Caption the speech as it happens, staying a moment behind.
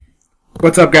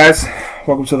What's up, guys?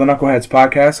 Welcome to the Knuckleheads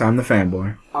Podcast. I'm the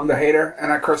fanboy. I'm the hater,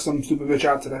 and I cursed some stupid bitch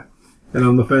out today. And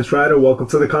I'm the fence rider. Welcome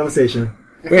to the conversation.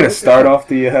 We're going to start off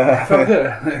the... I felt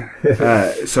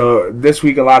good. So, this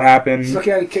week a lot happened. Just look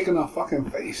at it kicking the fucking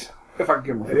face. If I can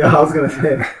give him a Yeah, I was going to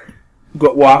say.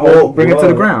 Bring it to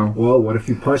the ground. Well, what if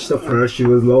you punched her first, she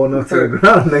was low enough to the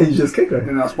ground, and then you just kick her?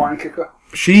 And I was Spartan kicker.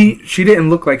 She didn't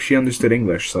look like she understood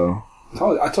English, so...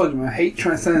 I told you, man. Hate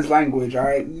transcends language,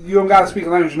 alright? You don't gotta speak a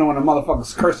language to know when a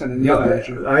motherfucker's cursing and yelling at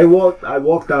you. I walked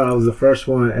out, I was the first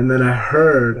one, and then I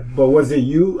heard, but was it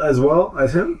you as well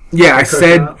as him? Yeah, I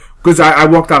said... Because I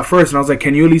walked out first, and I was like,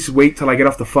 can you at least wait till I get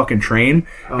off the fucking train?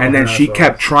 And then she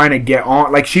kept trying to get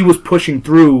on... Like, she was pushing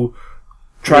through...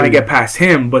 Trying to get past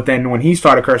him, but then when he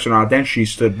started cursing out, then she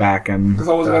stood back and... Because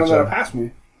I wasn't going to let her pass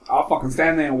me. I'll fucking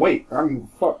stand there and wait. I don't give a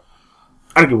fuck.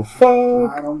 I don't give a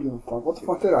fuck. I don't give a fuck. What the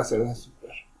fuck did I say? That's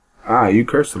you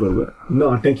cursed a little bit. No,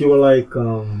 I think you were like...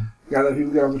 You gotta let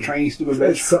people get off the train, you stupid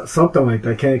bitch. Something like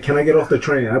that. Can I get off the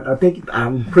train?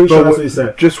 I'm pretty sure that's what you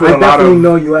said. Just with I definitely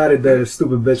know you added the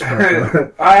stupid bitch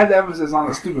part. I had the emphasis on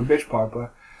the stupid bitch part,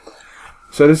 but...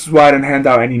 So this is why I didn't hand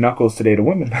out any knuckles today to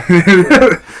women.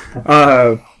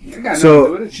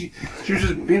 So she was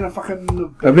just being a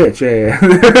fucking... A bitch, yeah.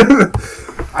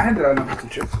 I handed out knuckles to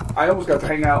chicks. I almost got to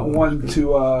hang out one to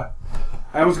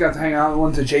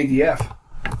JDF.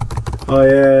 Oh,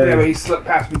 yeah. Yeah, but he slipped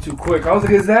past me too quick. I was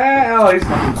like, is that... Oh, he's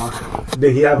fucking awesome.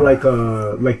 Did he have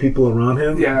like people around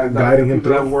him? Yeah, guiding him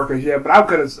through? Workers, yeah, but I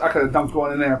could have dumped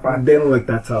one in there if I... They don't look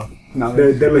that tough. No,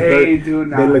 they do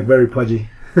not. They look very pudgy.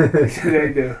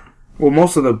 They do. Well,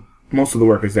 most of the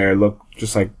workers there look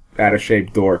just like out of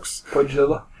shape dorks.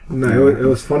 Pudgilla. No, it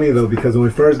was funny though because when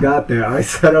we first got there, I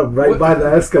set up by the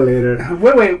escalator.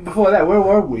 Wait, before that, where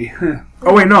were we?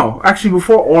 Oh wait, no, actually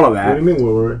before all of that. What do you mean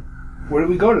where were we? Where did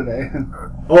we go today?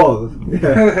 Oh,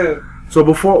 yeah. So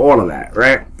before all of that,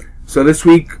 right? So this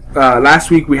week, last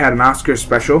week we had an Oscar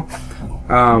special.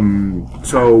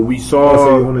 So we saw.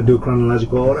 So you want to do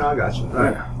chronological order? I got you. All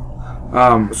right.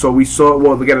 So we saw.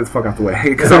 Well, to get it the fuck out the way,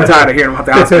 because I'm tired of hearing about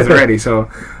the Oscars already. So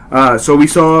we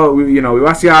saw. We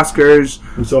watched the Oscars.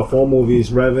 We saw 4 movies: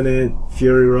 Revenant,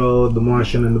 Fury Road, The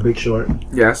Martian, and The Big Short.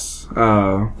 Yes.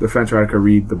 The French writer could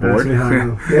read the board.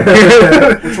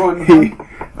 Which one?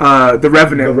 The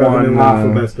Revenant won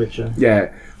for Best Picture.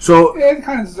 Yeah. So yeah, it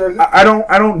kind of deserves it. I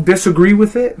don't disagree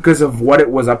with it because of what it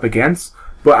was up against,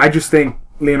 but I just think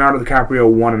Leonardo DiCaprio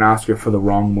won an Oscar for the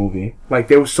wrong movie. Like,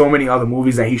 there were so many other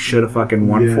movies that he should have fucking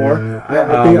won for.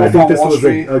 I think this was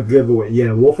a giveaway.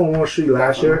 Yeah, Wolf on Wall Street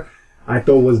last year, I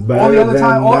thought was better all the other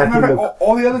than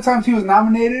all the other times he was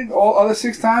nominated, all other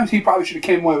 6 times, he probably should have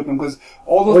came away with them because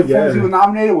all those films he was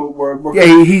nominated were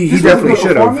yeah, he definitely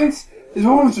should have. His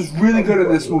performance was really good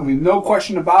in this movie, no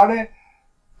question about it.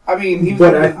 I mean, he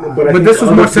was. But this was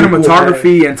more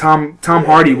cinematography, and Tom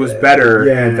Hardy was better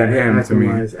than him to me.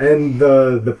 And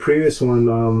the previous one,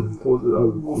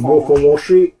 Wolf on Wall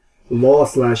Street,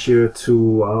 lost last year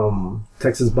to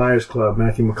Texas Buyers Club,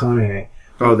 Matthew McConaughey.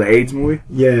 Oh, the AIDS movie?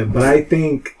 Yeah, but I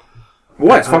think...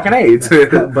 What? It's fucking AIDS.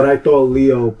 But I thought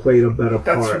Leo played a better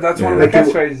part. That's one of the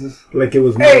catchphrases. Like it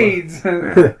was more... AIDS!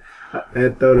 I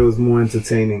thought it was more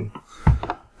entertaining.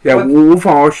 Yeah, Wolf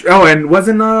on Wall Street. Oh, and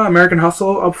wasn't American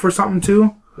Hustle up for something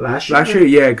too? Last year?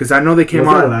 Yeah, because I know they came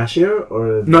out... Was that last year?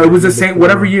 Or no, it was the same...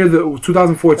 Whatever year,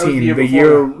 2014. The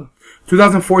year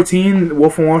 2014,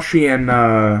 Wolf on Wall Street and...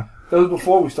 That was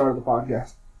before we started the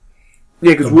podcast.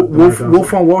 Yeah, because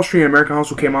Wolf on Wall Street and American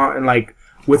Hustle came out in like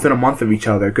within a month of each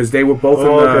other because they were both in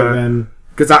the.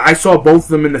 Because I saw both of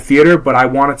them in the theater, but I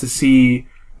wanted to see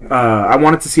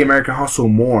American Hustle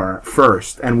more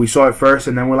first, and we saw it first,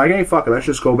 and then we're like, hey, fuck it, let's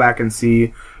just go back and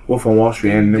see Wolf on Wall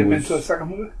Street. And did we into a second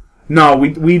movie? No,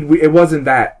 we it wasn't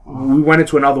that. We went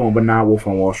into another one, but not Wolf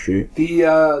on Wall Street. The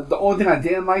only thing I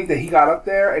didn't like that he got up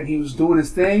there and he was doing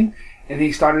his thing, and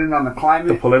he started in on the climate,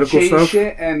 the political change stuff,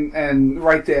 shit, and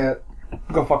right there.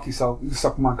 Go fuck yourself. You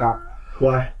suck my cock.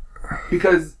 Why?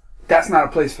 Because that's not a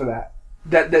place for that.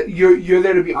 That you're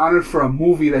there to be honored for a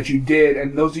movie that you did,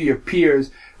 and those are your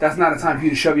peers. That's not a time for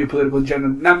you to shove your political agenda.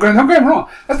 Now, don't get me wrong.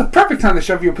 That's the perfect time to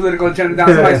shove your political agenda down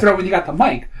somebody's throat when you got the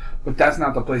mic. But that's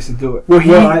not the place to do it.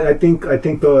 Well, I think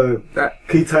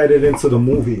he tied it into the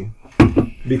movie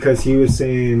because he was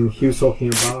talking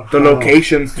about the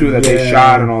locations too that they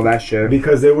shot and all that shit.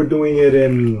 Because they were doing it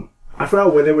in. I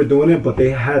forgot where they were doing it, but they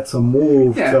had to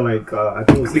move to like I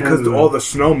think it was because Canada. All the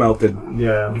snow melted.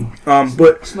 Yeah.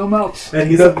 But snow melts, and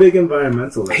he's a big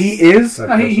environmentalist. He is.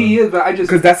 No, he is, but I just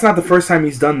because that's not the first time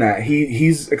he's done that.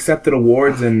 He's accepted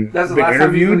awards and that's the been last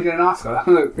interviewed. time he's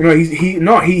going to get an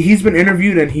Oscar. He's been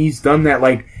interviewed and he's done that.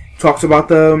 Like talks about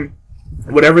the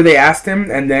whatever they asked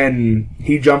him, and then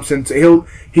he jumps into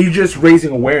he's just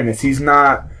raising awareness. He's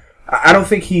not. I don't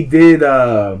think he did.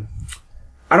 I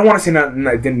don't want to say not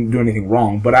didn't do anything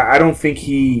wrong, but I don't think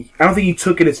he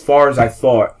took it as far as I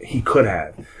thought he could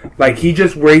have. Like, he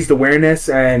just raised awareness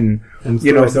and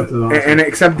you know, and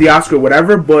accepted the Oscar,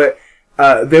 whatever. But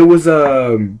there was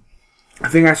a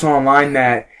thing I saw online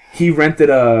that he rented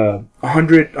a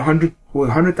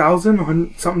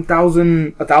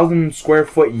 1,000 square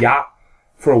foot yacht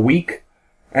for a week.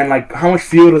 And, like, how much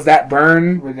fuel does that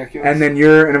burn? Ridiculous. And then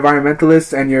you're an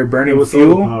environmentalist and you're burning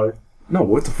fuel. No,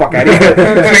 what the fuck out of here?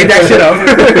 Made that shit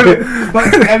up.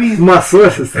 But I mean, my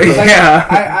sources. Like, yeah.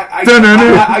 I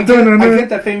get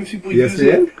that famous people use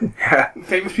it. Yeah.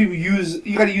 Famous people use.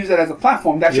 You got to use that as a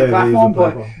platform. That's your platform.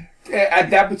 But at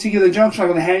that particular juncture, I'm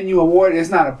going to hand you an award. It's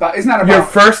not about your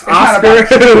first Oscar.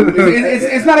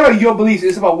 It's not about your beliefs.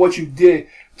 It's about what you did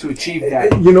to achieve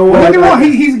that. You know what?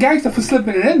 He's a gangster for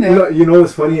slipping it in there. You know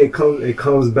what's funny? It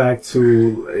comes back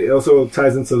to. It also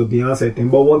ties into the Beyonce thing.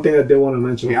 But one thing I did want to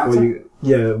mention before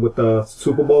with the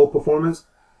Super Bowl performance,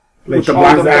 like with the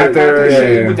Black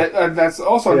Panther, that's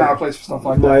also not a place for stuff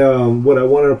like that. What I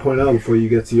wanted to point out before you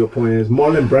get to your point is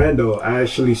Marlon Brando. I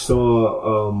actually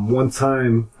saw one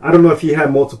time. I don't know if he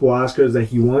had multiple Oscars that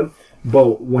he won,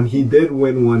 but when he did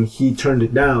win one, he turned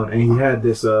it down, and he had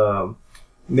this.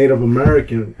 Native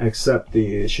American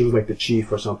she was like the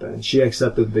chief or something. She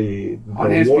accepted the on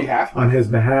his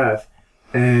behalf,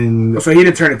 and so he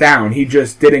didn't turn it down. He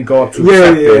just didn't go up to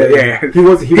yeah. He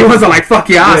wasn't like fuck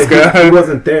you, Oscar. He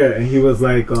wasn't there, and he was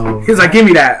like, he's like, give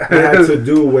me that. It had to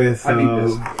do with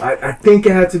I think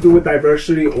it had to do with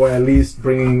diversity, or at least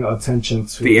bringing attention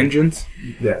to the Indians.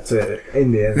 Yeah, to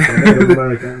Indians, to Native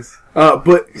Americans.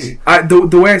 But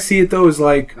the way I see it though is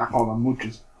like I call them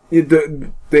mooches.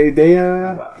 They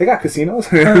got casinos.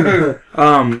 They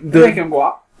make him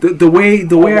guap. The way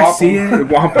I see it,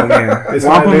 wampum, yeah.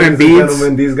 Wampum and beads.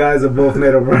 These guys are both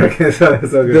Native Americans. So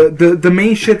the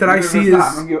main shit that I see is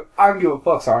I don't give a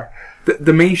fuck. Sorry.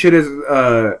 The main shit is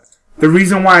the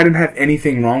reason why I didn't have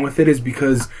anything wrong with it is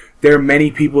because there are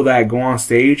many people that go on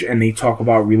stage and they talk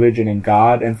about religion and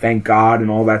God and thank God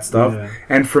and all that stuff. Yeah.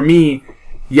 And for me,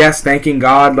 yes, thanking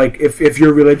God, like, if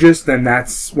you're religious, then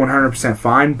that's 100%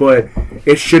 fine, but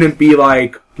it shouldn't be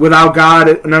like, without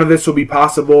God, none of this will be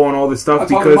possible and all this stuff,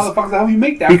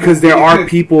 because there are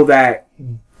people that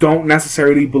don't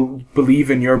necessarily believe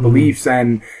in your beliefs,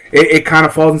 and it kind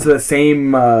of falls into the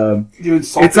same,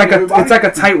 it's like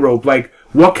a tightrope, like,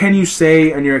 what can you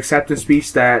say in your acceptance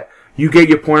speech that you get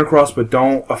your point across but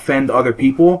don't offend other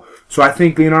people? So I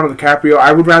think Leonardo DiCaprio,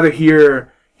 I would rather hear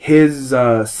his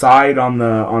side on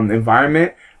the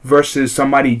environment versus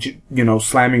somebody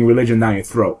slamming religion down your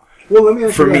throat. Well, let me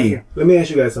ask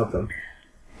you guys something.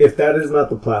 If that is not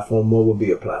the platform, what would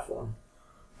be a platform?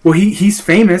 Well, he's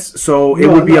famous, so it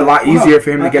would be a lot easier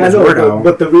for him to get his word out.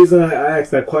 But the reason I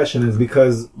asked that question is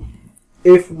because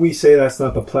if we say that's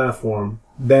not the platform,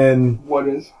 then what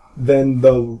is? Then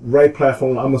the right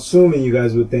platform. I'm assuming you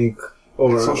guys would think,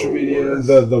 or social media.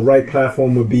 The right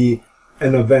platform would be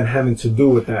an event having to do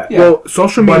with that. Yeah. Well,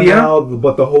 social media.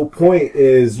 But the whole point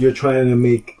is you're trying to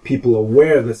make people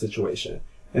aware of the situation.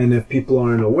 And if people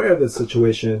aren't aware of the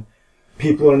situation,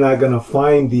 people are not going to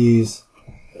find these.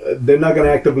 They're not going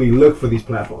to actively look for these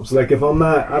platforms. Like if I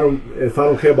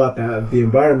don't care about the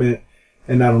environment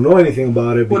and I don't know anything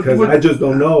about it because I just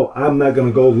don't know, I'm not going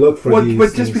to go look for these.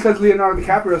 But just because Leonardo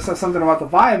DiCaprio says something about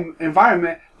the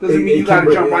environment doesn't mean you got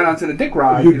to jump right onto the dick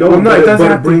ride. You don't. Well,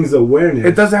 no, it brings awareness.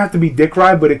 It doesn't have to be dick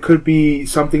ride, but it could be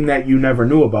something that you never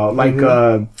knew about, like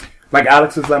like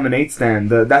Alex's Lemonade Stand.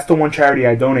 That's the one charity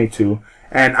I donate to,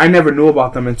 and I never knew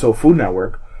about them until Food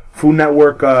Network. Food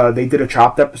Network, they did a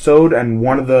Chopped episode, and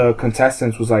one of the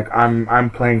contestants was like,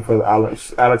 "I'm playing for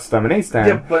Alex Lemonade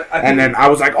Stand," and then I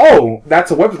was like, "Oh,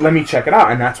 that's a website. Let me check it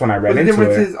out." And that's when I read into it. The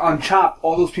difference is on Chopped,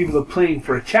 all those people are playing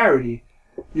for a charity.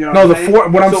 You know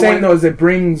what I'm saying though is it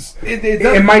brings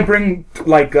it might bring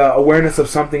like awareness of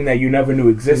something that you never knew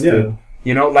existed. Yeah.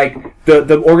 You know, like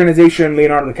the organization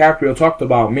Leonardo DiCaprio talked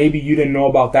about. Maybe you didn't know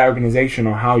about that organization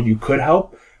or how you could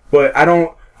help, but I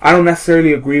don't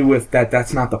necessarily agree with that.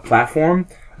 That's not the platform.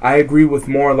 I agree with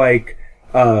more like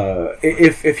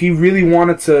if he really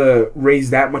wanted to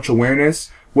raise that much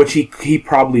awareness, which he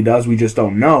probably does. We just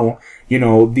don't know. You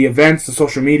know, the events, the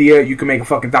social media, you can make a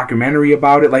fucking documentary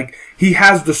about it. Like, he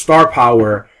has the star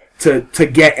power to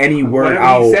get any word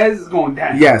out. Whatever he says is going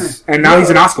down. Yes, and now he's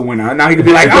an Oscar winner. Now he can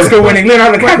be like, Oscar winning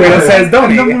Leonardo DiCaprio says, don't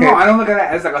he? No, I don't look at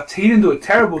that as like he didn't do a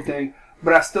terrible thing,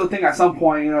 but I still think at some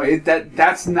point, you know,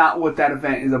 that's not what that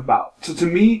event is about. So to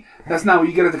me, that's not what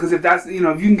you get at, because if that's, you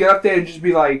know, if you can get up there and just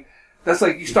be like, that's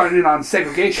like you starting in on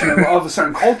segregation of a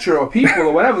certain culture or people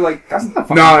or whatever. Like that's not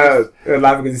fucking. No,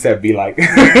 laughing because you said be like.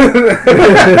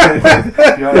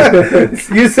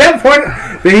 You said point.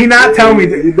 Did he not tell me?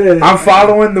 I'm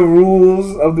following the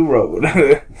rules of the road.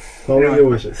 Follow your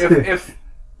wishes. If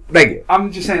thank you.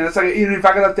 I'm just saying that's like even if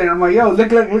I get up there and I'm like, yo,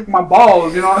 lick my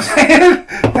balls. You know what I'm saying?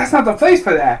 That's not the place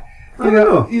for that. I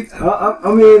know.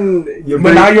 I mean,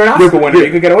 but now you're an Oscar winner.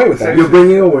 You can get away with that. You're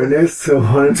bringing awareness to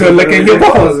licking your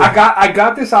balls. I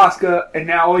got this Oscar, and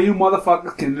now all you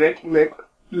motherfuckers can lick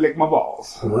my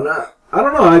balls. Well, I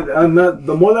don't know. I'm not.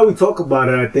 The more that we talk about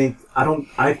it, I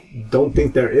don't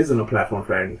think there isn't a platform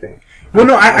for anything. Well,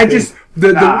 no, I just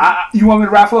you want me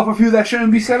to raffle off a few that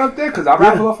shouldn't be set up there? Because I'll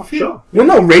raffle off a few. Sure. Well,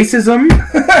 no, racism.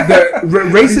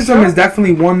 Racism is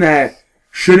definitely one that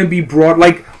shouldn't be brought.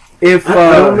 Like, if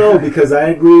I don't know, because I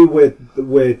agree with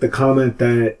the comment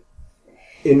that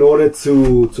in order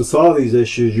to solve these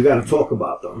issues, you got to talk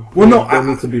about them. Well, no, they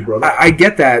need to be brought up. I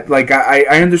get that. Like,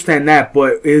 I understand that,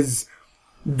 but is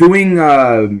doing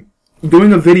a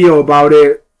video about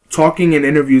it, talking in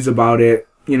interviews about it,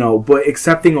 you know, but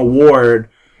accepting an award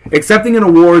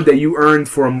that you earned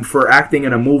for acting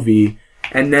in a movie,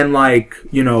 and then like,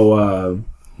 you know,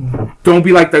 don't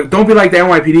be like the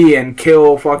NYPD and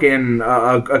kill fucking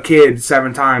a kid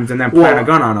 7 times and then plant a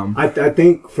gun on him. I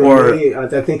think for me, I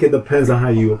think it depends on how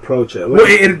you approach it. Like,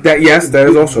 well, that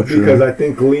is also true. Because I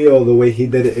think Leo, the way he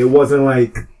did it, it wasn't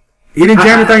like he didn't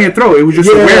jam it down your throat. It was just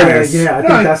awareness. Yeah, I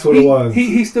think that's what it was.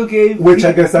 He still gave... Which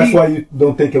I guess that's why you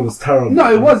don't think it was terrible.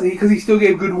 No, it wasn't. Because he still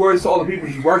gave good words to all the people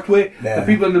he worked with. Yeah. The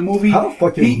people in the movie. How the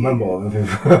fuck you remember all of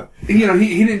them? You know,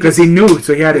 he didn't... Because he knew,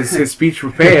 so he had his speech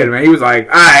prepared, man. He was like,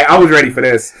 alright, I was ready for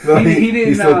this. No, he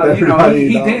didn't, he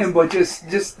didn't, but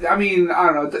just, I mean, I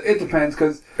don't know. It depends,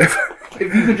 because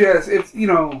if you could you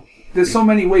know, there's so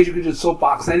many ways you could just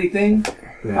soapbox anything.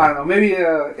 Yeah. I don't know. Maybe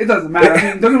it doesn't matter.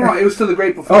 I mean, don't get me wrong. It was still a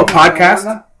great performance. Oh,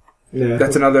 podcast? Yeah,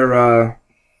 that's another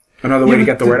way to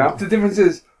get the word out. The difference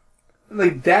is,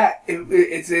 like that.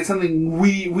 It's something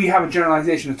we have a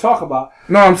generalization to talk about.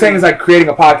 No, I'm saying it's like creating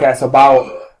a podcast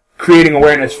about creating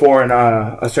awareness for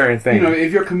a certain thing. You know,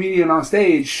 if you're a comedian on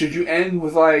stage, should you end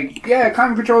with like, yeah,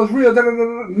 climate control is real? Da, da, da,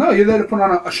 da. No, you're there to put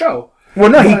on a show.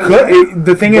 Well, no, he could.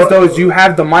 The thing is, though, is you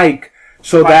have the mic.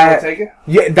 So that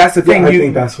that's the thing. I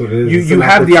think that's what it is. You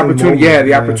have the opportunity,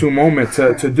 the opportune moment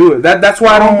to do it. That's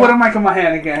why I don't put a mic in my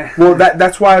hand again. Well,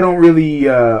 that's why I don't really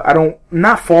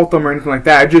not fault them or anything like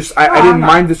that. I didn't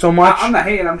mind it so much. I'm not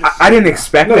hating. I didn't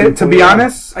expect it, to be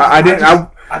honest.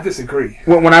 I disagree.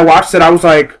 When I watched it, I was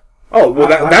like, oh, well,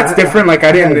 that's different. Like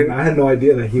I didn't. I had no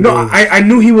idea that he. No, I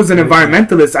knew he was an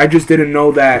environmentalist. I just didn't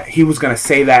know that he was gonna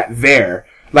say that there.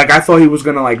 Like, I thought he was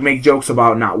gonna, like, make jokes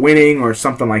about not winning or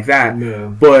something like that. Yeah.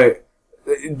 But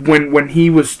when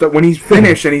he's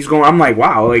finished and he's going, I'm like,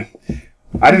 wow, like,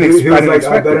 I didn't expect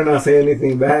I better not say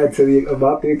anything bad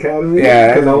about the Academy.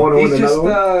 Yeah. Because I want to win another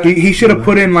one. He should have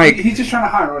put in, like... He's just trying to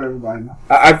high road everybody now.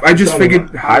 I just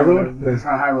figured... High road? He's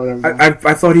trying to high road everybody.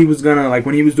 I thought he was gonna, like,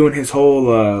 when he was doing his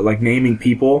whole, like, naming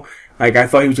people... Like, I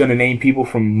thought he was going to name people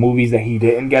from movies that he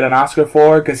didn't get an Oscar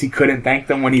for because he couldn't thank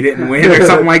them when he didn't win or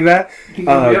something like that. He's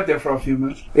going to be up there for a few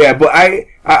minutes. Yeah, but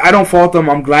I don't fault him.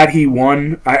 I'm glad he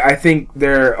won. I think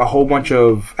there are a whole bunch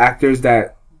of actors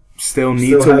that still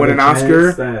need to win an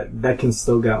Oscar. That can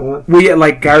still get one? Well, yeah,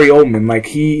 like Gary Oldman. Like,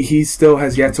 he still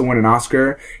has yet to win an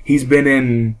Oscar. He's been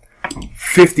in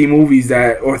 50 movies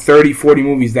or 30, 40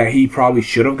 movies that he probably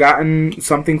should have gotten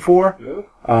something for. Yeah.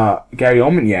 Gary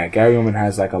Oldman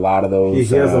has like a lot of those.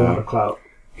 He has a lot of clout.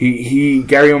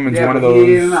 Gary Oldman's one of those.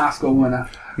 He ain't an Oscar winner.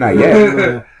 Not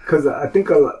yet. Because I think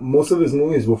most of his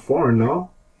movies were foreign, no?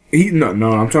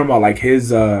 No, I'm talking about like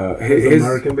his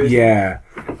American based. Yeah,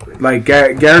 like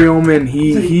Gary Oldman,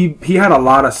 he had a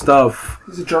lot of stuff.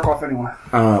 He's a jerk off anyway.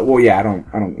 Well, yeah, I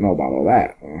don't know about all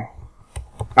that.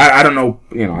 I don't know.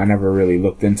 You know, I never really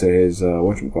looked into his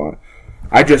whatchamacallit.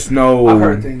 I just know. I've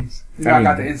heard things. I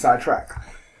got the inside track.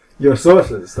 Your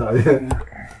sources,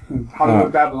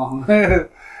 Hollywood Babylon.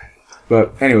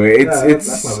 But anyway, that's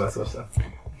my best source.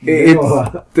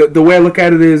 The way I look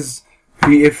at it is,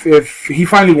 if he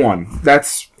finally won,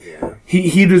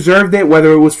 he deserved it.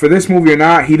 Whether it was for this movie or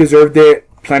not, he deserved it.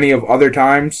 Plenty of other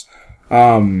times. He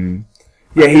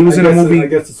was in a movie. I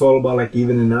guess it's all about like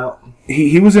evening out.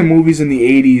 He was in movies in the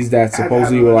 80s that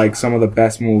supposedly were like some of the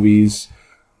best movies.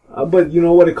 But you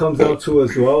know what it comes down to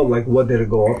as well? Like, what did it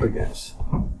go up against?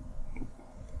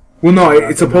 Well, no,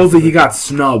 it's supposedly he got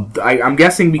snubbed. I'm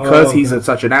guessing because he's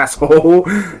such an asshole.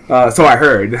 So I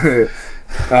heard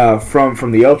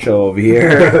from the Ocho over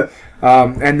here.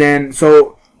 And then,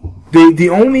 so the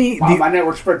only... my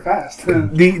network spread fast.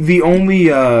 The only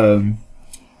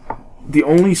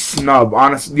snub,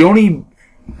 honestly, the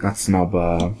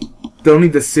only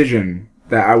decision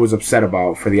that I was upset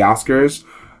about for the Oscars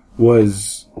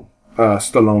was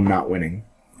Stallone not winning.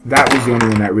 That was the only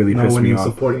one that really pissed me off.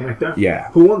 Supporting actor? Yeah.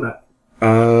 Who won that?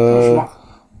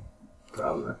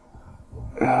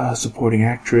 Supporting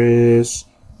actress,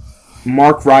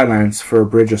 Mark Rylance for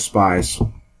Bridge of Spies.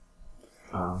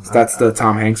 That's the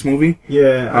Tom Hanks movie.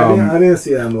 Yeah, I didn't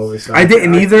see that movie. So I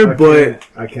didn't either, but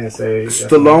I can't say.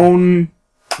 Stallone,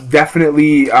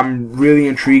 definitely, I'm really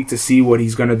intrigued to see what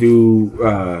he's gonna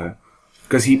do,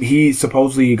 because he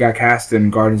supposedly got cast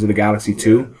in Guardians of the Galaxy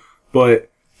 2, but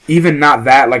even not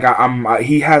that, like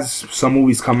he has some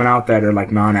movies coming out that are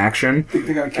like non-action. Think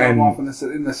they're gonna kill him off in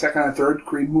the second or third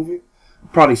Creed movie?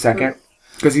 Probably second,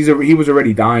 because he was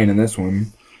already dying in this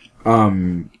one.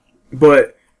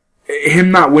 But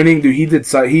him not winning, dude, he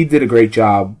did a great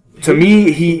job. To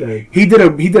me, he did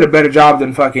a better job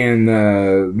than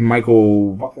fucking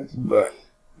Michael.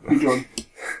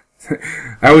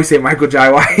 I always say Michael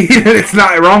Jai White. It's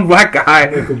not a wrong black guy.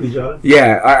 Michael B. Jordan.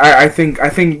 Yeah, I think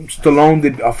Stallone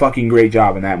did a fucking great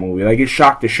job in that movie. Like, it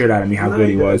shocked the shit out of me how good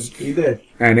he was. He did,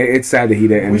 and it's sad that he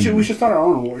didn't. We should start our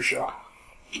own award show.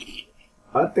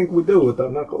 I think we do with our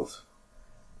knuckles.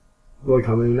 Look,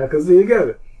 how many knuckles do you give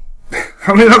it?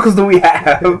 How many knuckles do we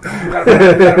have? We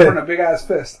gotta burn a big ass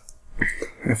fist.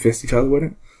 And fist each other with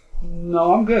it?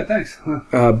 No, I'm good, thanks.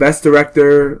 Best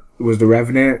director was The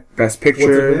Revenant. Best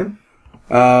picture. What's his name?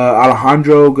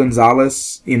 Alejandro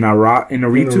Gonzalez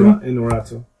Inarritu.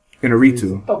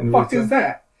 What the fuck is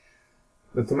that?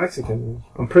 It's a Mexican.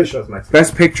 I'm pretty sure it's Mexican.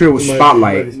 Best picture was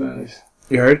Spotlight.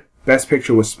 You heard? Best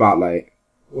picture was Spotlight.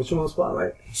 Which one was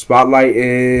Spotlight? Spotlight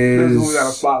is... Who's got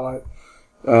a spotlight?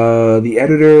 The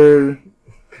editor,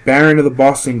 Baron of the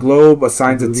Boston Globe,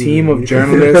 assigns a team of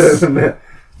journalists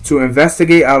to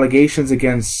investigate allegations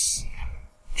against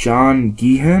John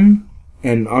Geehan,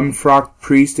 an unfrocked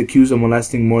priest accused of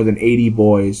molesting more than 80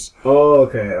 boys. Oh,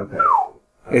 okay.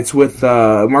 It's with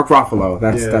Mark Ruffalo.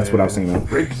 That's what I was thinking of.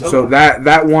 So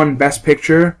that won Best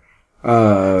Picture.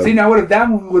 See, now what if that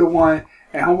movie would have won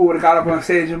and Homeboy would have got up on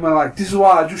stage and been like, "This is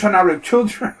why you shall not rape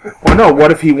children"? Or no,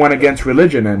 what if he went against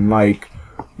religion and made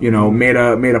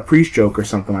a priest joke or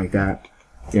something like that?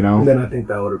 Then I think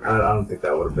that would have. I don't think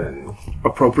that would have been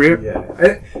appropriate. Yeah,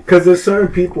 because there's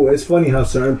certain people. It's funny how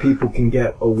certain people can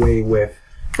get away with.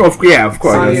 Of course.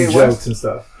 Kanye jokes and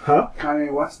stuff. Huh?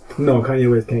 Kanye West? No, Kanye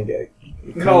West can't get.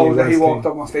 That he walked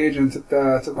up on stage and took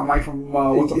the mic from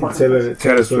what's the fuck?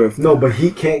 Taylor Swift. No, but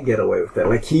he can't get away with that.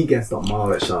 Like, he gets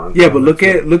demolished on. Yeah, but look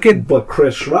at. But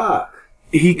Chris Rock.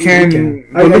 He can.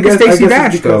 But look at Stacey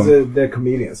Dash though. They're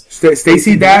comedians.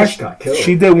 Stacey Dash.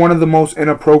 She did one of the most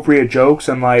inappropriate jokes,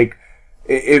 and like,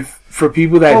 if for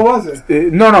people that. What was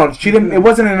it? No, she didn't. It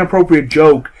wasn't an inappropriate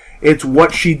joke. It's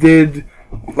what she did,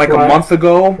 like a month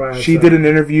ago. She did an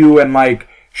interview and like.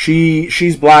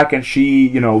 She's black and she,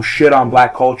 shit on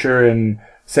black culture and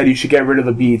said you should get rid of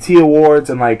the BET Awards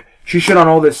and like, she shit on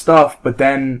all this stuff, but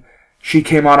then she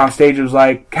came out on stage and was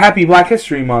like, Happy Black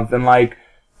History Month, and like,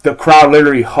 the crowd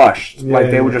literally hushed. Yeah, like,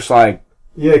 they were just like...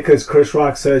 Yeah, because Chris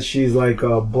Rock said she's like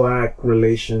a black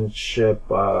relationship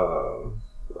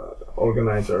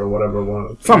organizer or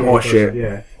whatever. Some horse shit.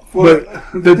 Yeah. But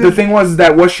the thing was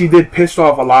that what she did pissed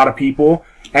off a lot of people,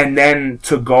 and then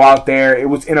to go out there, it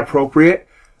was inappropriate.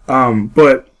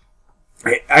 But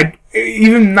I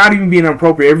even not even being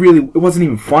inappropriate, it wasn't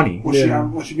even funny. Was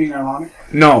she being ironic?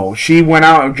 No, she went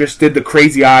out and just did the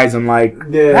crazy eyes and like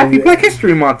Happy Black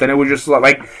History Month, and it was just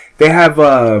like they have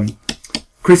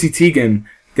Chrissy Teigen.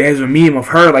 There's a meme of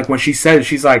her like when she says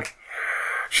she's like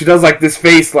she does like this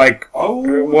face like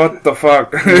what the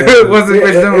fuck. Yeah,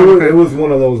 it was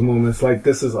one of those moments like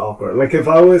this is awkward. Like if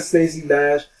I was Stacey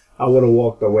Dash, I would have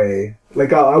walked away.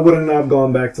 Like, I wouldn't have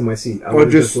gone back to my seat. I would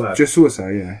have just left. Just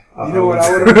suicide, yeah. You know what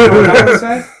I would have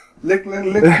said? Lick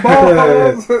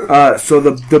balls. So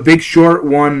the Big Short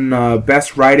won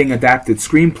Best Writing Adapted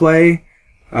Screenplay.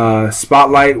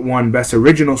 Spotlight won Best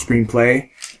Original Screenplay.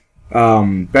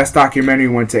 Best Documentary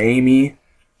went to Amy.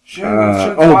 Should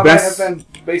Spotlight have been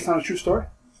based on a true story?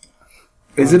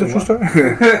 Is it a true story?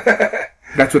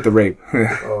 That's with the rape.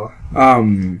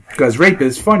 Because rape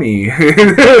is funny.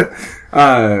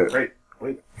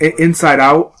 Inside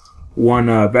Out won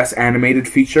Best Animated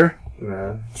Feature.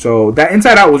 Yeah. So that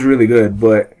Inside Out was really good,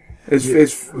 but it's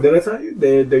did I tell you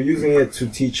they're using it to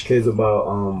teach kids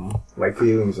about like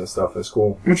feelings and stuff in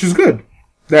school, which is good.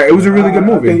 It was a really good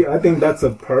movie. I think that's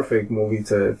a perfect movie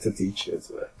to teach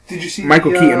kids. Did you see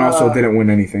Michael Keaton also didn't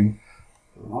win anything?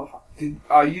 You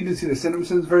didn't see the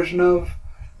CinemaSins version of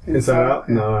Inside Out?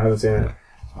 No, I haven't seen it.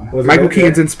 Michael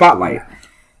Keaton's in Spotlight.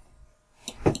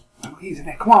 Keaton's in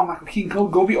there. Come on, Michael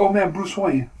Keaton, go be old man Bruce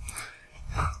Wayne.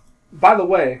 By the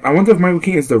way, I wonder if Michael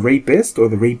Keaton is the rapist or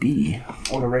the rapee.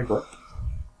 Or the raper.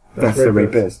 That's the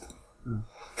rapist.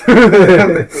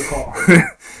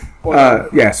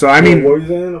 Yeah, so I mean... What were you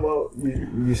saying about...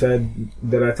 You said...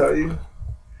 Did I tell you?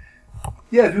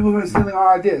 Yeah, people have been stealing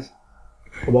our ideas.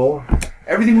 About what?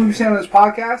 Everything we've saying on this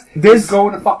podcast is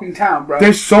going to fucking town, bro.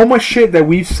 There's so much shit that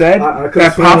we've said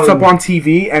that pops up on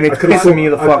TV, and it's pissing me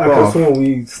the fuck off. I could have sworn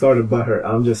we started Butthurt.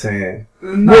 I'm just saying.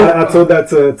 No, I told that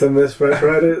to Miss Fresh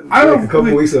Reddit a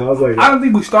couple weeks ago. I was like... I don't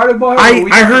think we started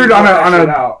Butthurt. I heard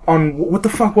on what the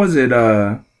fuck was it?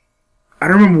 I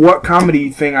don't remember what comedy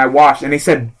thing I watched, and they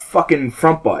said fucking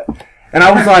front butt. And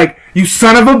I was like, you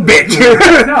son of a bitch.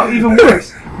 No, even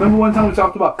worse. Remember one time we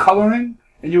talked about coloring?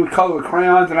 And you would color with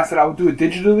crayons, and I said I would do it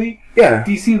digitally. Yeah.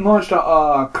 DC launched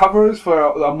covers for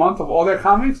a month of all their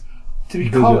comics to be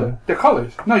colored. They're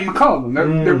colors. No, you color them.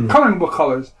 They're coloring book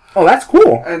colors. Oh, that's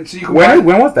cool. And so you can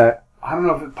when was that? I don't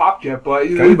know if it popped yet, but...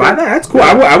 Can we buy that? That's cool.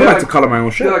 I would like to color my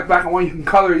own shit. They're like black and white, you can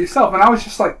color it yourself. And I was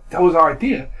just like, that was our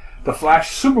idea. The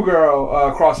Flash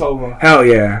Supergirl crossover. Hell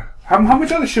yeah. How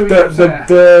much other shit we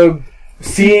have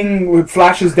seeing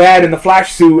Flash's dad in the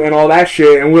Flash suit and all that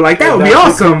shit, and we're like, that would be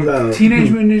awesome.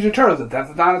 Teenage Mutant Ninja Turtles,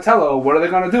 that's Donatello. What are they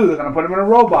gonna do? They're gonna put him in a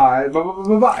robot. Blah, blah,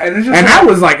 blah, blah. And it's just that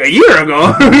was like a year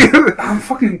ago. I'm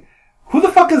fucking. Who the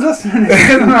fuck is listening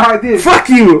to our ideas? Fuck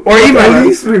you, or even at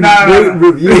least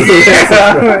review.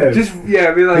 Just be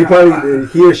like,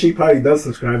 he or she probably does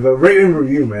subscribe, but rate and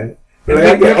review, man. Oh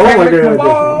my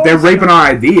god, they're raping our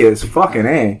ideas. Fucking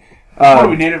A. What are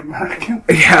we, Native American?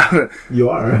 Yeah. You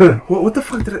are. What the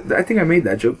fuck did I think I made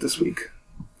that joke this week.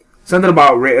 Something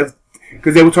about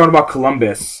because they were talking about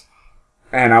Columbus.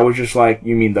 And I was just like,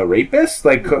 you mean the rapist?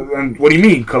 Like, what do you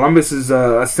mean? Columbus is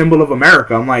a symbol of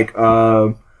America. I'm like,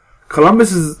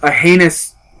 Columbus is a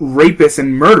heinous rapist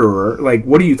and murderer. Like,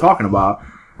 what are you talking about?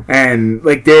 And,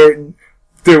 like, they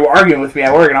were arguing with me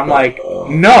at work, and I'm like,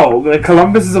 no, like,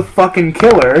 Columbus is a fucking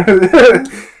killer.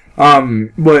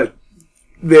 But...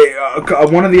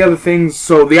 one of the other things,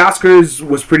 so the Oscars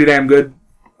was pretty damn good.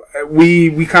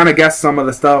 We kind of guessed some of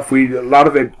the stuff. A lot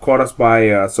of it caught us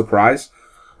by surprise,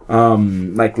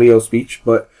 like Leo's speech.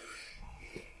 But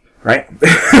right,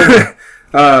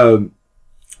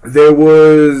 there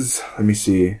was. Let me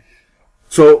see.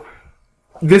 So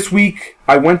this week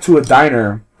I went to a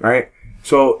diner. Right.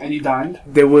 So and you dined.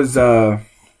 There was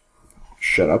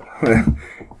shut up.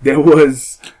 That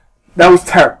was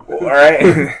terrible. All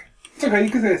right. It's okay,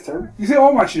 you can say it's terrible. You say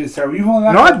all my shit is terrible. You've only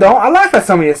laughed. No, I don't. I laugh at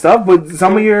some of your stuff, but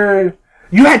some of your...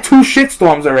 You had 2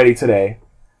 shitstorms already today.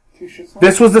 2 shitstorms?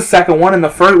 This was the second one, and the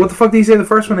first... What the fuck did you say the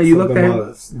first one that you looked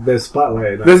at? The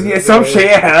Spotlight. Some shit,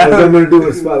 yeah. Has something to do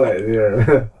with Spotlight,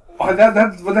 yeah. Oh,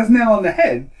 that's nail on the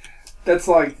head. That's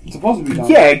like supposed to be done.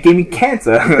 Yeah, it gave me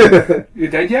cancer. You're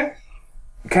dead yet?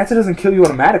 Cancer doesn't kill you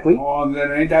automatically. Oh,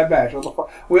 then it ain't that bad. What the fuck?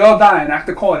 We all die and act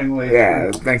accordingly. Yeah,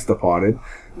 thanks, Departed.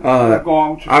 Go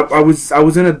on with I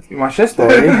was in my shit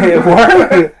story.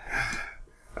 What?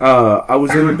 I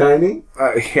was in dining.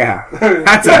 Yeah,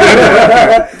 that's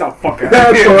a don't fuck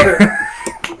out.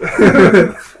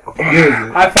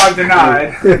 High five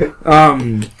denied.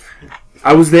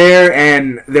 I was there,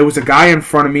 and there was a guy in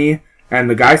front of me, and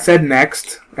the guy said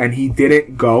next, and he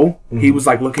didn't go. Mm-hmm. He was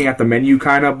like looking at the menu,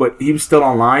 kind of, but he was still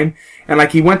online, and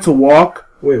like he went to walk.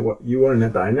 Wait, what? You were in a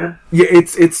diner? Yeah,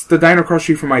 it's the diner across the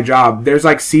street from my job. There's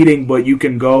like seating, but you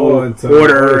can go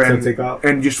order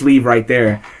and just leave right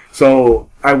there. So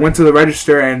I went to the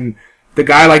register, and the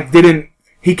guy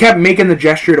he kept making the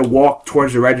gesture to walk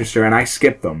towards the register, and I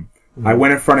skipped him. Mm-hmm. I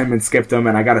went in front of him and skipped him,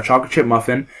 and I got a chocolate chip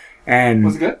muffin, and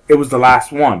was it good? It was the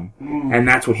last one, and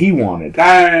that's what he wanted.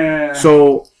 Damn.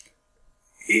 So,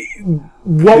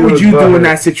 what would you do in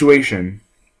that situation?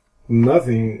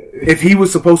 Nothing. If he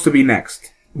was supposed to be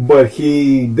next. But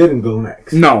he didn't go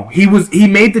next. No, he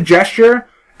made the gesture,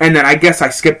 and then I guess I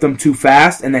skipped him too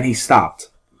fast, and then he stopped.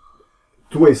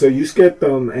 Wait, so you skipped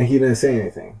him and he didn't say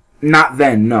anything? Not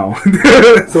then, no.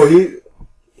 So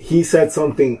he said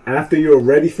something after you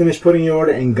already finished putting your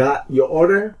order and got your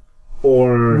order?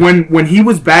 Or when he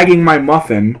was bagging my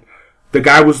muffin, the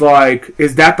guy was like,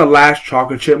 "Is that the last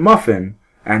chocolate chip muffin?"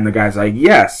 And the guy's like,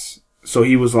 "Yes." So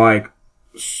he was like,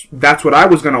 "That's what I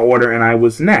was going to order, and I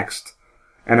was next."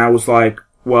 And I was like,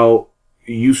 well,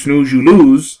 you snooze, you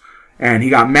lose. And he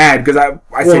got mad because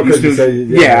I said you snooze.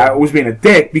 Yeah, I was being a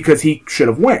dick because he should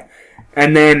have went.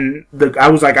 And then I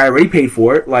was like, I already paid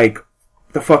for it. Like,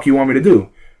 the fuck you want me to do?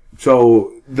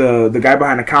 So the guy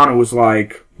behind the counter was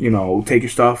like, take your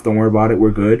stuff. Don't worry about it.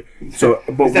 We're good. So,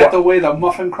 but is that the way the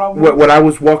muffin crumbles? When I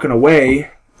was walking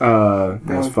away,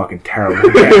 That was fucking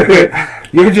terrible.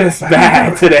 You're just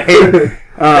bad today.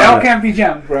 They all can't be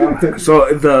gems, bro.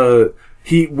 So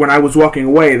when I was walking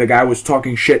away, the guy was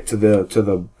talking shit to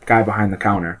the guy behind the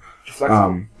counter.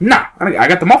 Nah, I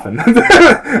got the muffin.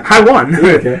 I won.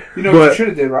 Okay. You know what you should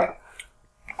have did, right?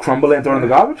 Crumble it and throw it in the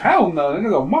garbage? Hell no, they're gonna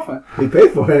go muffin. He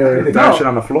paid for it. Throw shit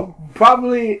on the floor.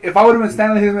 Probably, if I would have been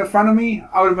standing here in front of me,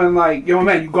 I would have been like, "Yo,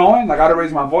 man, you going?" Like I'd have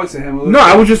raised my voice at him. No,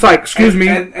 I was just like, "Excuse me."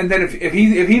 And then if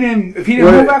he didn't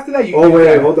move after that,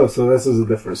 hold up. So this is a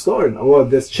different story. Well,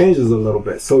 this changes a little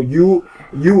bit. So you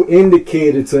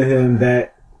indicated to him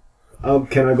that,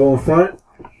 can I go in front?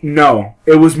 No,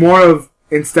 it was more of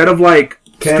instead of like.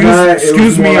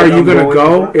 Excuse me, are you gonna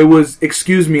go? It was,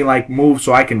 excuse me, like, move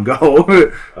so I can go.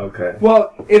 Okay.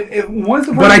 Well, if once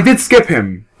the But I did skip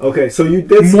him. Okay, so you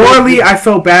did. Morally, I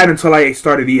felt bad until I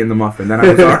started eating the muffin. Then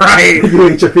I was alright.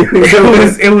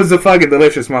 It was a fucking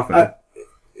delicious muffin.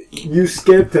 You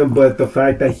skipped him, but the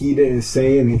fact that he didn't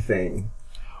say anything.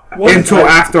 Until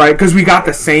after because we got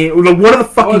the same. What are the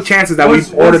fucking chances that we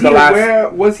ordered the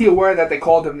last? Was he aware that they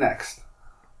called him next?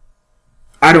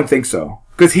 I don't think so.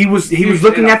 Because he was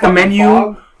looking at the menu.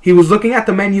 Fog? He was looking at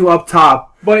the menu up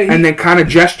top, and then kind of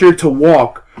gestured to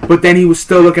walk. But then he was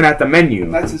still looking at the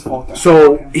menu. That's his fault.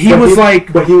 So but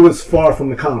he was far from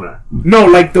the counter. No,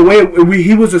 like the way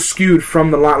he was askewed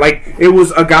from the line. Like it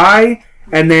was a guy,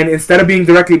 and then instead of being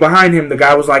directly behind him, the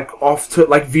guy was like off to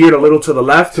like veered a little to the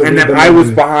left, and then I was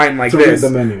behind like this.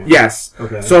 Read the menu. Yes.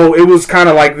 Okay. So it was kind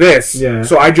of like this. Yeah.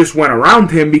 So I just went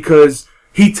around him because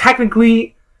he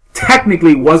technically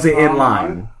wasn't in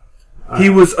line. He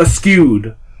was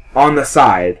askewed on the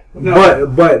side. No.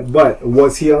 But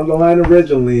was he on the line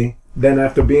originally? Then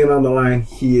after being on the line,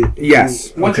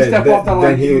 yes. Once you step off the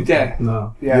line, you dead.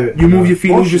 No. Yeah. You move your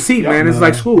feet, lose your seat, man. It's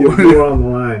like school. You were on the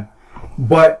line.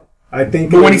 But I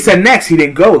think. But when he said next, he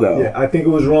didn't go though. Yeah, I think it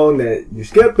was wrong that you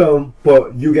skipped him,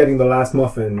 but you getting the last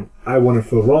muffin, I wouldn't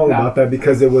feel wrong about that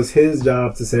because it was his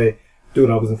job to say, dude,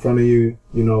 I was in front of you.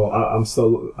 You know, I'm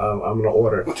gonna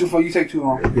order. What's your fault? You take too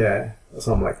long. Yeah,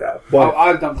 something like that. But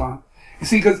I'd done fine. You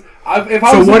see, because if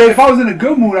I was in a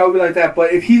good mood, I would be like that.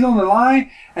 But if he's on the line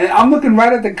and I'm looking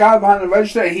right at the guy behind the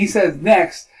register and he says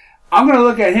next, I'm gonna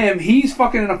look at him. He's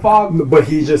fucking in a fog. But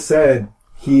he just said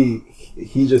he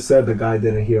just said the guy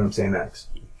didn't hear him say next.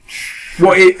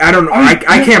 Well, I don't know. I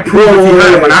can't prove if he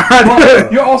heard him or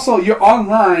not. You're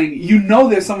online. You know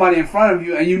there's somebody in front of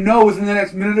you, and you know within the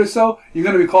next minute or so you're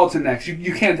going to be called to next.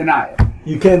 You can't deny it.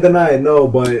 You can't deny it, no.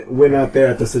 But we're not there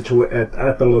at the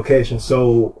at the location.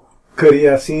 So could he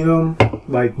have seen him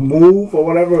like move or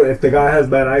whatever? If the guy has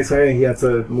bad eyesight, he had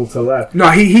to move to the left. No,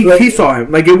 he saw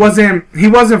him. Like he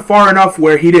wasn't far enough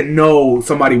where he didn't know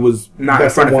somebody was not in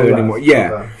front of him anymore.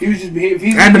 Yeah, okay. He was just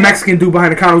and the Mexican dude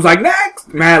behind the counter was like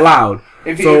next, mad loud.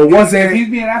 If he's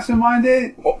being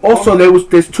absent-minded. Also,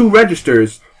 there's two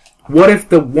registers. What if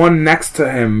the one next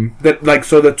to him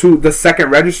the second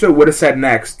register would have said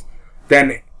next?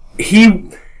 Then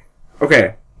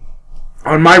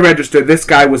on my register, this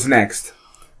guy was next.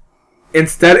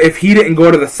 Instead, if he didn't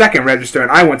go to the second register and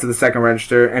I went to the second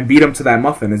register and beat him to that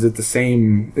muffin, is it the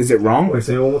same? Is it wrong? Wait,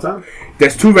 say it one more time.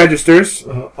 There's two registers.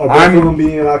 Are both of them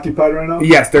being occupied right now?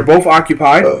 Yes, they're both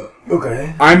occupied.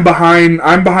 Okay. I'm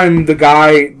behind the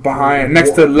guy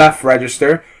next to left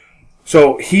register.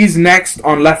 So he's next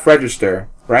on left register,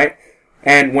 right?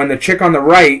 And when the chick on the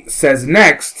right says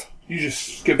next, you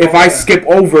just skip. If I skip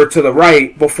over to the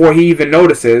right before he even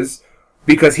notices,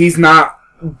 because he's not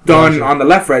done on the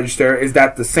left register, is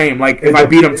that the same? Like if I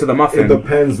beat him to the muffin? It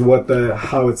depends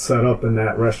how it's set up in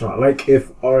that restaurant. Like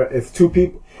if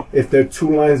there are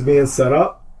two lines being set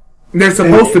up, they're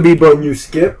supposed to be, but when you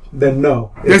skip, then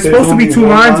no. There's supposed to be two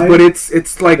lines, but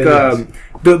it's like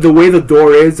the way the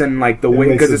door is and like the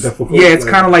way because it's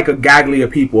kind of like a gagly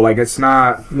of people. Like it's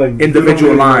not like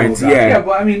individual lines. Yeah,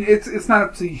 but I mean it's not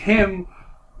up to him.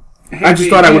 I just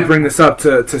thought I would bring this up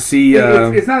to see.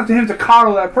 It's not up to him to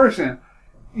coddle that person.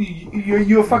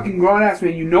 You're a fucking grown ass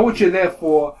man. You know what you're there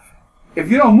for. If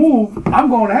you don't move, I'm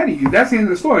going ahead of you. That's the end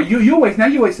of the story. You're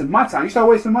wasting my time. You start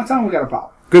wasting my time, we got a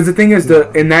problem. Because the thing is,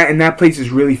 in that place is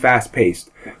really fast paced.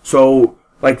 So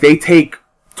like they take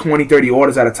 20, 30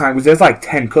 orders at a time because there's like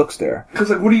 10 cooks there. Because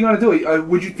like, what are you gonna do?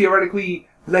 Would you theoretically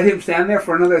let him stand there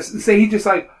for another? Say he just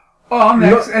like, oh, I'm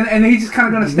next, and he's just kind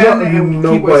of gonna stand there and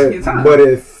keep wasting your time.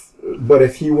 But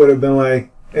if he would have been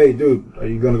like, hey, dude, are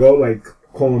you gonna go? Like,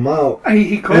 call him out.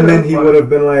 He could and then he would have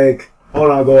been like, oh,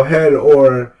 no, go ahead,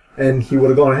 and he would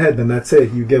have gone ahead. Then that's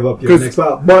it. You give up your next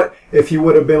spot. But if he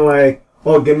would have been like,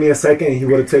 oh, give me a second, he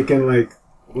would have taken like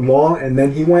long, and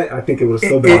then he went. I think it would have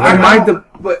still been.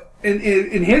 But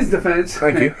in his defense,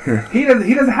 thank you. he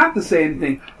doesn't have to say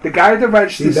anything. The guy at the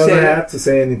register he doesn't have to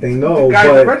say anything. No, the guy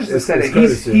at the register said it.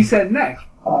 He said next.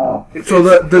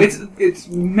 It's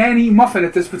Manny Muffin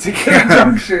at this particular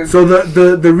junction. So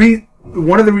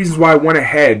one of the reasons why I went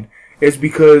ahead is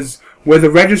because where the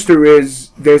register is,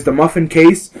 there's the muffin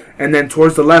case, and then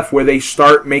towards the left where they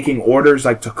start making orders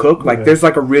like to cook, like there's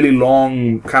like a really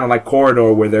long kind of like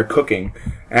corridor where they're cooking,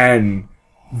 and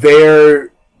there's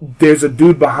a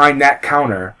dude behind that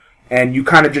counter, and you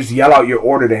kind of just yell out your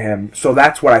order to him. So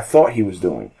that's what I thought he was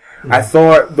doing. Mm-hmm. I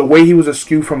thought the way he was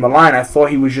askew from the line, I thought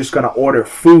he was just going to order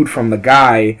food from the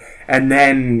guy, and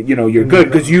then, you're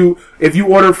good. Because if you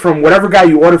order from whatever guy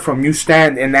you order from, you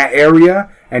stand in that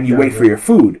area, and you wait for your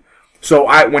food. So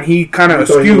when he kind of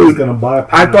askewed,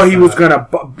 I thought he was going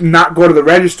to not go to the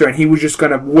register, and he was just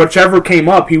going to, whichever came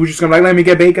up, he was just going to let me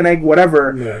get bacon, egg,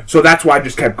 whatever. Yeah. So that's why I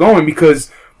just kept going,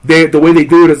 because the way they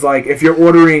do it is like, if you're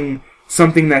ordering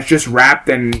something that's just wrapped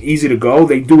and easy to go,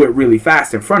 they do it really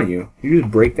fast in front of you. You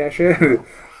just break that shit.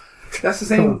 That's the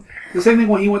same thing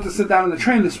when he went to sit down on the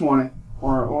train this morning.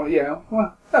 When we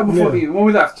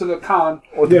left to the con.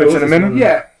 In the middle?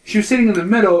 Yeah. She was sitting in the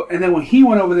middle, and then when he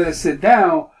went over there to sit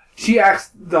down, she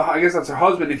asked I guess that's her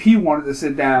husband, if he wanted to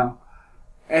sit down.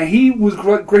 And he was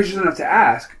gracious enough to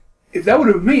ask. If that would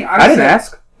have been me, I didn't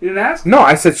ask. You didn't ask? No,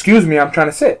 I said, excuse me, I'm trying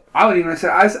to sit. I wouldn't even say,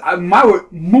 my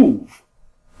word, move.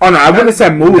 Oh, no, I wouldn't have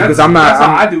said move, because I'm not... That's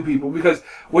how I do people, because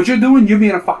what you're doing, you're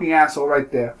being a fucking asshole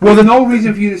right there. Well, there's no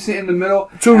reason for you to sit in the middle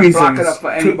and block it up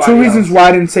for anybody Two reasons why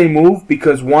I didn't say move,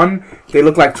 because one, they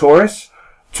look like tourists.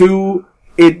 Two,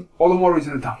 all the more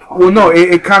reason to dump on. Well, no,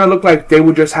 it kind of looked like they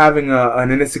were just having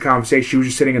an innocent conversation. She was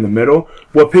just sitting in the middle.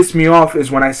 What pissed me off is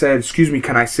when I said, excuse me,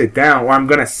 can I sit down? Or I'm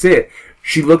going to sit.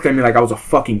 She looked at me like I was a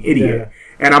fucking idiot. Yeah.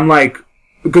 And I'm like,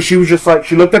 because she was just like,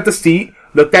 she looked at the seat,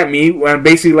 looked at me, and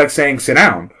basically like saying, sit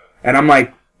down. And I'm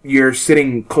like, you're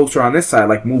sitting closer on this side,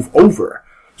 like move over.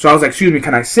 So I was like, excuse me,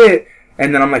 can I sit?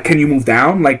 And then I'm like, can you move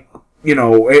down? Like,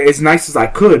 as nice as I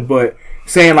could, but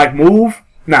saying like move,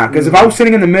 nah. Because if I was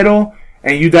sitting in the middle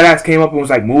and you deadass came up and was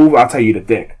like move, I'll tell you to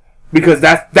dick. Because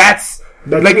that's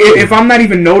like if I'm not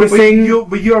even noticing.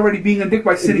 But you're already being a dick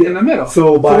by sitting in the middle.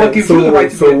 So what gives you the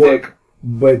right to be a dick?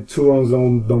 But two wrongs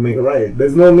don't make it right.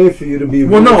 There's no need for you to be.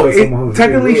 Well, no.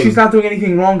 Technically, she's not doing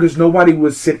anything wrong because nobody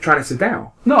was trying to sit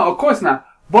down. No, of course not.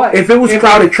 But if it was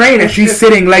crowded train and she's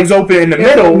sitting legs open in the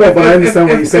middle, no. But I understand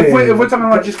what you're saying. If we're talking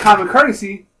about just common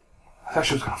courtesy, I thought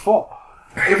she was gonna fall.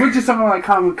 If we're just talking about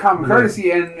like common courtesy,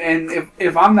 and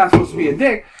if I'm not supposed to be a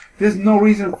dick, there's no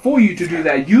reason for you to do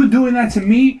that. You doing that to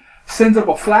me sends up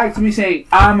a flag to me saying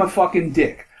I'm a fucking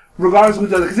dick. Regardless of who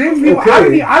does it. Because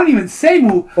I don't even say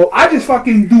move. I just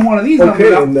fucking do one of these.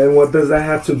 Okay, and then what does that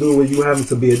have to do with you having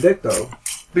to be a dick, though?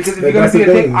 Because if you're going to be a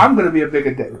dick, I'm going to be a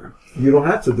bigger dick. You don't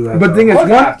have to do that. But the thing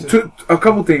is, a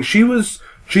couple things.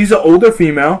 She's an older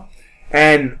female,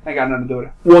 and... I got nothing to do with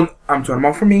it. Well, I'm talking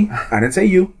about for me. I didn't say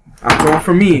you. I'm talking about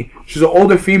for me. She's an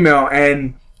older female,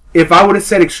 and if I would have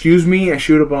said excuse me, and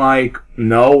she would have been like,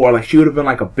 no, or like she would have been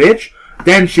like a bitch,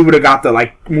 then she would have got to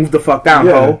like move the fuck down,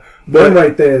 ho. But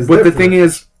right there is different. The thing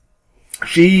is,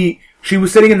 she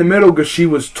was sitting in the middle because she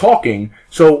was talking.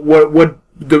 So what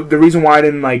the reason why I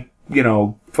didn't like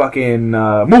fucking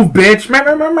move bitch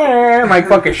like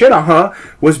fucking shit on her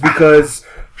was because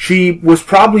she was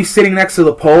probably sitting next to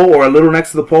the pole or a little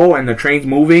next to the pole and the train's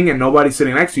moving and nobody's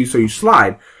sitting next to you, so you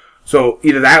slide. So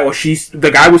either that or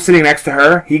the guy was sitting next to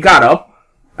her. He got up.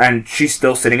 And she's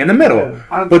still sitting in the middle.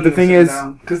 Yeah. But the thing is...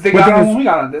 Because they got on when we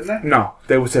got on, didn't they? No,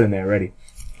 they were sitting there already.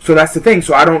 So that's the thing.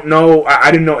 So I don't know... I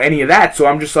didn't know any of that. So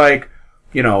I'm just like,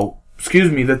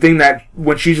 excuse me, the thing that...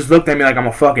 When she just looked at me like I'm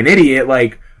a fucking idiot,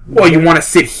 like, well, you want to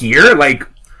sit here? Like,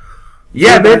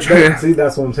 yeah, bitch. See,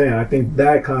 that's what I'm saying. I think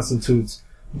that constitutes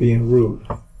being rude.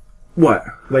 What?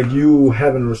 Like you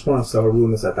having a response to her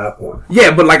rudeness at that point.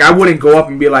 Yeah, but like I wouldn't go up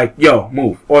and be like, "Yo,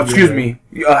 move," or "Excuse me,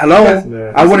 hello."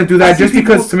 Yeah. I wouldn't do that just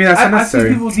because to me that's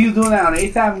unnecessary. I see people doing that on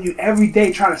 8th Avenue every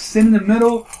day, trying to sit in the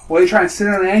middle, or they try to sit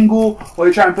on an angle, or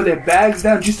they try and put their bags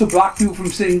down just to block people from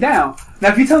sitting down.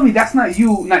 Now, if you tell me that's not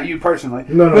you personally,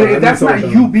 but if that's not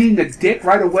you being a dick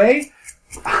right away.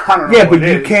 I don't know. Yeah, but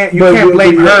you can't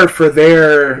blame her for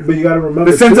their. But you got to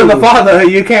remember the sins of the father.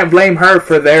 You can't blame her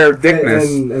for their dickness.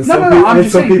 And no. I'm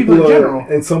just saying people in general.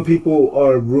 And some people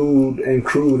are rude and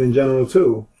crude in general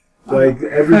too. Like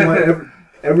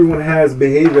everyone has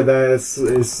behavior that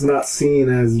is not seen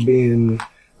as being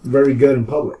very good in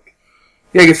public.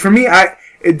 Yeah, because for me,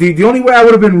 the only way I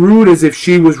would have been rude is if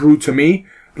she was rude to me.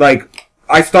 Like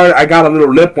I got a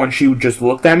little lip when she just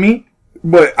looked at me.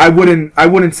 But I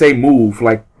wouldn't say move.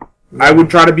 Like, I would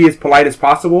try to be as polite as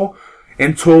possible.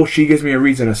 until she gives me a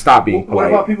reason to stop being polite. What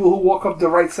about people who walk up the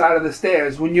right side of the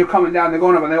stairs? When you're coming down, they're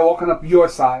going up and they're walking up your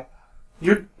side.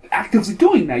 You're actively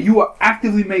doing that. You are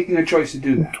actively making a choice to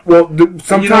do that. Well,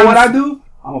 sometimes... And you know what I do?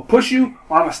 I'm going to push you,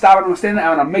 or I'm going to stop it, I'm going to stand there,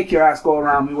 and I'm going to make your ass go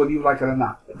around me whether you like it or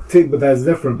not. But that's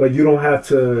different. But you don't have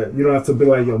to be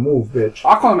like, yo, move, bitch.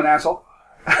 I'll call him an asshole.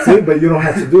 See, but you don't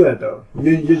have to do that, though.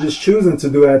 You're just choosing to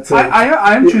do that.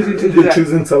 I am choosing to do that. You're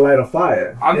choosing to light a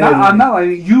fire. I'm not like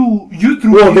you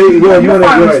threw your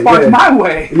fire response my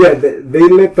way. Yeah, they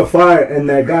lit the fire, and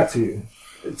that got to you.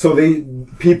 So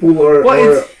people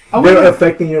are... they're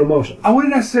affecting your emotions. I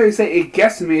wouldn't necessarily say it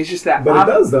gets to me. It's just that. But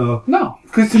it does, though. No,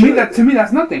 because to me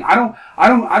that's nothing. I don't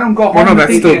go home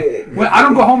I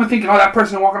don't go home and thinking, oh, that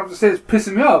person walking up the stairs is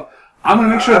pissing me off. I'm gonna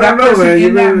make sure that person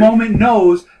in that moment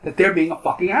knows that they're being a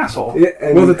fucking asshole.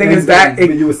 Yeah, well, the thing is that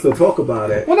but you would still talk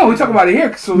about it. Well, no, we talk about it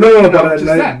here. So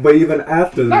but even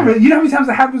after that, really. You know how many times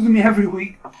that happens to me every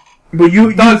week? But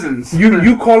dozens.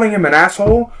 You calling him an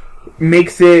asshole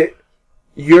makes it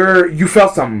you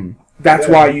felt something. That's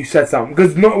why you said something.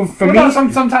 Because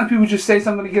sometimes people just say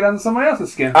something to get under somebody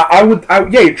else's skin.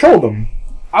 You trolled him.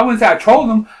 I wouldn't say I trolled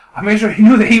him. I made sure he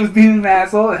knew that he was being an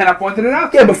asshole, and I pointed it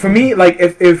out. Yeah, but for me, like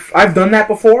if I've done that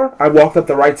before, I walked up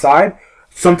the right side.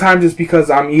 Sometimes it's because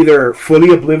I'm either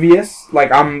fully oblivious,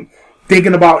 like I'm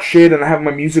thinking about shit and I have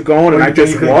my music going, and I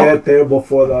just walk. Get there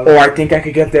before or I think I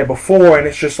could get there before, and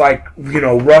it's just like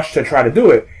rush to try to do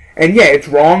it. And yeah, it's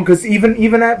wrong, because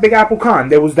even at Big Apple Con,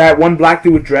 there was that one black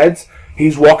dude with dreads.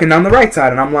 He's walking down the right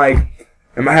side, and I'm like,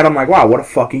 in my head, I'm like, wow, what a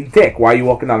fucking dick. Why are you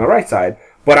walking down the right side?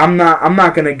 But I'm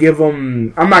not gonna give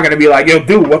him. I'm not gonna be like, yo,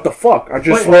 dude, what the fuck?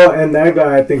 And that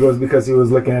guy, I think it was because he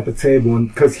was looking at the table, and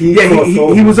because he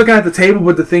was looking at the table.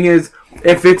 But the thing is,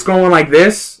 if it's going like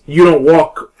this, you don't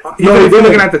walk. If you're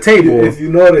looking at the table. If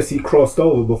you notice, he crossed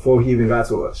over before he even got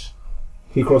to us.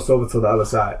 He crossed over to the other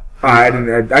side.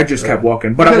 I just kept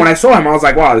walking. But when I saw him, I was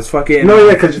like, wow, this fucking... No,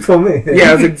 yeah, because you told me. Yeah,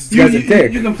 I was like, this guy's a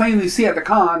dick. You can plainly see at the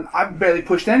con, I barely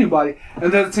pushed anybody.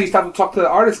 And then until you stopped to talk to the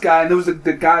artist guy, and there was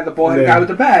the bald-headed guy with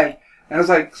the bag. And I was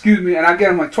like, excuse me, and I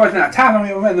get him like twice, and I tap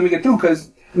him, and let me get through,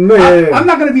 because I'm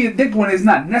not going to be a dick when it's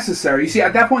not necessary. You see,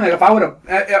 at that point, like, if I would have...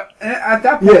 At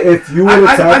that point... Yeah, if you would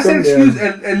have I said, excuse,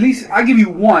 at least, I give you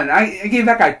one. I gave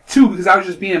that guy two, because I was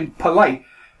just being polite.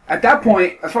 At that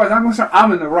point, as far as I'm concerned,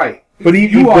 I'm in the right. But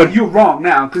you're wrong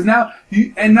now, because now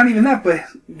and not even that. But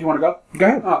do you want to go? Go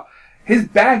ahead. His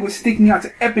bag was sticking out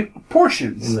to epic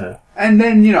proportions, and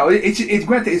then it's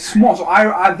granted it's small, so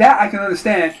I can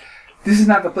understand. This is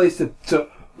not the place to.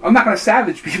 I'm not going to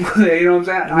savage people there. You know what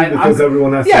I'm saying? Because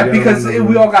everyone has to. Yeah, because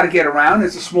we all got to get around.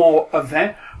 It's a small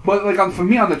event, but like for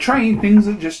me on the train, things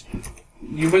are just.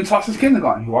 You've been taught since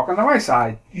kindergarten. You walk on the right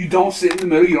side. You don't sit in the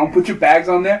middle. You don't put your bags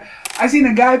on there. I seen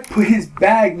a guy put his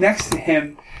bag next to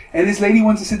him. And this lady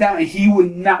wants to sit down, and he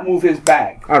would not move his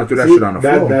bag. I would do that shit on the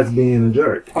floor. That's being a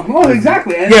jerk. Oh,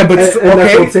 exactly. But that's what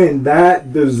I'm saying.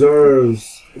 That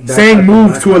deserves... Saying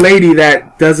move to a lady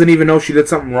that doesn't even know she did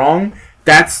something wrong,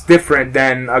 that's different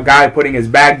than a guy putting his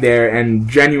bag there and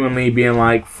genuinely being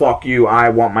like, fuck you, I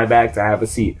want my bag to have a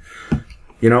seat.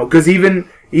 Because even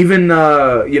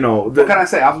what can I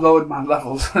say? I've lowered my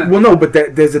levels. Well, no, but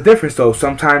there's a difference, though.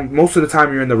 Most of the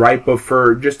time you're in the right, but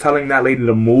for just telling that lady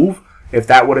to move... If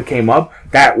that would have came up,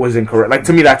 that was incorrect. Like,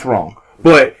 to me, that's wrong.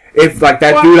 But if, like,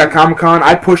 that dude at Comic-Con,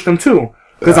 I pushed him, too.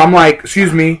 Because I'm like,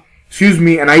 excuse me,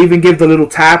 and I even give the little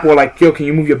tap or, like, yo, can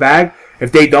you move your bag?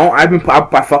 If they don't, I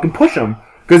fucking push them.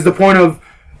 Because the point of,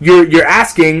 you're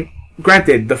asking,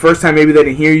 granted, the first time maybe they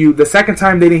didn't hear you, the second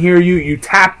time they didn't hear you, you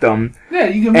tapped them. Yeah,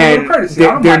 you give them a little courtesy.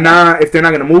 If they're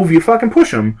not going to move, you fucking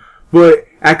push them. But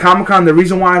at Comic-Con, the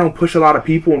reason why I don't push a lot of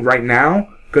people right now,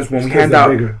 because when we hand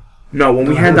out... Bigger. No, when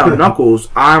we hand out Knuckles,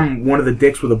 I'm one of the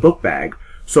dicks with a book bag.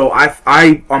 So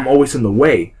I'm always in the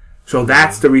way. So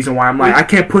that's the reason why I'm like, I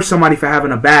can't push somebody for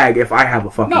having a bag if I have a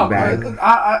fucking bag.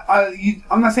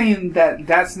 I'm not saying that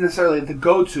that's necessarily the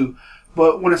go-to,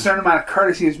 but when a certain amount of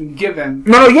courtesy has been given...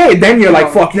 No, yeah, then you're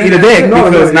like, fuck, you need a dick.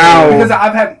 Because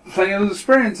I've had plenty of those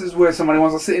experiences where somebody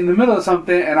wants to sit in the middle of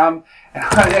something, and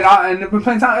there've been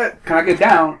plenty of times, can I get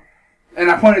down?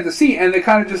 And I pointed at the seat, and they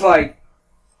kind of just like...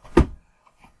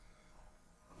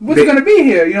 What's going to be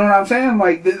here? You know what I'm saying?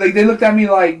 Like they looked at me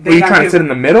like... Are you trying to sit in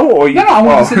the middle? Or you? No, I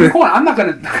want to sit in the corner. I'm not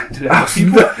going to do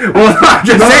that. Well, I'm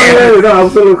just saying. No, I'm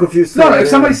still a little confused. No, if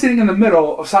somebody's sitting in the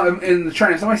middle of in the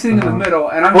train, somebody's sitting in the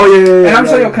middle, and I'm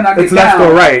saying, yo, can I get it's down?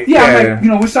 Left or right. Yeah, I'm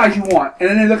like, which side you want? And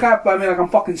then they look at me like I'm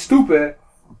fucking stupid.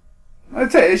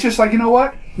 That's it. It's just like, you know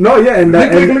what? No, yeah, and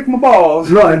that lick my balls.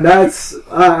 No, and that's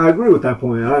I agree with that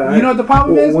point. You know what the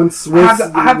problem is? Once they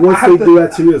do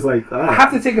that to you, it's like I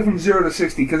have to take it from 0 to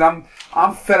 60 because I'm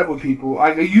fed up with people.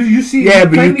 Like you see, yeah,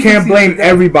 but you can't blame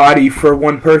everybody for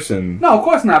one person. No, of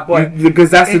course not. But because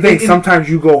that's the thing. Sometimes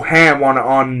you go ham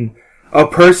on a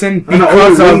person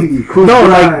because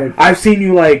like I've seen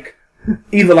you like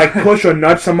either like push or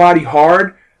nudge somebody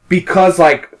hard because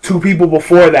like 2 people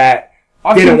before that.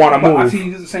 Didn't want to move. I've seen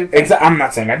you do the same thing. I'm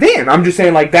not saying I didn't. I'm just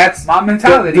saying like that's my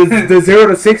mentality. The 0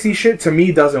 to 60 shit to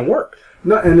me doesn't work.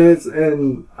 No,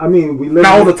 and I mean we live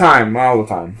not all the time,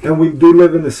 and we do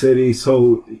live in the city,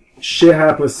 so shit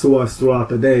happens to us throughout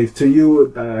the day. To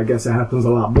you, I guess it happens a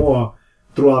lot more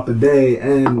throughout the day.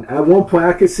 And at one point,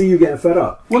 I could see you getting fed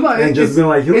up. Well, no, and just being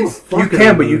like, you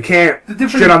can, but you can't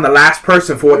shit on the last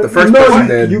person for what the first person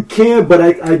did. You can, but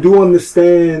I do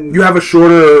understand. You have a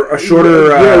shorter like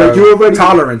you already,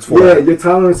 tolerance for it. Yeah, your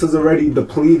tolerance is already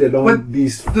depleted on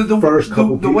these first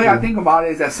couple people. The way I think about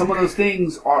it is that some of those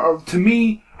things are to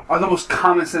me, are the most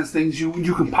common sense things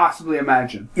you can possibly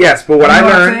imagine. Yes, but what I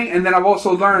learned... And then I've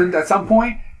also learned at some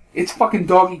point, it's fucking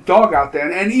dog eat dog out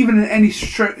there. And even in any...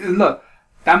 Look...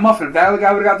 That muffin, if that other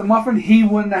guy would have got the muffin, he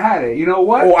wouldn't have had it. You know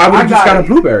what? Oh, I would have just got a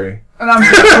blueberry. And I'm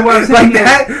so what I'm saying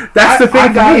like that's the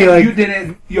thing for me. Like, you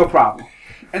didn't, your problem.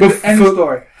 End of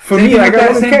story. For me, like, I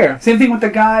don't care. Same thing with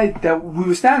the guy that we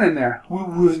were standing there. You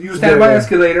were standing by the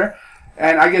escalator,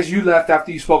 and I guess you left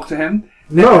after you spoke to him.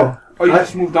 No. Or you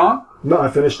just moved on? No,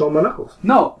 I finished on my knuckles.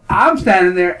 No, I'm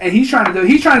standing there, and he's trying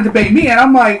to debate me, and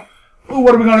I'm like, well,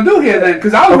 what are we going to do here then?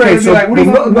 Because I was ready to be like, what are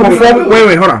you going to do?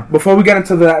 Wait, hold on. Before we get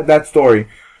into that story,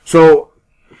 so...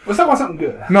 Let's talk about something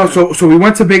good. No, so we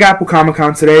went to Big Apple Comic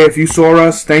Con today. If you saw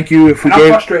us, thank you. If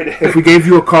we gave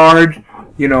you a card,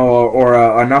 you know, or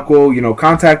a knuckle, you know,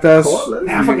 contact us.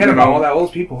 I forget about all that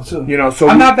old people too. You know, so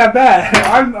I'm not that bad.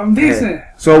 I'm decent.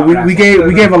 Yeah. So we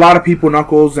gave a lot of people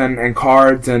knuckles and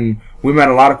cards, and we met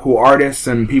a lot of cool artists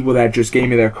and people that just gave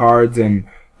me their cards and.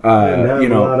 You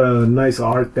know, a lot of nice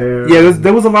art there. Yeah,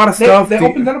 there was a lot of stuff. They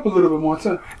opened that up a little bit more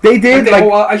too. They did.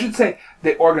 Well, I should say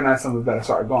they organized some of it better.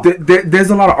 Sorry, go on.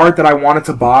 There's a lot of art that I wanted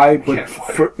to buy, but it's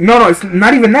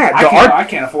not even that. I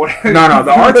can't afford it. No,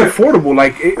 the art's affordable,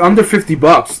 like under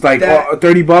 $50, like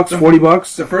 $30,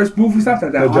 $40. The first booth we stopped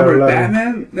at, that Umber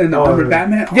Batman, and the Umber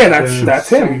Batman. Yeah, that's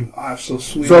him. So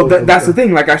sweet. So that's the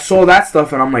thing. Like I saw that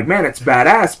stuff, and I'm like, man, it's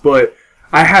badass, but.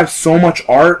 I have so much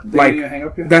art,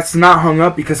 that's not hung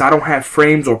up because I don't have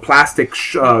frames or plastic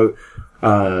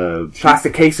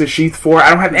cases, sheath for it. I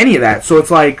don't have any of that. So it's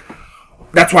like,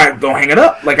 that's why I don't hang it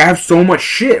up. Like, I have so much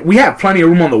shit. We have plenty of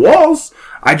room on the walls.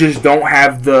 I just don't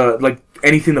have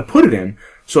anything to put it in.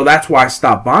 So that's why I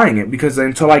stopped buying it, because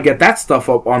until I get that stuff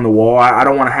up on the wall, I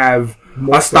don't want to have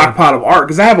a stockpile of art.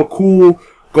 Because I have a cool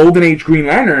Golden Age Green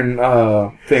Lantern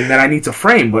thing that I need to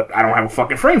frame, but I don't have a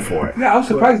fucking frame for it. Yeah, I was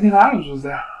surprised Neil Adams was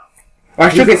there. I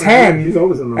shook his hand,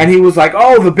 and he was like,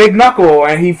 "Oh, the big knuckle,"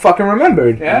 and he fucking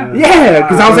remembered. Yeah,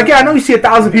 because I was like, "Yeah, I know you see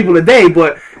 1,000 people a day,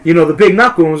 but you know the big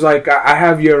knuckle." And was like, "I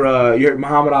have your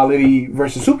Muhammad Ali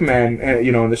versus Superman,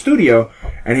 you know, in the studio,"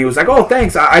 and he was like, "Oh,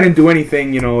 thanks. I didn't do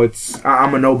anything. You know,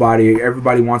 I'm a nobody.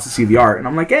 Everybody wants to see the art," and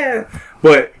I'm like, "Yeah."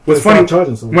 But what's funny,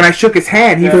 when I shook his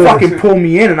hand, he fucking pulled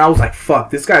me in, and I was like, "Fuck,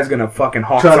 this guy's gonna fucking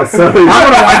hawk something." I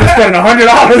don't know. I just spent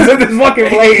 $100 at this fucking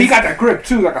place. He got that grip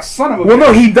too, like a son of a. Well,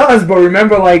 no, he does. But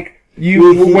remember, like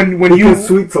when you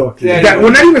sweet talk. Well,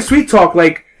 not even sweet talk.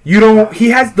 Like you don't. He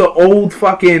has the old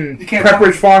fucking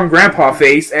Pepperidge Farm grandpa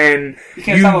face, and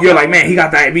you're like, man, he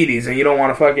got diabetes, and you don't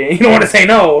want to say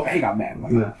no. He got mad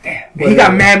money. Yeah. Damn. He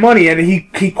got mad money, and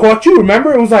he caught you.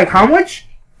 Remember, it was like how much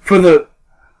for the.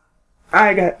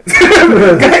 I got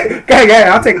it.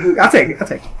 I'll take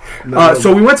it. No,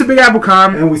 so we went to Big Apple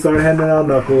Con and we started handing out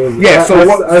knuckles. Yeah.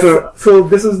 So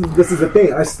this is the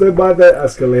thing. I stood by the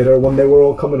escalator when they were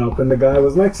all coming up, and the guy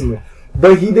was next to me,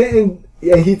 but he didn't.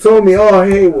 Yeah, he told me, "Oh,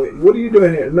 hey, what are you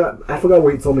doing here?" I forgot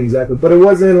what he told me exactly, but it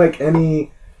wasn't like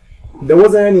any. There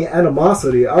wasn't any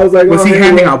animosity. I was like, was he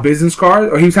handing out business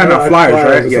cards, or he was handing out flyers,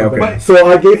 right? Yeah, okay. So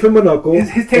I gave him a knuckle.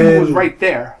 His table was right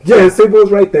there. Yeah, his table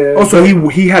was right there. Oh, so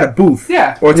he had a booth.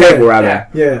 Yeah. Or a table, rather.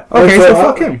 Yeah. Okay, so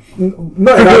fuck him.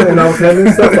 No, and I was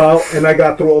handing stuff out, and I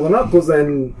got through all the knuckles,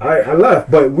 and I left.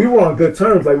 But we were on good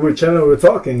terms. Like, we were chilling, we were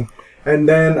talking. And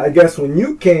then, I guess, when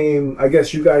you came, I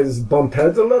guess you guys bumped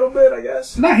heads a little bit, I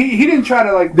guess? No, he didn't try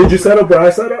to, like... Did you set up where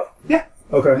I set up? Yeah.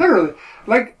 Okay. Literally.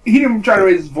 Like, he didn't try to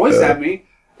raise his voice at me.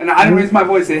 And I didn't raise my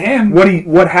voice at him.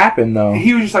 What happened though?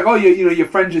 He was just like, "Oh, you know, your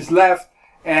friend just left,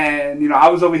 and you know, I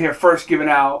was over here first giving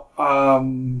out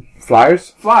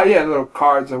flyers. Yeah, little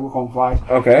cards. We'll call them flyers.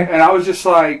 Okay. And I was just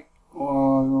like,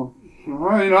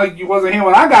 well, you know, you wasn't here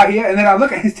when I got here. And then I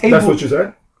look at his table. That's what you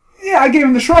said? Yeah, I gave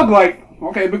him the shrug, like,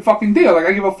 okay, big fucking deal. Like,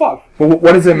 I give a fuck. Well,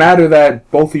 what does it matter that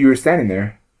both of you are standing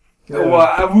there? Yeah.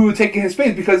 Well, we were taking his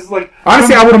space because, like...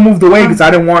 Honestly, I would have moved away because I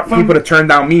didn't want people to turn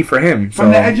down me for him. So.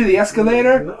 From the edge of the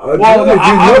escalator...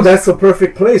 That's the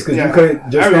perfect place because you could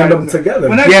just stand them together.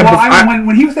 When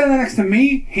he was standing next to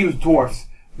me, he was dwarfs.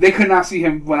 They could not see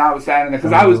him when I was standing there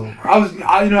because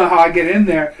I know how I get in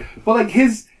there. But, like,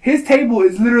 his table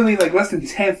is literally, like, less than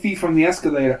 10 feet from the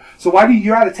escalator. So why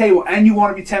you're at a table and you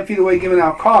want to be 10 feet away giving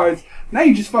out cards, now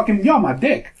you just fucking, you're on my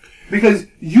dick. Because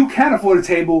you can afford a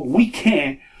table, we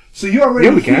can't. So you're already...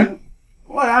 Yeah, we can.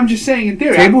 Well, I'm just saying in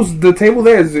theory. The table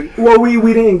there is... Well, we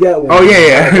didn't get one. Oh,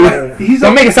 yeah.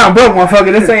 Don't make it sound broke,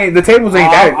 motherfucker. The tables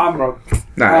ain't that... I'm broke.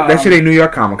 Nah, that shit ain't New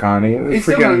York Comic Con. It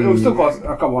will still cost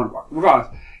a couple $100.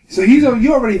 Regardless. So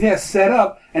you're already there set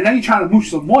up, and now you're trying to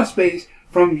mooch some more space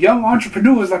from young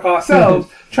entrepreneurs like ourselves,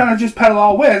 trying to just peddle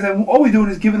our wares, and all we're doing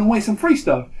is giving away some free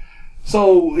stuff.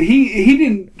 So he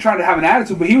didn't try to have an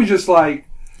attitude, but he was just like...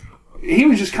 He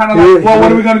was just kind of like, well,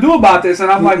 what are we going to do about this?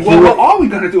 And I'm like, well, what are we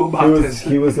going to do about this?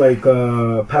 He was like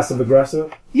passive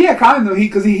aggressive? Yeah, kind of.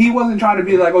 Because he wasn't trying to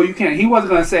be like, oh, you can't. He wasn't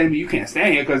going to say to me, you can't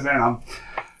stand here because then I'm...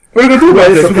 What are you going to do about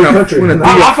this? We're going to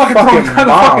I'll fucking throw him down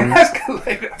the fucking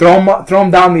escalator. Throw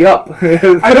him down the up.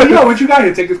 I go, yo, what you got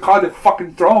here? Take his card and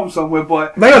fucking throw him somewhere.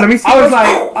 But let me see. I was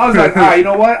like, all right, you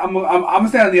know what? I'm going to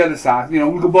stand on the other side. You know,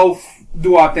 we could both...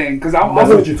 do our thing because that's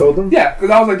what you told him. Yeah, because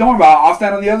I was like, don't worry about it. I'll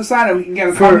stand on the other side and we can get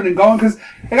him coming and going. Because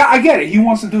like, I get it. He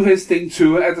wants to do his thing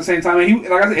too at the same time. And he,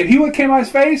 like I said, if he would have came out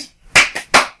his face,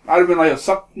 I'd have been like, yo,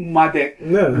 suck my dick,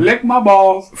 lick my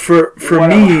balls. For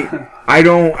me,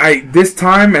 this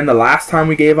time and the last time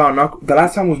we gave out Knuckles, the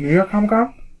last time was New York Comic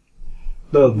Con.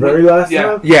 The very last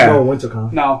time? Yeah. No,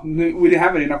 WinterCon. No, we didn't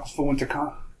have any Knuckles for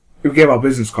WinterCon. We gave out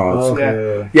business cards.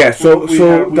 Okay. Yeah. So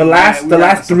the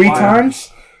last 3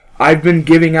 times. I've been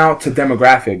giving out to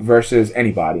demographic versus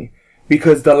anybody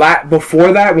because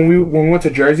before that when we went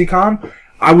to JerseyCon,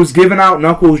 I was giving out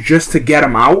Knuckles just to get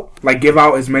them out, like give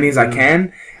out as many as I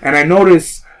can, and I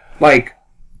noticed like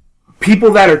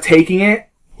people that are taking it,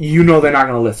 you know, they're not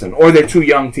gonna listen, or they're too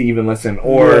young to even listen,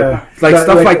 or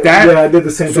stuff like that. Yeah, I did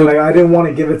the same thing. Like I didn't want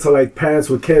to give it to like parents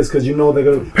with kids because you know they're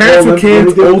gonna with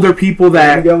kids, older people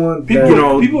that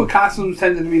people with costumes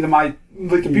tended to be the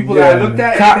people that I looked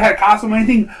at, if they had costume or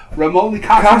anything remotely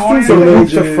costumes or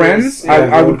groups of friends,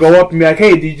 I would go up and be like,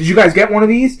 hey, did you guys get one of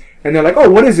these? And they're like, oh,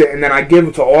 what is it? And then I give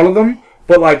it to all of them.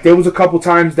 But like there was a couple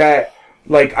times that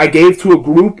like I gave to a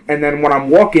group, and then when I'm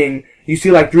walking, you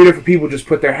see like 3 different people just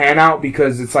put their hand out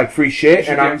because it's like free shit,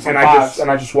 and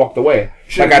I just walked away.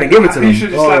 Like I didn't give it to them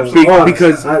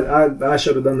because I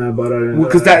should have done that, but I didn't.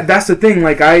 Because that's the thing.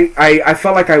 Like I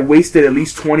felt like I wasted at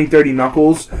least 20-30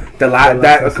 Knuckles at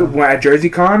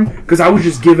JerseyCon because I was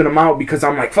just giving them out because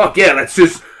I'm like, fuck yeah, let's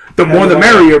just the more the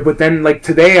merrier. But then like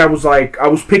today I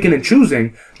was picking and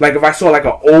choosing. Like if I saw like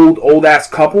an old ass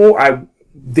couple, I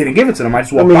didn't give it to them. I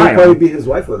just walked by him. Probably beat his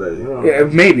wife with it. You know? Yeah,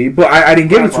 maybe, but I didn't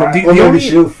give it to him. The only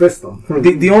she'll fist him.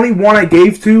 The only one I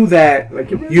gave to that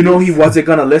he wasn't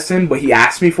gonna listen, but he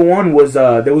asked me for one was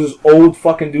there was this old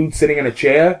fucking dude sitting in a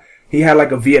chair. He had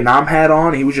like a Vietnam hat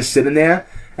on. He was just sitting there,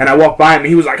 and I walked by him. and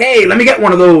He was like, "Hey, let me get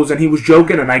one of those," and he was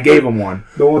joking, and I gave him one.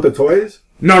 The one with the toys?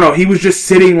 No, he was just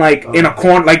sitting like in a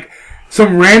corner, like.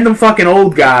 Some random fucking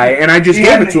old guy, and I just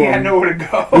gave it to him. He had nowhere to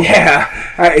go. Yeah.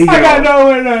 I got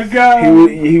nowhere to go.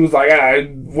 He was like,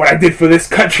 what I did for this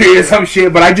country or some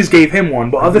shit, but I just gave him one.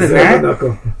 But other than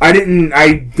that, I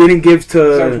didn't give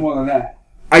to... So much more than that.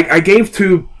 I gave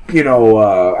to,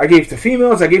 I gave to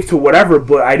females, I gave to whatever,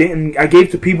 but I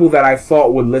gave to people that I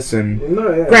thought would listen.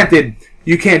 No, yeah. Granted,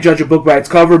 you can't judge a book by its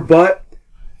cover, but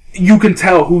you can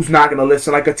tell who's not going to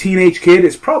listen. Like a teenage kid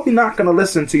is probably not going to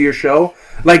listen to your show.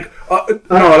 Like,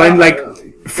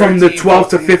 from the 12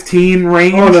 to 15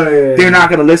 range, they're not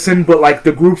going to listen, but like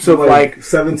the groups of like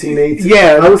 17, 18.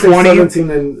 Yeah, I would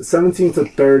say 17 to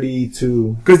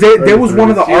 32. Because there was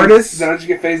one of the artists. Did I just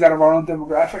get phased out of our own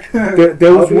demographic?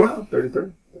 there was one.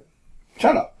 33.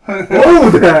 Shut up.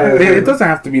 It doesn't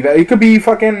have to be that. It could be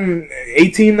fucking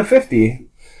 18 to 50.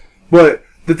 But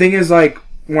the thing is, like,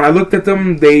 when I looked at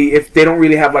them, if they don't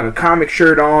really have like a comic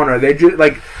shirt on, or they're just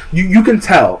like you can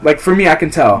tell. Like for me, I can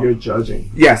tell. You're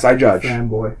judging. Yes, I judge.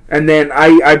 Fanboy. And then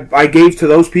I gave to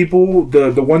those people.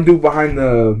 The one dude behind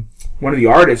one of the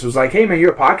artists was like, "Hey man,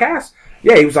 you're a podcast?"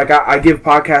 Yeah, he was like, "I give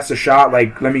podcasts a shot.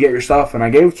 Like, let me get your stuff." And I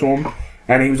gave it to him,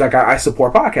 and he was like, "I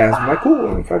support podcasts." I'm like,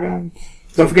 "Cool." Fucking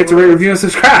don't forget to rate, review, and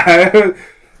subscribe.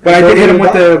 But I did hit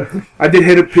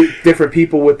him with different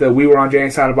people with the "We Were on Jay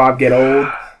and Silent Bob Get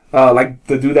Old." like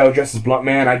the dude that was dressed as Blunt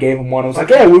Man, I gave him one. I was like,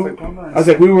 yeah, we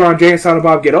were on Jay and Silent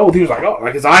Bob Get Old. He was like, oh,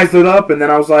 like his eyes lit up, and then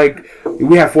I was like,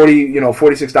 we had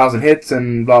 46,000 hits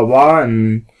and blah blah,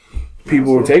 and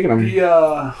people were taking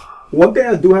them. One thing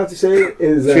I do have to say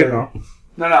is no,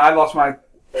 I lost my.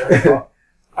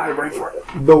 I had brain for it.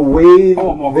 The way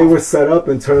they were set up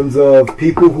in terms of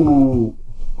people who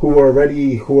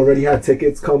already had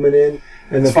tickets coming in.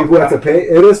 And the people had to pay.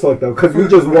 It is fucked up because we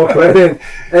just walked right in,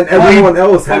 and everyone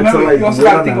else had to like. You also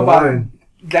got to think about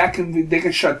that. They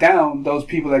can shut down those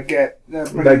people that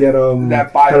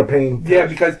buy paying. Yeah,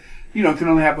 because you can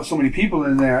only have so many people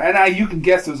in there, and you can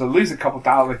guess there's at least a couple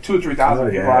thousand, like 2,000 or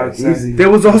 3,000 people. I would say. Easy. There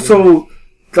was also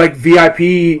like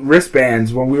VIP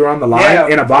wristbands when we were on the line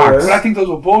in a box. But I think those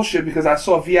were bullshit because I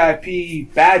saw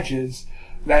VIP badges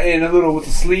that in a little with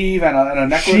a sleeve and a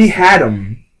necklace. She had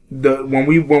them. When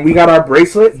we got our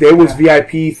bracelet, there was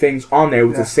VIP things on there. It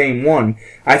was the same one.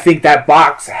 I think that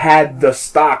box had the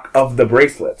stock of the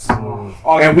bracelets.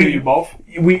 And we you both?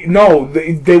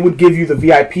 They would give you the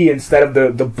VIP instead of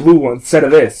the blue one, instead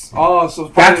of this. Oh, so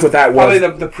that's what that was.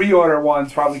 Probably the pre-order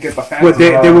ones probably get the fancy. But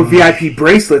they were VIP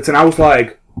bracelets, and I was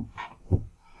like,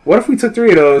 what if we took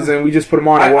 3 of those and we just put them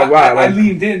on and walked by? I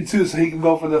leaned in too, so he can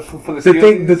go for the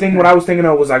thing. What I was thinking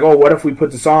of was like, oh, what if we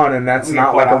put this on and that's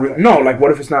not like like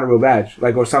what if it's not a real badge,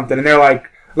 like or something? And they're like,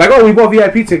 oh, we bought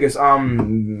VIP tickets. Are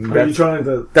you trying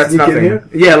to? That's nothing. Here?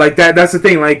 Yeah, like that. That's the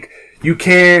thing. Like you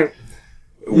can't.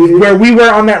 Where we were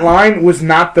on that line was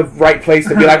not the right place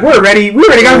to be like, we're ready. We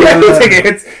already got VIP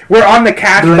tickets. We're on the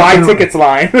cash buy tickets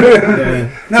line.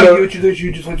 No, what you do is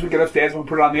you just once we get upstairs, we'll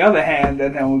put it on the other hand,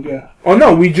 and then we'll go. Oh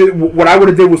no, what I would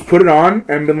have did was put it on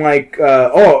and been like,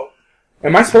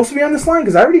 am I supposed to be on this line?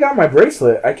 Because I already got my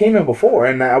bracelet. I came in before,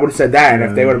 and I would have said that. And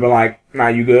if they would have been like, nah,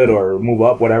 you good, or move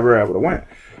up, whatever, I would have went.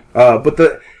 But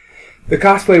the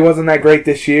cosplay wasn't that great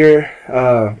this year.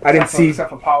 I didn't see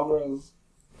except for Power Girls.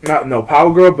 No,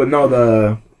 Power Girl, but no,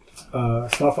 the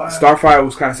Starfire. Starfire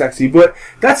was kind of sexy, but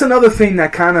that's another thing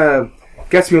that kind of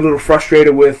gets me a little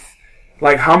frustrated with,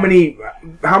 like how many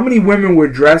women were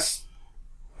dressed.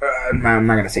 I'm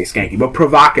not gonna say skanky, but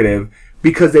provocative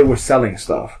because they were selling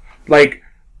stuff. Like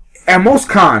at most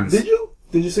cons. Did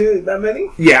you see that many?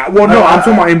 Yeah. Well, no, I'm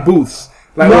talking about in booths.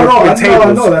 Like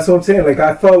I know. That's what I'm saying. Like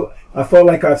I felt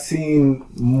like I've seen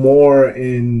more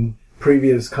in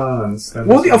previous cons.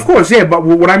 Well, of course, yeah, but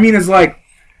what I mean is like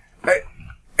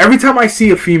every time I see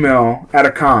a female at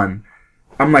a con,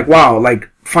 I'm like, wow, like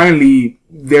finally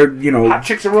they're hot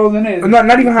chicks are rolling in.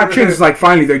 Not even hot chicks. Like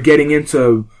finally they're getting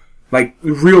into like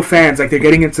real fans, like they're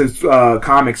getting into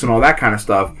comics and all that kind of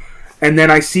stuff. And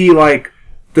then I see like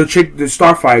the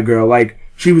Starfire girl, like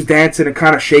she was dancing and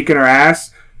kind of shaking her ass.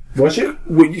 Was she?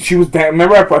 She was.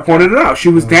 Remember, I pointed it out. She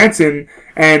was dancing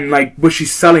and like, but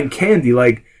she's selling candy.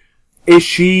 Like. Is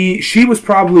she was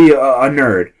probably a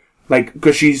nerd, like,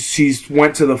 because she's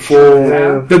went to the full,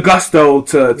 the gusto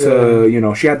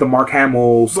to she had the Mark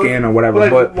Hamill skin or whatever.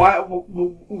 But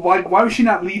why was she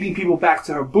not leading people back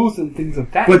to her booth and things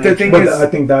of that? But the thing is, I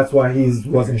think that's why he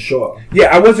wasn't sure.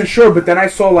 Yeah, I wasn't sure, but then I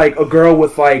saw like a girl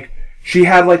with like, she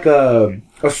had like a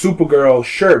Supergirl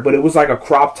shirt, but it was like a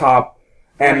crop top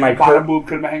and like bottom boob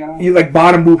could have been hanging out. Like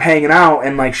bottom boob hanging out,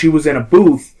 and like she was in a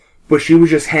booth, but she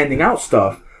was just handing out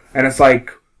stuff. And it's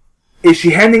like, is she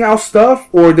handing out stuff,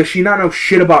 or does she not know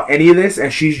shit about any of this,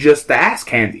 and she's just the ass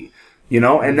candy,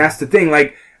 And that's the thing.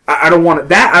 Like, I don't want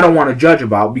to judge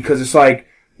about, because it's like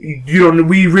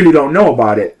we really don't know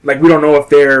about it. Like, we don't know if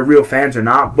they're real fans or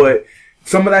not. But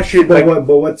some of that shit. But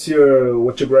what's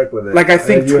your gripe with it? Like, I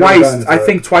think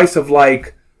twice of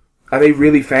like, are they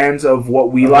really fans of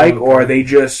what we like, or are they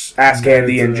just ass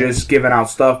candy and just giving out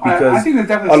stuff? Because I think there's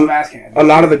definitely some ass candy. A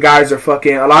lot of the guys are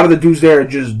fucking. A lot of the dudes there are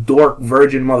just dork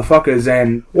virgin motherfuckers,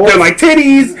 and they're like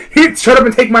titties. Here, shut up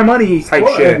and take my money type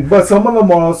shit. But some of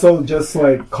them are also just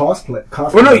like cosplay.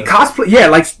 Well, no, cosplay. Yeah,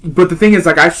 like. But the thing is,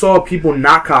 like, I saw people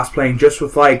not cosplaying just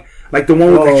with like the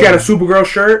one with she had a Supergirl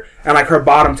shirt and like her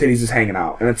bottom titties is hanging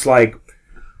out, and it's like,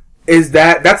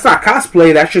 that's not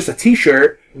cosplay? That's just a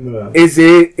t-shirt. Yeah. Is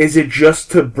it just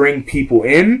to bring people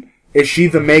in? Is she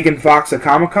the Megan Fox of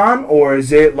Comic-Con, or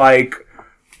is it like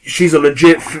she's a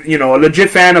legit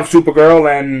fan of Supergirl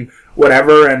and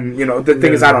whatever? And the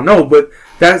thing is, I don't know, but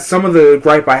that's some of the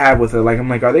gripe I have with her. Like, I'm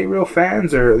like, are they real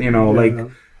fans, or like,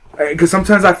 because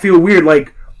sometimes I feel weird.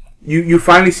 Like, you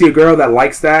finally see a girl that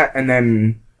likes that, and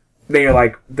then you're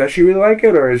like, does she really like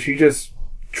it, or is she just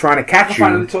trying to catch you?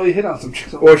 Until you hit on some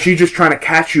chicks. Or she's just trying to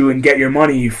catch you and get your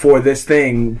money for this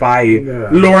thing by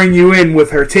luring you in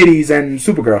with her titties and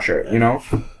Supergirl shirt,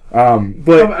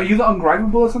 But are you the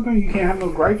ungripeable or something? You can't have no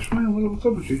gripes, man. What's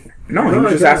up with you? No, he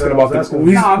was just asking about the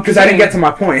because I didn't get to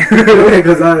my point.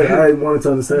 Because I wanted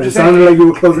to understand. It sounded like you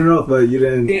were closing your mouth, but you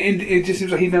didn't. It just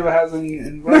seems like he never has any.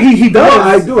 No, he does. No,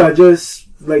 I do. I just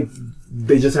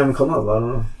they just haven't come up. I don't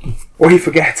know. Or he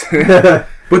forgets.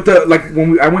 But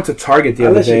when I went to Target the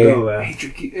other day.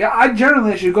 I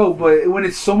generally let you go, but when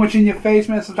it's so much in your face,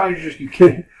 man, sometimes you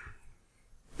can't.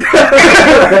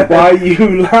 Why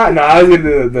you lie? No, I was in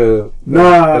the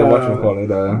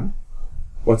whatchamacallit,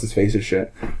 what's his face and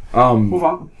shit. Move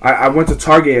on. I went to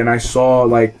Target and I saw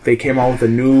they came out with a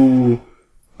new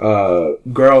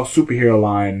girl superhero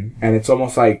line, and it's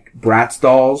almost like Bratz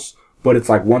dolls, but it's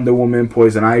like Wonder Woman,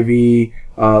 Poison Ivy,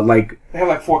 they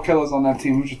have 4 killers on that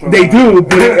team. They do,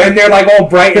 and they're all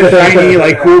bright and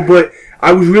shiny, cool. But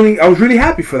I was really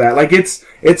happy for that.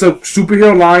 It's a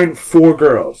superhero line for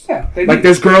girls. Yeah,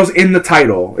 there's girls in the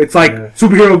title. It's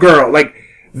superhero girl.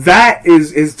 That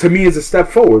is to me is a step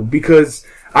forward, because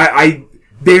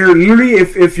they're literally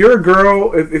if you're a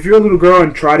girl, if you're a little girl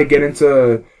and try to get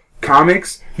into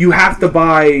comics, you have to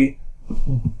buy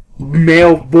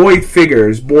male boy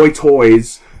figures, boy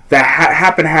toys that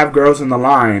happen to have girls in the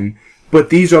line, but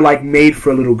these are made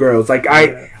for little girls.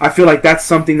 I feel like that's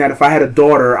something that if I had a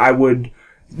daughter, I would.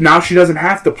 Now she doesn't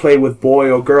have to play with boy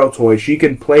or girl toys. She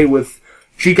can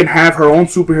have her own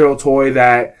superhero toy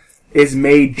that is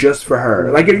made just for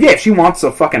her. If she wants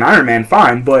a fucking Iron Man,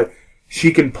 fine, but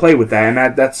she can play with that,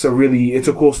 and that's it's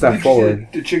a cool step forward.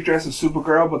 The chick dressed as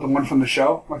Supergirl, but the one from the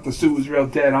show, the suit was real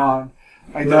dead on.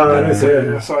 I didn't see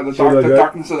it. So the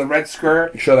darkness of the red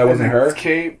skirt. You sure that wasn't her?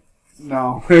 Cape.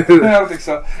 No, I don't think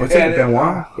so. What's it,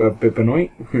 Benoit?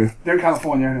 They're in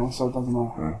California anyway, so it doesn't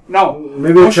matter. No,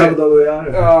 maybe they traveled all the way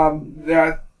out.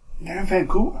 They're in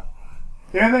Vancouver.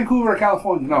 They're in Vancouver or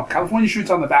California. No, California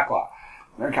shoots on the back lot.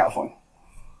 They're in California.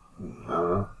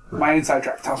 My inside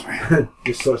track tells me.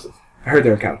 Your sources. I heard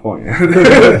they're in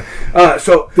California.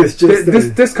 So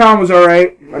this con was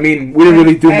alright. I mean, we didn't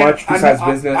really do much besides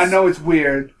business. I know it's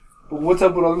weird. But what's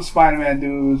up with all the Spider-Man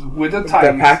dudes with the tights?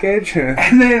 The package?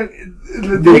 And then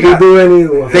they got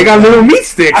little meat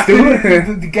sticks, dude.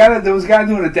 There was a guy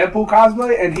doing a Deadpool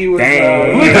cosplay, and he was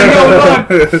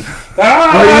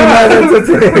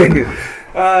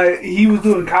he was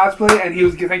doing cosplay, and he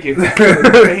was thank you.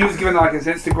 And he was giving his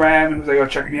Instagram. He was like, "Oh,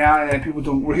 check me out!" And then he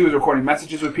was recording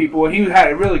messages with people, and he had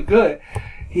it really good.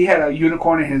 He had a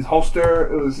unicorn in his holster.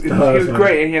 It was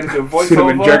great, and he had to do a voiceover. Should have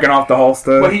been jerking off the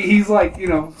holster. But he's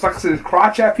sucks his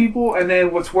crotch at people, and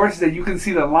then what's worse is that you can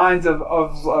see the lines of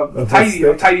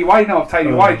tidy white. No, of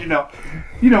tidy white.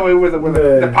 Where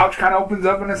the pouch kind of opens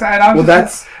up in his hand.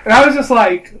 And I was just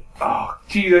like, oh,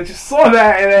 geez, I just saw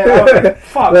that, and then I was like,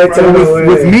 fuck.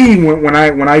 With me,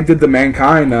 when I did the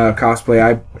Mankind cosplay,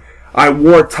 I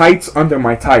wore tights under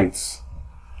my tights,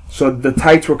 so the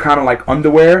tights were kind of like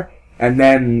underwear. And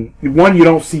then, 1, you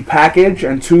don't see package,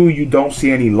 and 2, you don't see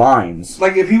any lines.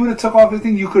 If he would have took off his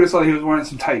thing, you could have saw that he was wearing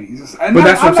some tighties. But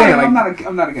that's what I'm saying. I'm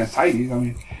not against tighties. I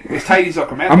mean, if tighties are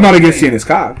commanded. I'm not against seeing his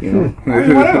cock, I mean,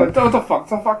 whatever. What the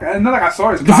fuck? And not I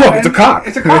saw his cock. The fuck? It's a cock.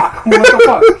 It's a cock. What the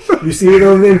fuck? You see it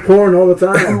in porn all the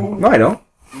time. No, I don't.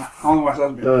 I only watch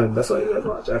lesbian. That's what you guys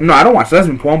watch. No, I don't watch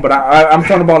lesbian porn, but I'm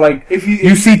talking about if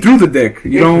you see through the dick.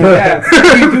 You don't. Yeah,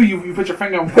 if you do, you put your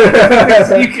finger on it.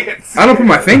 So you can't see. I don't put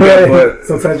my finger, but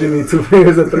sometimes you need 2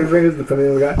 fingers or 3 fingers depending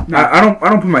on the guy. No. I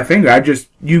don't put my finger.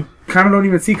 You kind of don't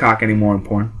even see cock anymore in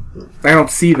porn. I don't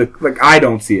see I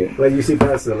don't see it. You see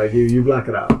past it. You block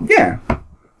it out. Yeah.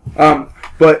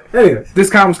 But anyways, this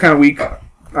con was kind of weak.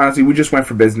 Honestly, we just went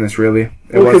for business, really.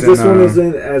 Because this one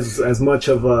isn't as much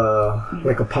of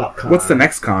a pop con. What's the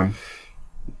next con?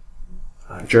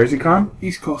 Jersey Con?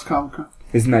 East Coast Comic Con.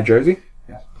 Isn't that Jersey?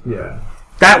 Yes. Yeah.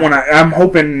 That one, I'm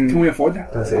hoping... Can we afford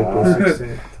that? That's April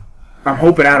 16th. I'm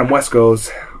hoping Adam West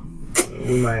goes.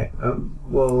 We might.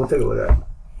 We'll take a look at it.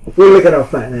 We'll look at our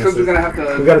finances. Because we're going to have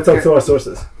to... We've got to talk to our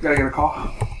sources. Got to get a call.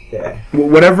 Yeah.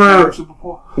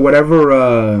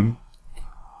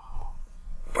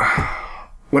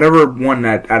 Whatever one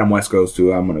that Adam West goes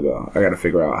to, I'm gonna go. I gotta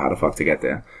figure out how the fuck to get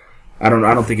there. I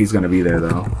don't think he's gonna be there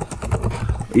though.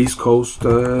 East Coast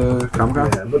Comic Con.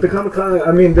 Yeah, but the Comic Con,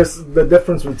 I mean, the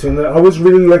difference between I was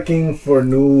really looking for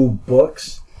new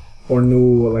books or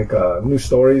new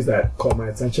stories that caught my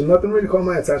attention. Nothing really caught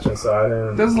my attention, so I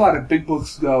didn't. There's a lot of big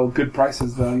books, good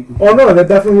prices though. Oh no, that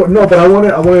definitely no. But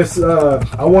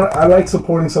I like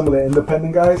supporting some of the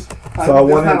independent guys. So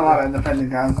there's not a lot of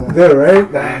independent guys there,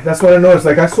 right? That's what I noticed.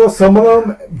 I saw some of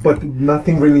them, but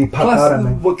nothing really popped out at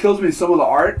me. What kills me is some of the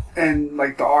art and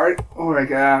the art. Oh my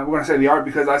god, we're gonna say the art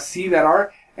because I see that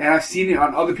art And I've seen it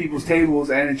on other people's tables,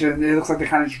 and it looks like they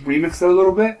kind of just remixed it a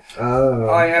little bit.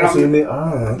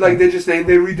 Like they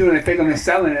redo it, they fake, and they're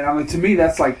selling it. And I'm like, to me,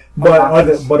 that's like. But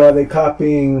are they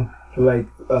copying like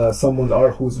someone's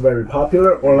art who's very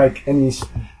popular, or like any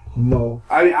Mo?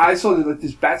 I mean, I saw like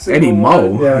this bat signal. Any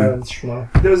Mo? Yeah, it's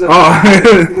Schmo. There was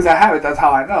because I have it. That's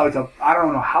how I know. I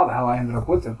don't know how the hell I ended up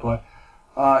with it, but.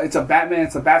 It's a Batman,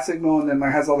 it's a bat signal, and then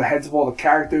like has all the heads of all the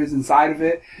characters inside of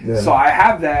it. Yeah. So I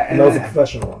have that. And that was a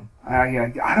professional one.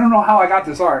 I don't know how I got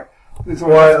this art.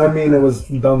 Well, I mean, it was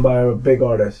done by a big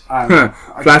artist.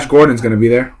 Flash Gordon's going to be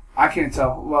there. I can't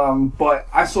tell. But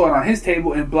I saw it on his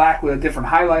table in black with a different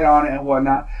highlight on it and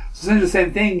whatnot. So it's the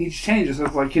same thing. He just changes. So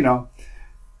it's like, you know.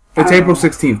 It's April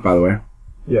 16th, by the way.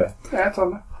 Yeah. Yeah, that's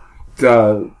on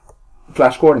there.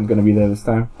 Flash Gordon's going to be there this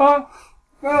time.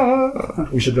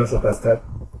 We should dress up as Ted.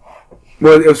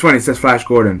 Well, it was funny. It says Flash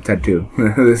Gordon, Ted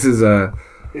 2. This is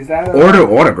Is that order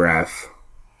autograph.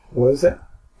 What is it?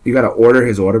 You got to order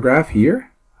his autograph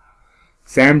here.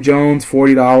 Sam Jones,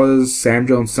 $40. Sam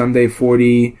Jones Sunday,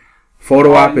 $40.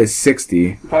 Photo op is $60.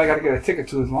 You probably got to get a ticket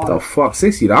to his lawn. The fuck,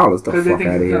 $60. The fuck out of here. Because they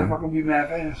think he's gonna fucking be mad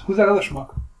famous. Who's that other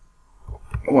schmuck?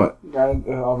 What? Guy,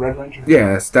 Red Ranger.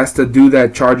 Yes, that's the dude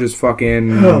that charges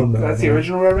fucking. Oh, no. That's the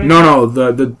original Red Ranger. No,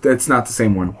 the it's not the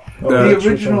same one. The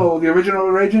original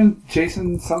Red Ranger,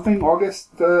 Jason something,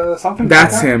 August something.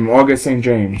 That's like that? Him, August St.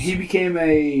 James. He became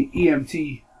a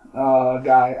EMT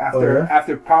guy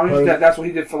after Power Rangers. That's what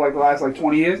he did for like the last like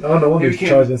 20 years. Oh, no wonder he's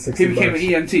charging $60. He became an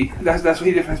EMT. That's what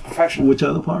he did for his profession. Which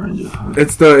other Power Ranger?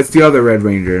 It's the other Red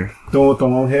Ranger. The one with the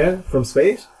long hair from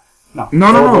space. No.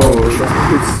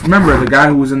 It's remember the guy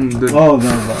who was in the. Oh no.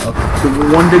 The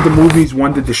one did the movies,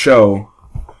 one did the show.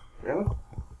 Really?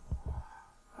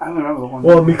 I don't remember the one.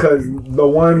 Well, because the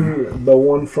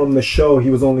one from the show, he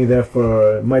was only there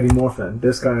for Mighty Morphin.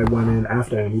 This guy went in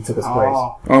after him. He took his place.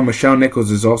 Oh, Michelle Nichols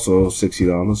is also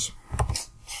 $60.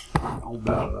 I don't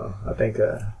know. I think.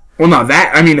 Well, no,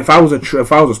 that I mean, if I was a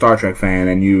Star Trek fan,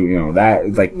 and you know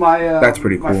that like that's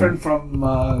pretty cool. My friend from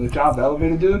the job, the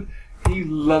elevator dude. He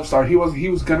loves Star Trek. He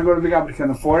was gonna go to the big job, but he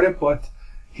couldn't afford it. But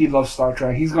he loves Star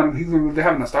Trek. They're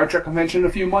having a Star Trek convention in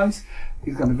a few months.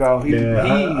 He's gonna go.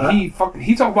 He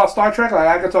talk about Star Trek like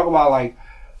I could talk about like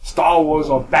Star Wars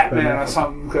or Batman or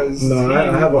something. Because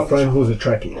I have a friend who's a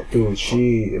Trekkie, dude.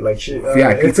 She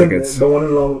it's tickets. The one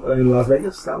in Las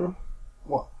Vegas. That one.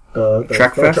 What? The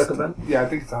Trek Star Fest? Trek event? Yeah, I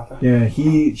think it's out there. Yeah,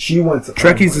 she went to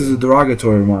Trekkies is a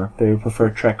derogatory remark. They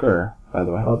prefer Trekker, by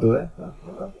the way. I'll do it.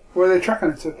 Where are they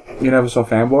trekking it to? You never saw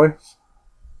Fanboy?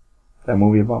 That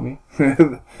movie about me?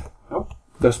 Nope.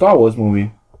 The Star Wars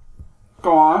movie.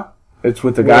 Go on. It's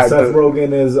with the guy. Seth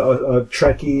Rogen is a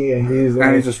Trekkie, and he's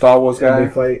a Star Wars guy. They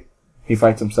fight. He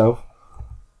fights himself.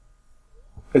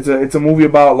 It's a movie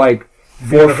about like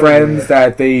four friends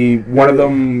that one of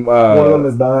them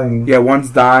is dying. Yeah, one's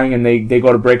dying, and they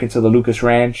go to break into the Lucas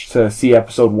Ranch to see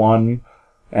episode 1.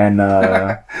 And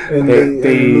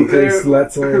Lucas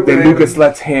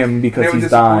lets him because he's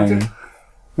dying.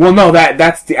 Well, no,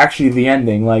 that's actually the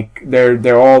ending. Like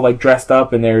they're all like dressed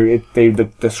up, and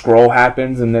the scroll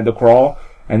happens, and then the crawl,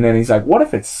 and then he's like, "What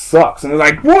if it sucks?" And they're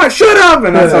like, "What? Shut up!"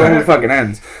 And that's how the movie fucking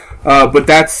ends. But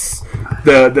that's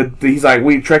he's like,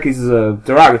 "We Trekkies is a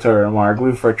derogatory remark.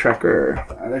 We for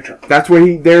Trekker." That's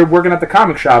where they're working at the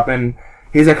comic shop, and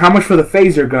he's like, "How much for the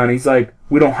phaser gun?" He's like,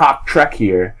 "We don't hawk Trek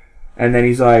here." And then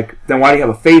he's like, then why do you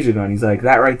have a phaser gun? He's like,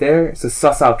 that right there? It's to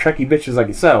suss out Trekkie bitches like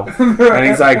yourself. And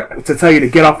he's like, to tell you to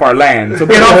get off our land. So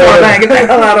get off our land. Get the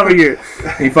hell out over here.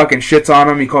 And he fucking shits on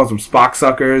him. He calls them Spock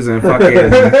suckers and fucking...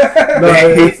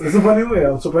 It's a funny movie.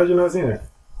 I'm surprised you've not seen it.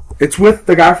 It's with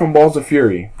the guy from Balls of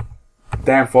Fury.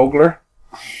 Dan Fogler.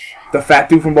 The fat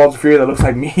dude from Balls of Fury that looks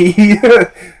like me.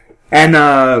 And,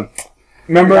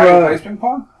 remember... Ice ping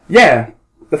pong? Yeah.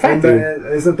 The fat dude.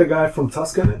 Isn't the guy from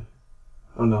Tusk in it?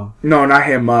 Oh no! No, not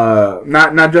him.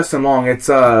 Not Justin Long. It's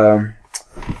This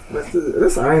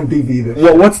IMDb.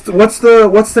 What's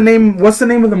the name? What's the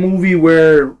name of the movie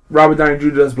where Robert Downey Jr.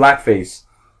 does blackface?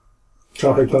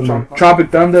 Tropic Thunder. Tropic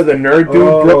Thunder. The nerd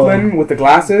dude, Brooklyn with the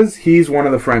glasses. He's one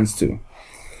of the friends too.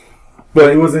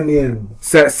 But he was in the end.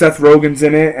 Seth Rogen's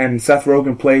in it, and Seth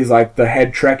Rogen plays like the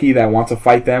head Trekkie that wants to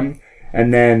fight them,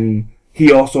 and then he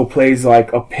also plays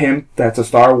like a pimp that's a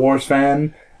Star Wars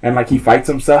fan. And like he fights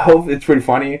himself, it's pretty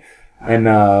funny. And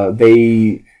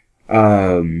and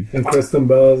Kristen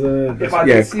Bell's in it. If I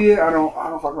did see it, I don't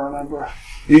fucking remember.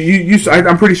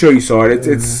 I'm pretty sure you saw it.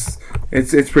 It's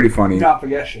pretty funny. Not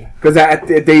forget shit. Because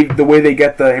the way they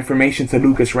get the information to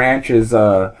Lucas Ranch is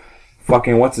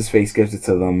fucking what's his face gives it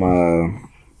to them.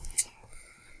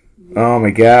 Oh my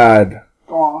god.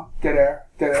 Go on, dead air.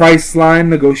 Priceline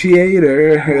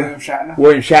negotiator.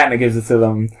 William Shatner gives it to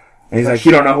them. And he's like,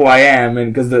 you don't know who I am.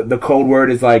 And because the code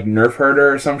word is like nerf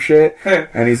herder or some shit.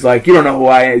 And he's like, you don't know who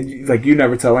I am. He's like, you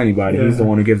never tell anybody. Yeah. He's the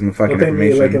one who gives them the fucking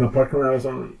information. Like in a parking lot or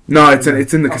something? No, it's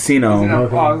in the casino. I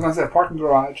was going to say parking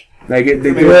garage. Like they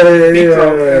do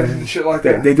and shit like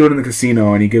that. They do it in the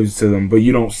casino and he gives it to them. But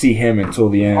you don't see him until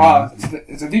the end.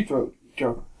 It's a Deep Throat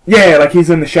joke. Yeah, like he's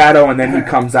in the shadow and then he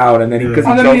comes out and then he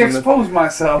exposed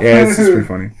myself. Yeah, it's pretty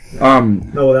funny.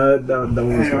 No, that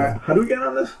one was funny. How do we get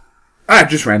on this?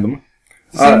 Just random.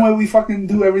 Same way we fucking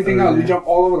do everything else. We jump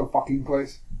all over the fucking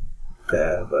place.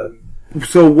 Yeah, but...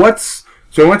 So I went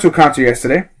to a concert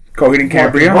yesterday. Coheed and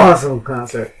Cambria. Awesome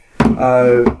concert.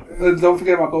 Don't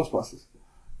forget about Ghostbusters.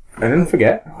 I didn't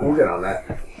forget. We'll get on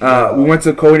that. We went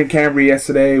to Coheed and Cambria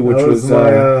yesterday, which was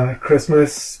my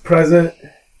Christmas present.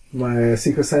 My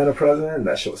Secret Santa present.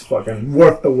 That shit was fucking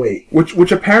worth the wait.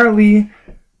 Which apparently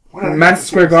Madison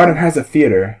Square Garden has a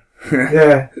theater.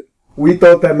 Yeah. We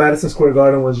thought that Madison Square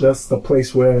Garden was just the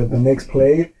place where the Knicks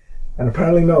played, and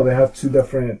apparently no, they have two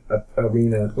different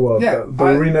arenas. Well, yeah, the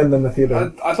arena and then the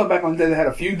theater. I thought back on the day they had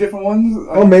a few different ones.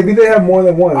 Oh, maybe they have more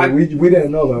than one. We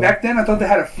didn't know though. Back then, I thought they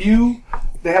had a few.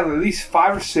 They had at least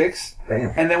 5 or 6.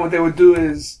 Damn. And then what they would do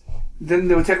is, then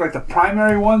they would take like the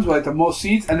primary ones with like the most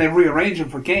seats, and they rearrange them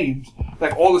for games.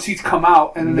 Like all the seats come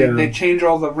out, and then they change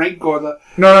all the rank or the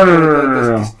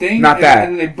no. Thing, not that.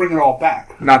 And then they bring it all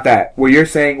back. Not that. What you're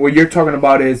talking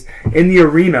about is in the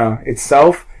arena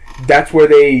itself. That's where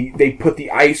they put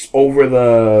the ice over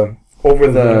the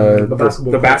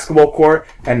basketball court,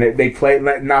 and they play.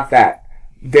 Not that.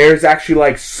 There's actually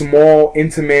like small,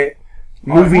 intimate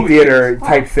movie theater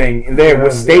type thing there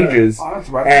with stages,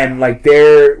 and like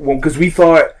because we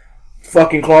thought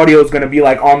fucking Claudio's gonna be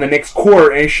like on the Knicks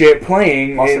court and shit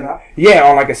playing,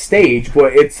 on like a stage,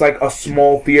 but it's like a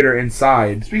small theater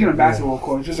inside. Speaking of basketball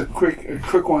courts, just a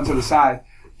quick one to the side.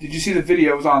 Did you see the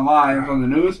video? It was online, it was on the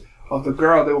news of the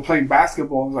girl. They were playing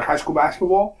basketball, it was like high school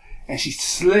basketball, and she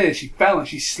fell and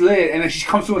she slid, and then she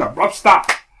comes to an abrupt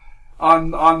stop on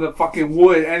the fucking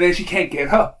wood, and then she can't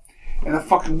get up. And the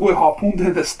fucking wood harpooned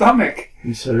in the stomach.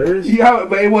 You serious? Yeah,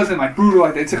 but it wasn't like brutal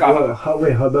like they took out. How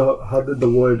did the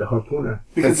wood harpoon her?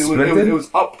 Because it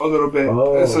was up a little bit.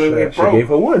 Oh, so it broke. She gave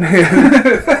her wood.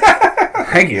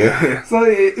 Thank you. So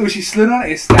when she slid on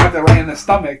it, it stabbed her right in the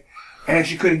stomach. And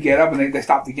she couldn't get up, and they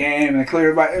stopped the game, and they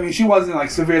cleared it. I mean, she wasn't like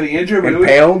severely injured, but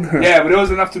impaled. But it was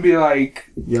enough to be like,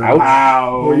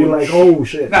 ouch. Were you like, oh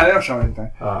shit? Nah, they don't show anything.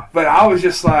 But I was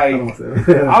just like,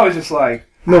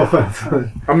 no offense.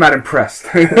 I'm not impressed.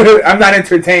 I'm not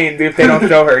entertained if they don't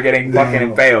show her getting fucking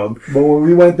impaled. But when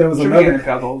we went, there was another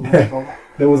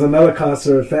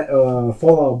concert,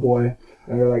 Fall Out Boy,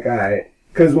 and we're like, all right.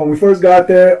 Because when we first got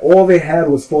there, all they had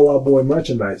was Fall Out Boy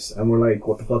merchandise. And we're like,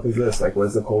 what the fuck is this? Like,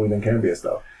 where's the Coheed and Cambria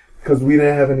stuff? Because we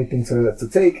didn't have anything to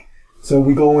take. So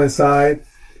we go inside,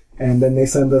 and then they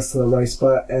send us to the right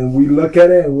spot. And we look at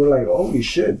it, and we're like, holy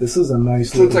shit, this is a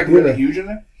nice So it's like really huge in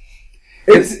there?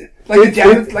 It's the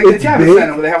Javits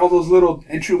Center, where they have all those little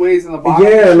entryways in the bottom.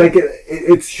 Yeah, like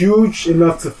it's huge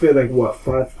enough to fit, like, what,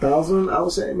 5,000, I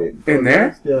would say? Maybe. In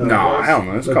there? Yeah. No, hell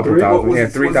no. It's a couple thousand. Yeah,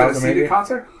 3,000 maybe.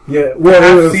 Concert? Yeah. Well,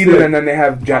 it was seated, and then they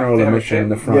have general admission in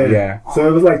the front, yeah. So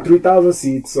it was like 3,000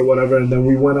 seats or whatever, and then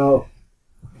we went out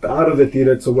of the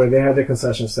theater to where they had their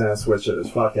concession stands, which is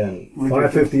fucking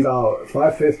 $550.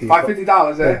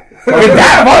 $550, eh?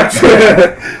 That much!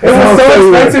 It was so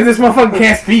expensive, this motherfucker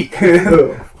can't speak.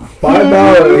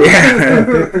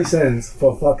 $5.50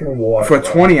 for fucking water. For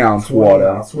 20-ounce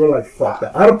water. We're like, fuck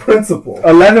that. Out of principle.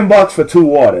 $11 for 2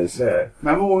 waters. Yeah.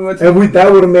 Remember when we went to...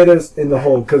 that would have made us in the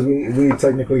hole, because we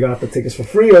technically got the tickets for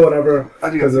free or whatever,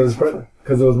 because it was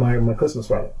my Christmas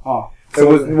present. Oh.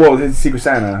 So it was Secret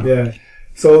Santa. Yeah.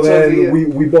 So then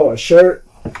we bought a shirt.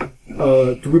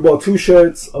 We bought 2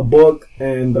 shirts, a book,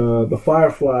 and the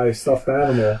Firefly stuffed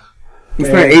animal. We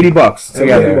spent $80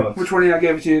 together. $80. Which one of y'all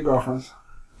gave it to your girlfriends?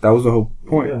 That was the whole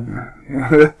point.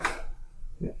 Yeah.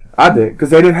 I did, because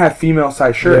they didn't have female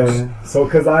size shirts. Yeah. So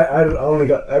because I only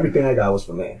got everything I got was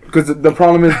for me. Because the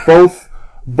problem is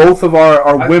both of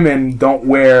our women don't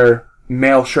wear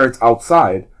male shirts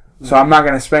outside. So I'm not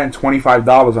going to spend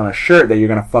 $25 on a shirt that you're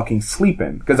going to fucking sleep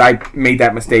in. Because I made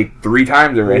that mistake 3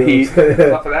 times already.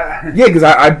 Yeah, because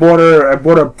I bought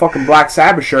a fucking Black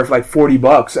Sabbath shirt for like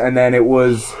 $40, and then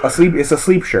it's a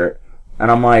sleep shirt. And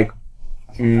I'm like,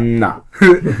 nah.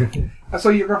 I saw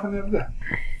your girlfriend the other day.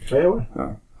 Anyway?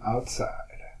 Outside.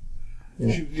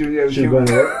 Yeah. She went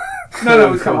to work?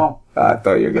 No, we come home. I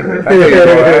thought you were going to...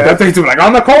 I thought he was like,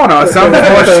 on the corner or something.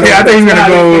 I thought he was going to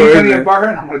go... He's going to get butthurt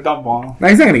and I'm going to dump on him. No,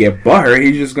 he's not going to get butthurt.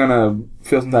 He's just going to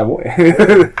feel some type of way.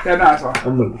 Yeah, no, it's all.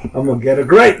 I'm gonna get a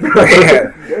grape.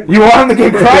 Yeah. You want him to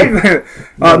get great?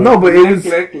 No, but it was.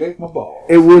 Lick my balls.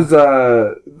 It was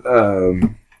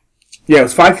yeah, it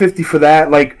was $5.50 for that.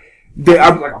 Like,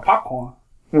 like a popcorn.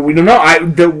 We don't know. I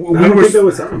don't think they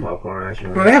were selling popcorn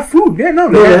actually. No, they have food. Yeah, no,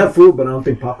 they have food, but I don't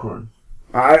think popcorn.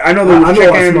 I know there was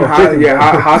chicken,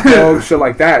 hot dogs, shit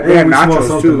like that. They had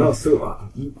nachos too.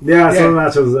 Yeah, some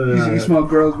nachos. You smell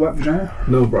girls' wet vagina?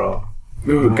 No, bro.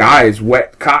 Ooh, guys,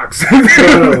 wet cocks.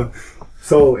 No.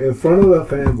 So in front of the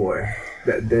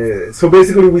fanboy, so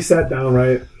basically we sat down,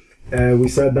 right? And we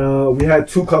sat down. We had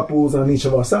two couples on each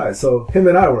of our sides. So him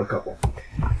and I were a couple,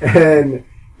 and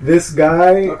this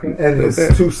guy and his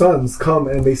two sons come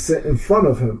and they sit in front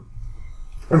of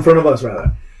us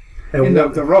rather. And in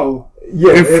the row.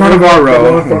 Yeah, in front of our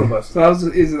row. In front of us. So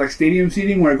is it like stadium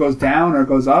seating where it goes down or it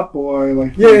goes up or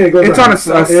like? Yeah, it goes. It's down. On a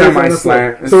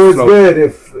semi-slant. So it's good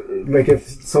if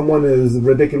someone is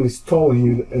ridiculously tall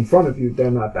in front of you, they're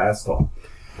not that tall.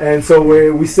 And so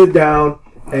we sit down,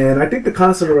 and I think the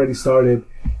concert already started,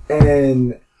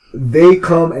 and they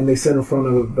come and they sit in front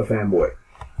of the fanboy.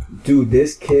 Dude,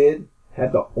 this kid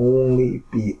had the only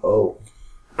BO.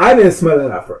 I didn't smell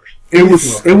it at first. It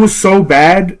was so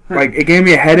bad, like it gave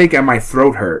me a headache and my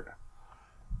throat hurt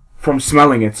from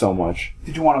smelling it so much.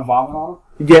 Did you want to vomit on him?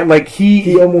 Yeah, like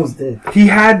he almost did. He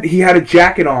had a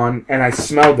jacket on and I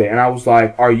smelled it and I was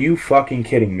like, "Are you fucking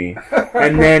kidding me?"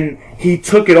 And then he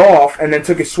took it off and then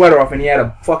took his sweater off and he had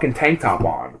a fucking tank top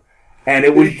on, and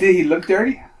it was. Did he look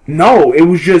dirty? No, it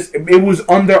was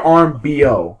underarm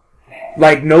BO.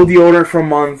 Like, no deodorant for a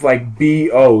month, like,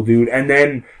 BO, dude. And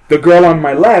then the girl on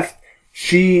my left,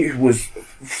 she was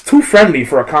too friendly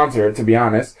for a concert, to be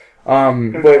honest.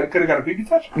 But could have got a BB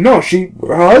touch? No,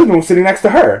 her husband was sitting next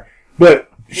to her. But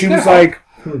she was like,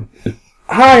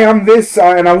 "Hi, I'm this,"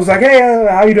 and I was like, "Hey,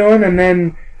 how you doing?" And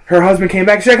then her husband came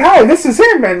back. She's like, "Hi, this is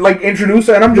him," and like introduced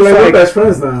her. And I'm just like, "We're best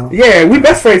friends now." Yeah, we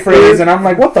best friends, and I'm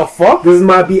like, "What the fuck?" This is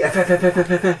my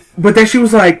BFF. But then she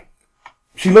was like,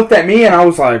 she looked at me, and I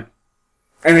was like.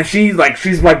 And then she's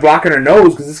blocking her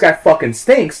nose because this guy fucking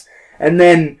stinks. And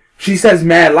then she says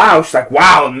mad loud. She's like,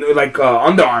 "Wow," like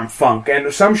underarm funk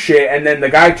and some shit. And then the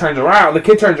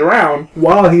kid turns around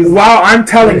while I'm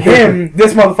telling him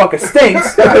this motherfucker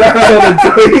stinks.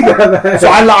 So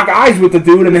I lock eyes with the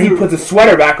dude, and then he puts his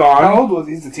sweater back on. How old was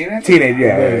he? He's a teenager.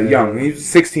 Yeah, young. He was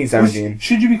 16, 17.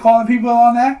 Should you be calling people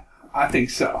on that? I think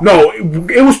so. No,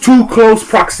 it was too close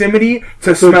proximity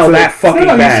to smell that fucking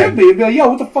bad. You should be. Be like, "Yo,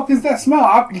 what the fuck is that smell?"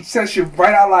 I said shit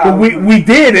right out loud. But we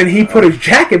did, and he put his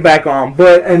jacket back on,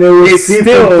 but and it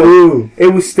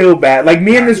was still bad. Like,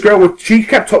 me and this girl, she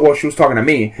was talking to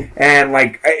me, and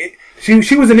like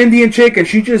she was an Indian chick, and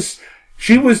she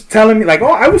was telling me like,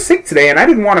 "Oh, I was sick today, and I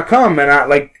didn't want to come," and I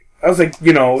was like,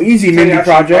 easy Mindy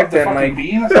project, and like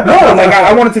no, like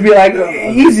I wanted to be like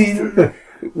easy.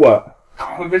 What?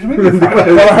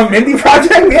 Mindy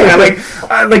project? Yeah,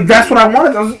 like that's what I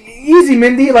wanted. I was easy,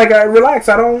 Mindy. Like, relax.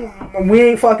 We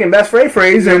ain't fucking best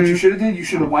phrase. And what you should have did? You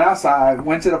should have went outside,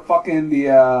 went to the fucking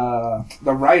the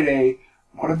Rite Aid,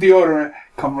 bought a deodorant,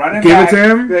 come running give back. Give it to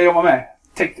him. Yeah, yo, my man,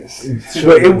 take this.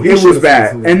 But it was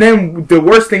bad. And then the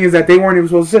worst thing is that they weren't even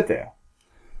supposed to sit there.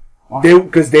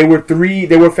 Because they were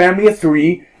a family of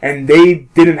three, and they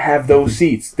didn't have those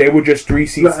seats. They were just three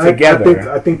seats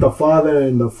together. I think the father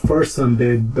and the first son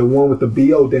did. The one with the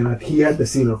BO did. He had the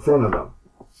seat in front of them.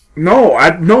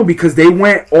 No, because they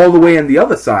went all the way on the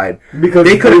other side. Because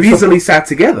they could have easily sat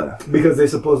together. Because they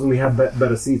supposedly have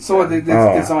better seats. So did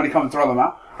somebody come and throw them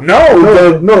out?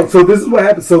 No. So this is what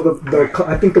happened. So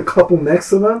I think the couple next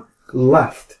to them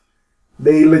left.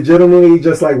 They legitimately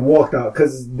just like walked out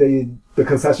because the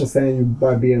concession stand you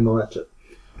buy beer and all that shit.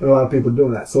 And a lot of people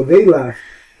doing that. So they left.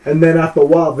 And then after a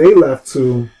while, they left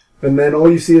too. And then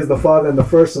all you see is the father and the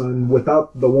first son,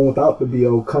 the one without the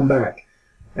BO, come back.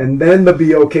 And then the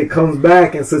BO kid comes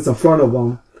back and sits in front of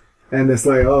them. And it's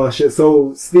like, oh shit.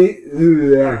 So Fanboy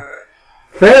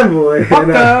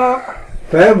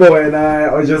and I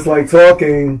are just like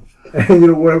talking.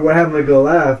 And we're having a good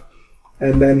laugh.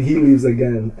 And then he leaves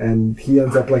again, and he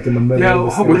ends up like in the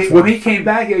middle. When he came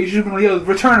back, you should have been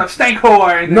return of stank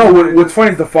whore. No, what's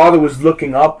funny is the father was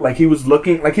looking up, like he was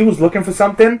looking for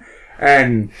something,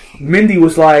 and Mindy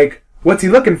was like, "What's he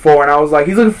looking for?" And I was like,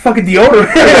 "He's looking for fucking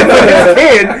deodorant."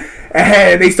 Kid.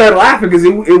 And they started laughing because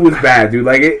it was bad, dude.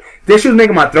 Like this shit was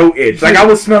making my throat itch. Like I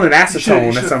was smelling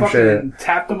acetone or some shit.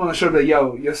 Tapped him on the shoulder, like,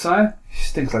 "Yo, your son, he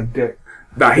stinks like dick."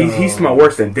 Nah, he smelled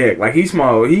worse than dick. Like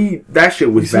that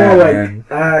shit was bad, like man.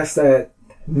 Ass that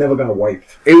never got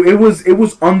wiped. It was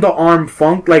underarm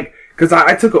funk, like, cause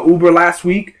I took an Uber last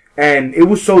week And it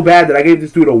was so bad that I gave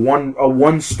this dude a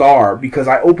one star because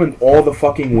I opened all the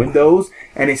fucking windows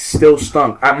and it still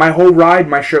stunk. My whole ride,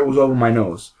 my shirt was over my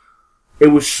nose. It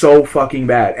was so fucking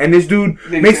bad. And this dude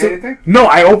makes it. No,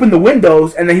 I opened the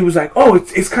windows and then he was like, "Oh,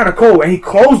 it's kind of cold," and he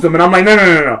closed them. And I'm like,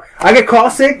 "No. I get car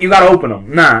sick. You gotta open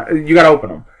them. Nah, you gotta open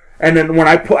them." And then when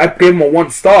I gave him a 1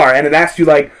 star, and it asked you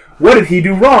like, "What did he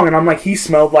do wrong?" And I'm like, "He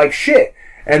smelled like shit."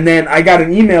 And then I got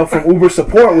an email from Uber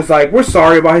support was like, "We're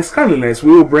sorry about his cleanliness.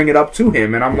 We will bring it up to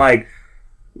him." And I'm like,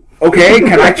 "Okay,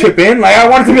 can I chip in?" Like, I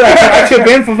wanted to be like, "Can I chip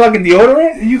in for fucking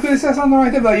deodorant?" You could have said something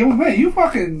right there, like, "Yo, man, you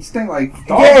fucking stink like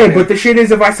dog." Yeah, but the shit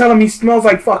is, if I tell him he smells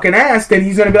like fucking ass, then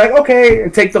he's gonna be like, "Okay,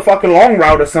 and take the fucking long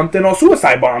route or something, or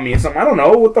suicide bomb me or something." I don't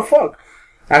know. What the fuck?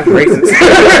 That's racist.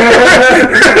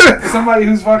 Somebody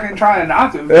who's fucking trying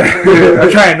not to.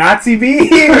 I'm trying not to be.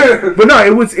 But no,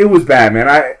 it was bad, man.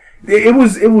 It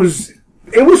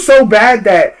was so bad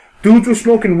that dudes were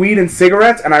smoking weed and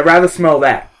cigarettes, and I'd rather smell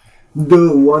that.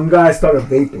 Dude, one guy started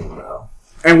vaping, bro.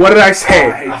 And what did I say?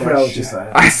 I forgot what you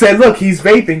said. I said, "Look, he's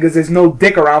vaping because there's no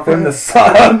dick around for him to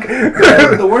suck."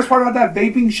 The worst part about that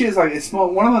vaping shit is like it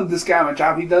smells. One of them, this guy on my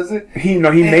job, he does it. He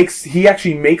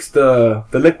actually makes the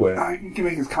liquid. He can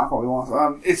make his cock all he wants.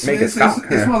 It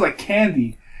smells like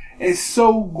candy. And it's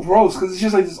so gross because it's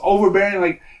just like this overbearing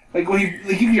like when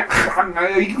you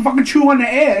can fucking chew on the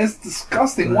air. It's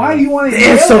disgusting. Why do you want to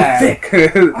inhale It's so that? thick.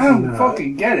 I don't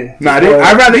fucking get it. Nah,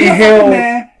 I'd rather inhale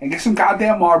and get some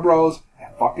goddamn Marlboros and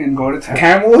fucking go to town.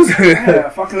 Camels. Yeah,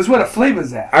 fucking. That's where the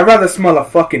flavor's at. I'd rather smell a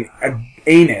fucking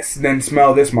anus than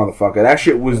smell this motherfucker. That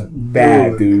shit was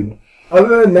bad, dude.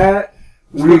 Other than that,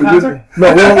 we'll get to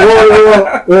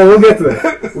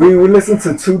that. We listened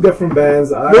to 2 different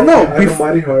bands.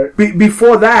 Mighty Heart.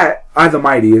 Before that, Either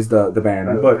Mighty is the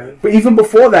band. But even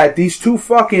before that, these 2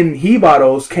 fucking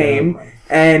Hebados came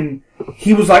and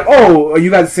he was like, "Oh, you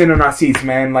guys are sitting on our seats,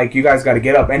 man. Like, you guys got to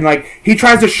get up." And like, he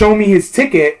tries to show me his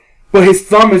ticket, but his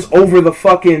thumb is over the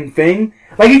fucking thing.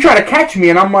 Like, he tried to catch me,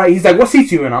 and I'm like, he's like, "What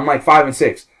seats you in?" I'm like, 5 and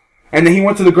 6. And then he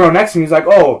went to the girl next to me. He's like,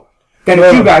 "Oh, then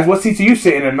you guys, what seats are you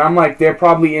sitting in?" And I'm like, "They're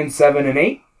probably in 7 and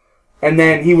 8. And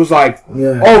then he was like,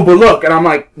 "Oh, but look." And I'm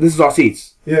like, "This is our seats."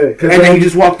 Yeah, and then he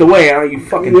just walked away. And I'm like, "You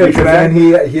fucking douchebag."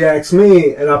 And he asked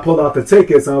me, and I pulled out the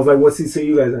tickets, and I was like, "What seats are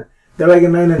you guys in?" They're like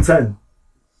in 9 and 10.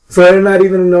 So they're not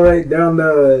even right down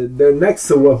they're next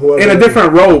to whoever. In a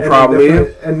different row, probably.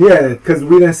 Because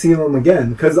we didn't see them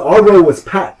again. Because our row was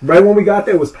packed. Right when we got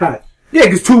there, it was packed. Yeah,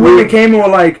 because 2 women came and were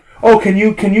like, "Oh, can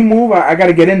you move? I got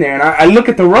to get in there." And I look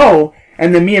at the row,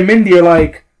 and then me and Mindy are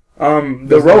like,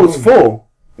 "The row's full.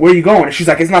 Where are you going?" And she's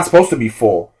like, "It's not supposed to be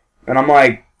full." And I'm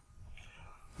like,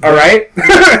 "All right."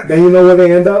 Then you know where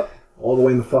they end up? All the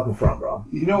way in the fucking front, bro.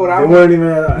 You know what They weren't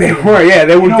even... They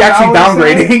were actually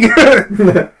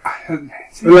downgrading.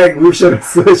 Like, we should have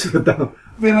switched with them.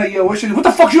 Being like, "Yo, what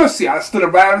the fuck's your seat?" I stood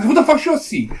around. "What the fuck's your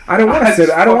seat?" I don't want to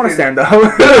sit. I don't want to stand up.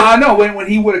 I know when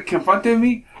he would have confronted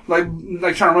me, like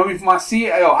trying to run me from my seat.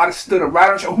 Yo, I'd have stood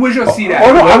around. Where's your seat at?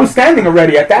 Oh no, I was standing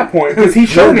already at that point because he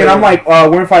showed me, and I'm like,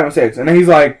 "We're in 5 and 6." And then he's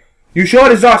like, "You sure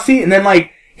this is our seat?" And then like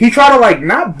he tried to like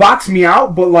not box me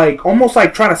out, but like almost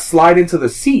like try to slide into the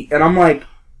seat. And I'm like,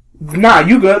 "Nah,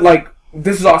 you good? Like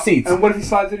this is our seats." And what if he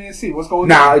slides into your seat? What's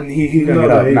going on? Nah, he's gonna get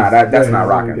up. Nah, that's not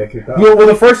rocking. Well,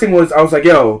 the first thing was I was like,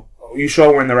 "Yo, you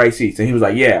sure we're in the right seats?" And he was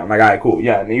like, "Yeah." I'm like, "All right, cool.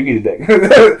 Yeah." And then you get a dick.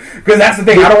 Because that's the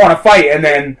thing. I don't want to fight. And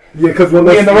then because when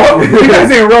we in the row, you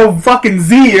guys in row fucking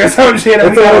Z or some shit.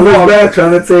 That's all this bad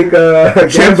trying to take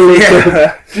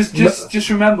Just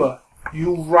remember,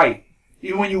 you right.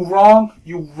 Even when you wrong,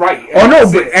 you right. And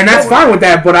that's fine with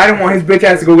that. But I didn't want his bitch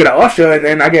ass to go get an usher and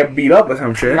then I get beat up or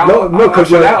some shit. No,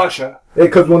 because that usher.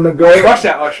 Because when the girl crush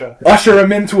that usher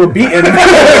him into a beating.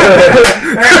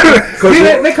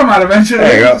 They come out eventually.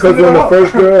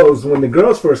 Because when the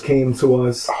girls first came to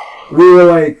us, we were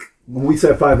like, we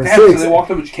said 5 and 6. So they walked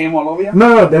up and came all over you?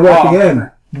 No, they were at the end.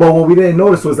 But what we didn't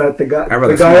notice was that the guy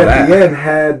at the end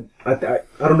had, I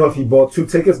don't know if he bought 2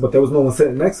 tickets, but there was no one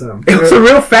sitting next to him. It was a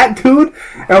real fat dude.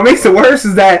 And what makes it worse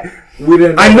is that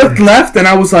I looked left and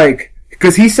I was like,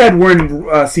 because he said we're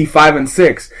in seat 5 and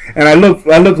 6, and I look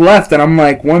left and I'm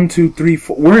like 1, 2, 3,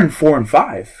 4. We're in 4 and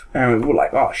 5, and we're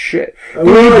like, oh shit. We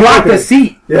blocked the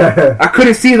seat. Yeah, I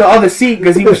couldn't see the other seat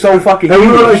because he was so fucking huge.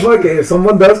 And we were like, okay, if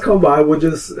someone does come by, we'll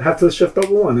just have to shift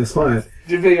over one. It's fine.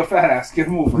 Just video fat ass, get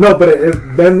moving. No, but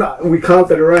then we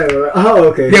counted it right. We're like, oh,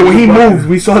 okay. Yeah, when he moved,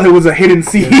 we saw there was a hidden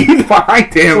seat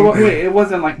behind him. So wait, it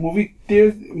wasn't like movie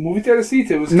theater seats.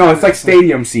 It was it's like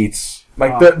stadium seats.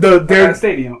 Like they're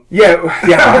stadium. Yeah.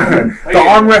 The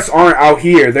armrests aren't out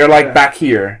here. They're like back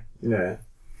here. Yeah.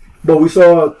 But we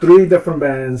saw 3 different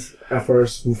bands at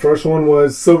first. The first one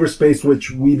was Silver Space, which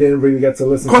we didn't really get to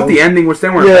listen to. Caught the ending, which they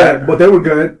weren't bad. But they were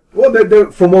good. Well,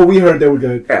 from what we heard, they were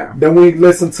good. Yeah. Then we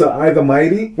listened to I the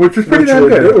Mighty, which was pretty damn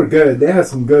good. They were good. They had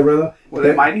some good rhythm. Were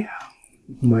they mighty?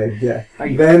 Mighty, yeah.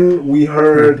 Then we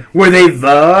heard... Were they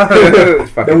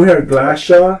the... Then we heard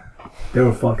Glassjaw. They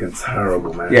were fucking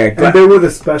terrible, man. Yeah, and they were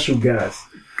the special guests.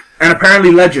 And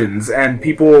apparently legends, and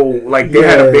people, like, they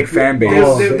had a big fan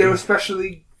base. They were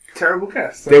especially... terrible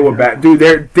guests. They were bad.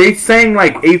 Dude, they sang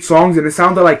like 8 songs and it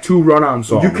sounded like 2 run-on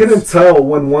songs. You couldn't tell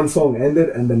when one song ended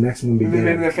and the next one began.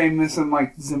 Maybe they're famous in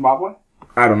like Zimbabwe?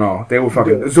 I don't know. They were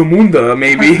fucking... Zamunda,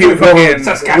 maybe. fucking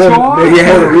Saskatchewan?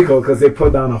 Puerto Rico, because they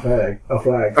put down a flag. A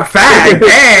flag?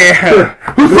 Damn!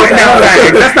 Who's putting down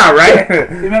flags? That's not right.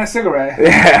 They meant a cigarette.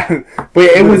 Yeah. But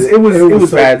it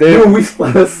was bad. Dude, we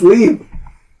fell asleep.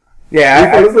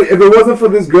 Yeah. If it wasn't for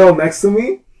this girl next to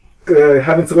me,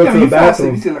 having to go to the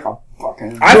bathroom. You feel like a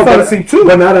fucking... I fell asleep too.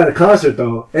 But not at a concert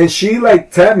though. And she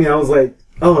like tapped me. I was like,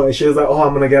 oh, and she was like, oh,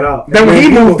 I'm gonna get out. Then when he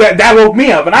moved, that woke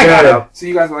me up and I got up. So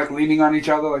you guys were like leaning on each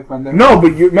other like when they... No,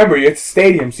 but you remember, it's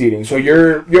stadium seating, so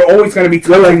you're always gonna be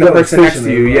touching the person next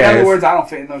to you. Yeah. In other words, I don't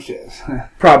fit in those shits.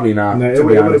 Probably not. No, it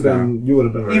would have been... You would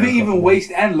have been right. Even waist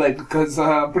and leg, because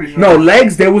I'm pretty sure... No,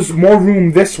 legs, there was more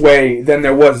room this way than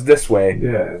there was this way.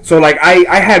 Yeah. So, like,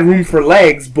 I had room for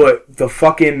legs, but the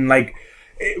fucking, like...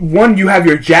 One, you have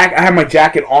your jacket... I had my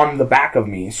jacket on the back of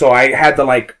me, so I had to,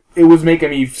 like... It was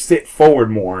making me sit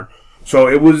forward more. So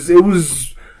it was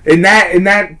in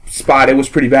that spot it was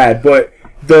pretty bad. But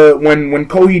when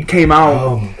Coheed came out,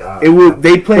 oh my God.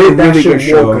 They played a really good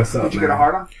show. Did you get a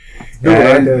hard on?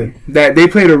 Yeah, they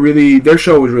played their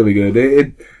show was really good.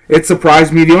 It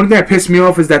surprised me. The only thing that pissed me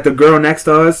off is that the girl next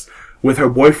to us with her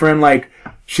boyfriend, like,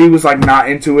 she was like not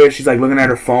into it. She's like looking at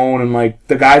her phone and like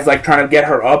the guy's like trying to get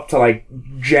her up to like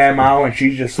jam out and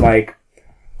she's just like,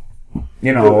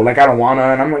 you know, like, I don't wanna,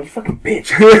 and I'm like, you fucking bitch.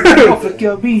 Flick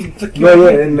your bean,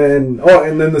 and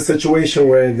then the situation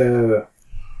where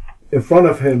in front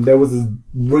of him there was this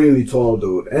really tall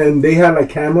dude, and they had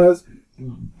like cameras,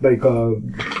 like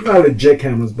not legit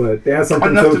cameras, but they had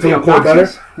something to record better.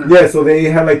 Yeah, so they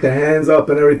had like the hands up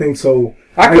and everything. So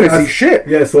I couldn't see shit.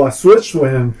 Yeah, so I switched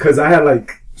with him because I had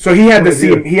like. So he had to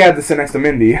sit next to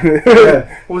Mindy. Yeah.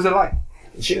 What was it like?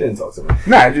 She didn't talk to me.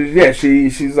 Nah,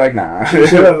 she's like, nah. She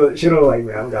don't like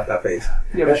me. I don't got that face.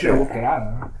 Yeah, but she don't look it out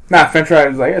of her. Nah, Fentra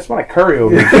was like, yeah, it smells like curry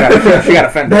over here. She got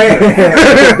offended. You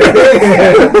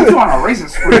on a racist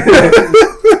spree.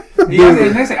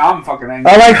 They say I'm fucking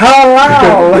angry. I'm like,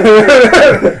 halal.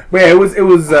 But yeah, it was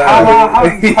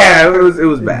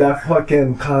bad. That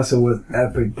fucking concert was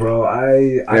epic, bro.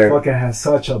 I fucking had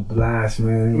such a blast,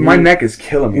 man. My neck is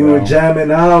killing me. We were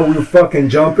jamming out. We were fucking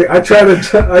jumping. I tried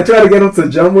to get him to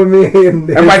jump with me, and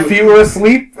my feet were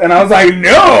asleep. And I was like,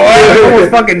 no! I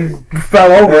almost fucking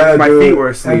fell over. Yeah, my feet were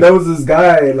asleep. And there was this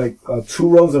guy like 2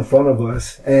 rows in front of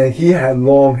us, and he had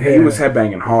long hair. He was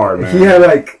headbanging hard, man. He had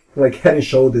like head and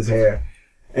shoulders hair.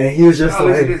 And he was just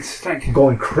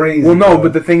going crazy. Well, no,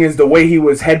 but the thing is, the way he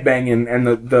was headbanging and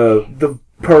the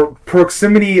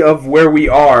proximity of where we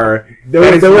are, there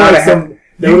was not a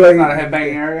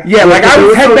headbanging area. Yeah, like I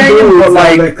was headbanging, but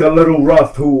like a little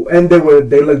rough.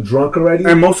 They looked drunk already,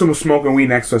 and most of them were smoking weed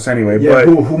next to us anyway. Yeah, but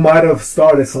who might have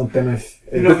started something?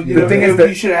 The thing is that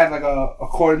you should have like a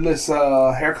cordless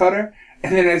hair cutter.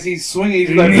 And then as he's swinging,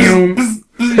 he's like...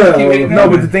 No,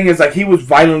 but the thing is, like, he was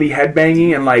violently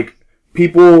headbanging, and, like,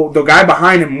 the guy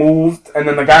behind him moved, and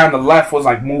then the guy on the left was,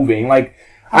 like, moving. Like,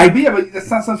 yeah, but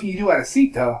that's not something you do at a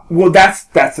seat, though. Well, that's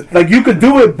like, you could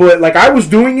do it, but, like, I was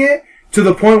doing it to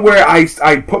the point where I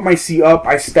put my seat up,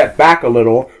 I stepped back a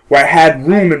little, where I had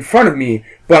room in front of me,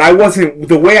 but I wasn't,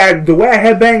 the way I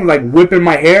headbanged, like, whipping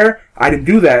my hair, I didn't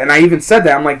do that. And I even said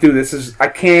that. I'm like, dude, I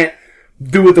can't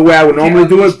do it the way I would normally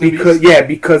do it because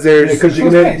there's there's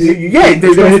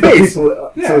no space.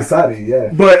 To the side, yeah.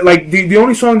 But like the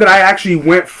only song that I actually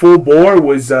went full bore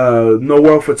was No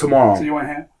World for Tomorrow. So you went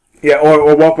ham? Yeah,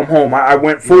 or Welcome Home. I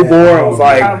went full bore. I was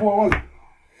like, what kind of bore was it?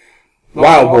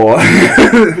 Wild Bore.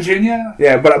 Virginia?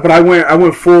 Yeah, but I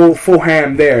went full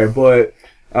ham there, but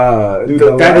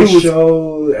that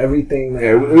show, everything.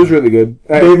 Yeah, it was really good.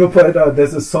 They even put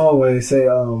there's a song where they say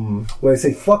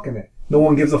fucking it. No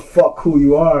one gives a fuck who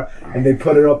you are, and they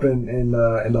put it up in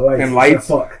the lights. And lights.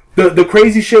 Fuck. The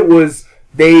crazy shit was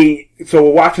so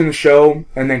we're watching the show,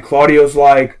 and then Claudio's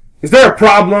like, "Is there a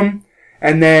problem?"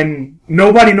 And then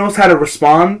nobody knows how to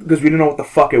respond because we didn't know what the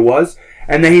fuck it was.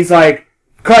 And then he's like,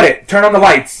 "Cut it, turn on the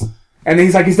lights." And then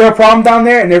he's like, "Is there a problem down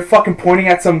there?" And they're fucking pointing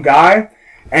at some guy,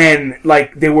 and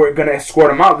like they were gonna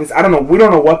escort him out because we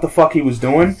don't know what the fuck he was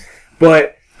doing,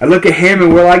 but. I look at him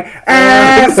and we're like,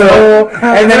 asshole,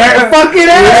 and then I fucking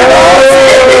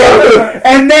asshole.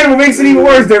 And then what makes it even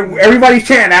worse, everybody's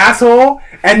chanting asshole,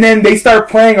 and then they start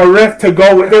playing a riff to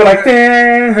go with. They're like,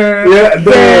 they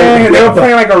were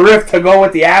playing like a riff to go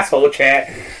with the asshole chant.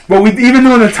 But we even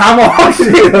doing the tomahawk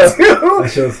shit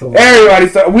too. Everybody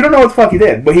started. We don't know what the fuck he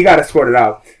did, but he got escorted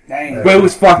out. Dang. But it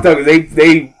was fucked up.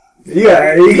 He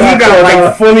got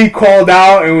like fully called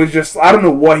out and was just, I don't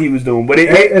know what he was doing, but it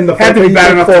had to be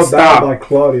bad enough to stop by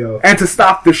Claudio. and to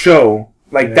stop the show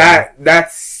like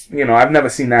that's I've never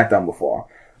seen that done before.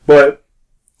 But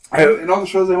in all the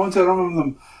shows they went to, I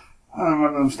don't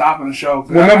remember them stopping the show.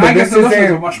 Remember, I guess the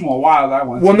listeners were much more wild. I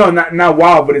went. Well, no, not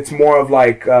wild, but it's more of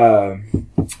like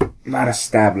not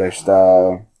established.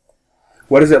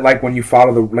 What is it like when you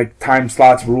follow the like time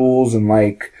slots rules and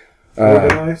like.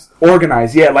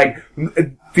 Organized, yeah. Like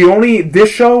this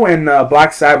show and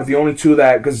Black Sabbath, the only two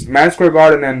that, because Madison Square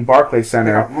Garden and Barclays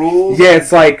Center, rules. Yeah,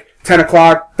 it's like 10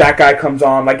 o'clock. That guy comes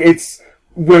on. Like it's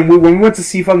when we went to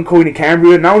see fucking Coheed and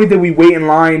Cambria. Not only did we wait in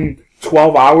line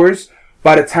 12 hours,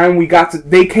 by the time we got to,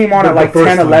 they came on at like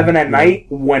 10, 11 at night.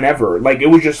 Whenever, like it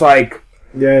was just like.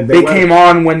 Yeah, they came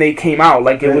on when they came out.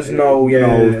 Like it was no,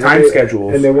 time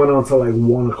schedules. And they went on till like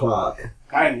 1 o'clock.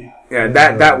 Yeah,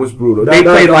 that was brutal. They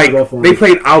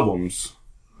played albums.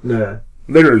 Yeah,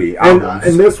 literally albums.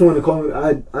 And this one,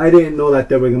 I didn't know that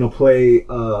they were gonna play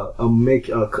a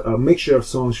mixture of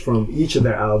songs from each of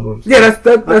their albums. Yeah,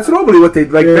 that's normally what they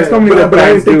like. Yeah, that's normally what but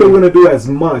I didn't think they were gonna do as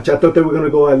much. I thought they were gonna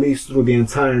go at least through the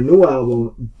entire new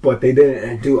album, but they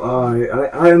didn't do.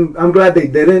 I'm glad they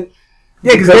didn't.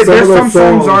 Yeah, because there's some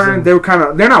songs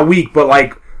they're not weak, but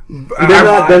like. They're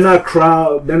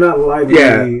not lively.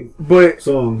 Yeah, but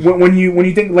songs. When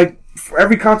you think like for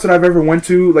every concert I've ever went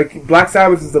to, like Black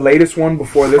Sabbath is the latest one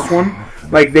before this one.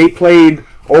 Like they played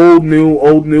old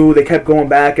new. They kept going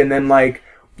back, and then like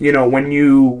when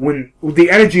the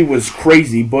energy was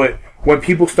crazy, but when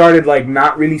people started like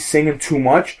not really singing too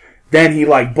much, then he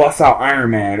like busts out Iron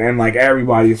Man, and like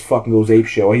everybody just fucking goes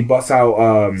apeshit. Or he busts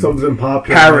out something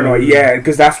popular, Paranoid. Yeah,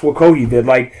 because that's what Coheed did.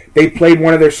 Like they played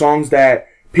one of their songs that.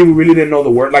 People really didn't know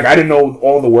the word. Like I didn't know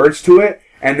all the words to it,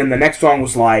 and then the next song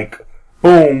was like,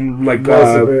 boom, like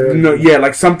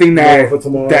like something that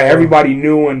everybody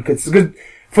knew and could. Because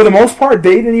for the most part,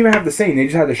 they didn't even have to sing; they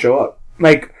just had to show up.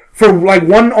 Like for like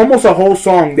almost a whole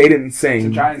song, they didn't sing.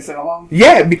 The Giants sing along.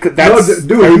 Yeah, because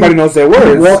everybody knows their words.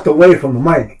 He walked away from the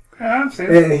mic. Yeah, I'm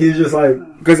saying. And he's just like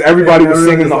because everybody was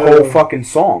singing the whole fucking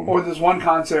song. Or this one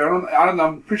concert, I don't know.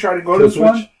 I'm pretty sure I didn't go to this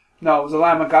one. No, it was a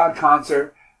Lamb of God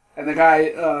concert. And the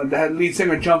guy, the lead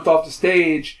singer, jumped off the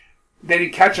stage. They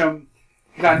didn't catch him.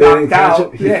 He got knocked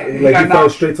out. He fell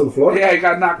straight to the floor? Yeah, he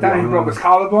got knocked out. He broke his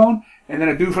collarbone. And then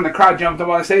a dude from the crowd jumped up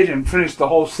on the stage and finished the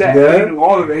whole set. Yeah. He knew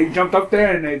all of it. He jumped up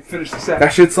there and they finished the set.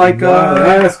 That shit's like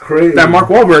that's crazy. That Mark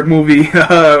Wahlberg movie,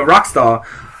 Rockstar.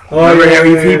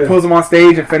 Remember he pulls him on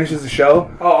stage and finishes the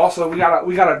show. Oh, also we got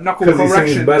a knuckle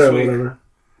correction this week.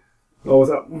 Oh,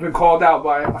 what's up? We've been called out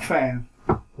by a fan.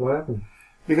 What happened?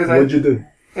 What'd you do?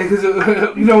 Because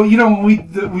when we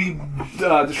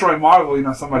destroy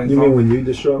Marvel, somebody. You mean when you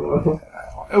destroy Marvel?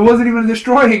 It wasn't even a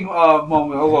destroying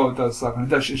moment, although it does suck.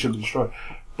 And it should be destroyed.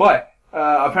 But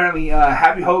apparently,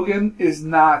 Happy Hogan is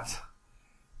not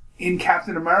in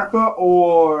Captain America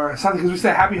or something. Because we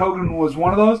said Happy Hogan was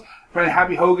one of those. Apparently,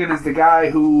 Happy Hogan is the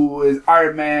guy who is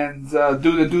Iron Man's the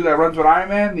dude that runs with Iron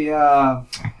Man.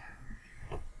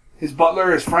 His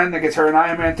butler, his friend that gets her in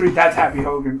Iron Man 3, that's Happy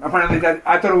Hogan. Apparently,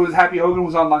 I thought it was Happy Hogan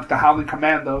was on like the Howling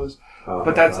Commandos,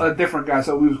 but that's a different guy,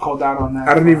 so we was called out on that.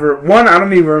 I don't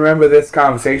even remember this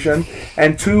conversation,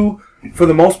 and two, for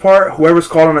the most part, whoever's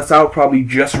calling us out probably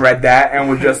just read that and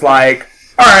was just like,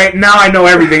 all right, now I know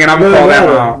everything, and I'm gonna call them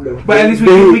out. But at least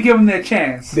we give him their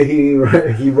chance. Did he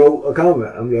wrote a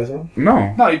comment? I'm guessing.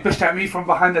 No, he bitched at me from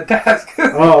behind the desk.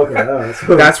 Oh,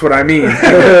 okay. That's what I mean.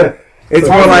 It's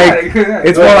more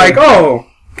like, oh,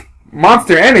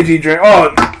 Monster Energy drink.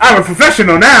 Oh, I'm a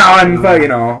professional now, and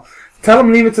tell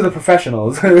them leave it to the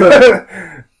professionals. Tell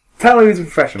them it's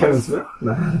professionals.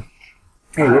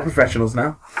 Hey, we're professionals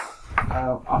now.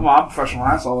 I'm a professional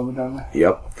asshole over down there.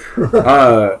 Yep.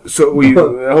 So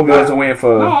I hope you wasn't waiting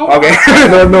for. No. Okay.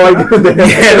 no argument there.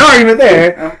 Yeah, no argument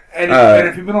there. And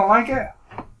if people don't like it,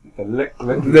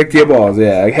 lick your balls.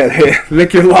 Yeah,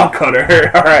 lick your log cutter.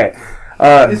 All right.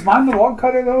 Is mine the log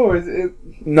cutter though, or is it?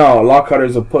 No, log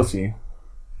cutter's a pussy.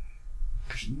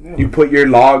 You put your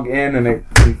log in and it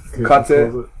cuts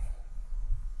it.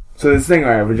 So this thing,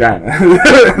 right, vagina.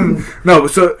 No,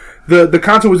 so the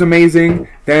concert was amazing.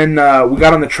 Then we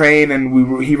got on the train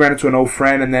and he ran into an old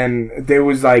friend, and then there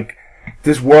was like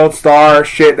this World Star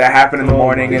shit that happened in the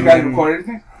morning. Did you guys record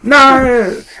anything?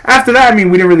 Nah. After that, I mean,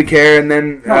 we didn't really care, and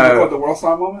then the World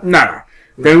Star moment. Nah.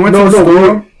 Then we went to the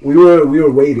store. We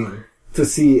were waiting to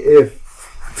see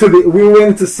we were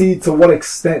waiting to see to what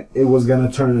extent it was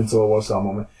gonna turn into a World Star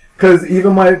moment. Because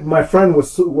even my friend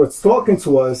was talking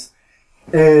to us,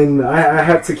 and I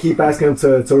had to keep asking him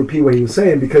to repeat what he was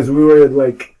saying because we were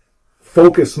like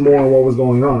focused more on what was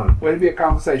going on. Way to be a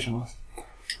conversationalist.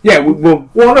 Yeah, well,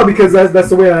 no, because that's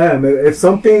the way I am. If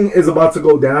something is about to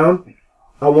go down,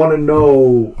 I want to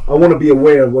know. I want to be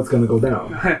aware of what's going to go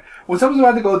down. When something's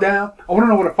about to go down, I want to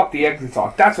know where the fuck the exits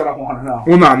are. That's what I want to know.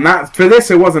 Well, no, not for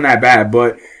this. It wasn't that bad,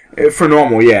 but for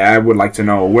normal, yeah, I would like to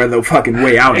know where the fucking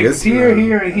way out is. Here,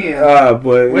 and here.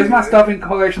 But where's my stuff in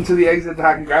correlation to the exit that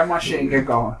I can grab my shit and get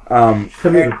going?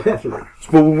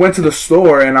 But we went to the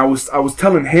store, and I was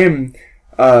telling him,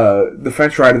 the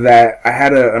French rider, that I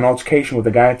had an altercation with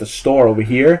the guy at the store over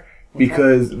here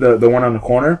because the one on the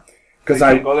corner. Because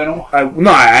I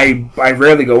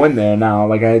rarely go in there now.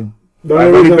 Like the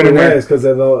only reason we went is because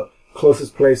they're the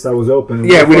closest place that was open.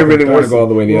 Yeah, we didn't really want to go all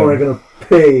the way there. We weren't gonna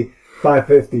pay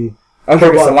 $5.50. I was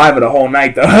drinking saliva the whole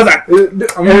night though. I was like,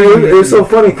 it was so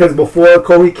funny because before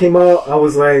Kobe came out, I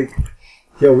was like,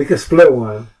 "Yo, we could split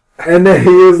one." And then he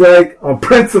was like, "On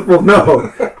principle,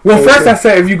 no." Well, first I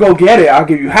said, "If you go get it, I'll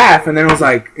give you half." And then it was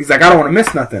like, he's like, "I don't want to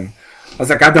miss nothing." I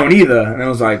was like, "I don't either." And it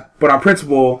was like, "But on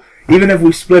principle, even if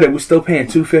we split it, we're still paying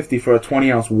 $2.50 for a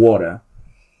 20-ounce water."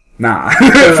 Nah,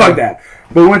 fuck that.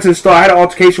 But we went to the store. I had an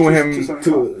altercation with him.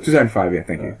 $2.75. Yeah,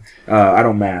 thank you. I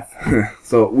don't math,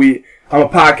 so I'm a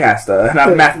podcaster,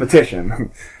 not a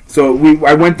mathematician. So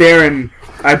I went there and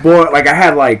I bought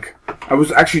I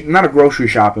was actually not a grocery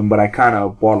shopping, but I kind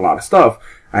of bought a lot of stuff.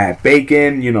 I had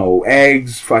bacon,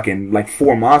 eggs, fucking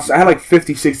 4 months. I had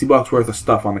 $50-$60 worth of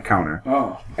stuff on the counter.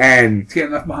 Oh, and it's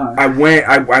getting left behind. I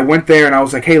went there and I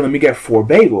was like, hey, let me get 4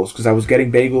 bagels because I was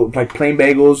getting plain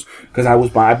bagels because I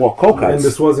bought cold cuts. And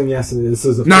this wasn't yesterday. This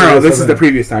is this is the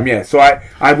previous time. Yeah, so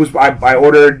I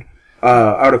ordered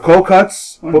out of cold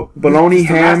cuts, bologna,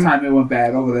 ham. The last time it went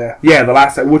bad over there. Yeah, the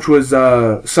last time, which was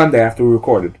Sunday after we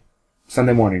recorded,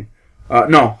 Sunday morning.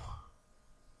 No.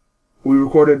 We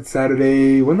recorded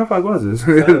Saturday. When the fuck was this?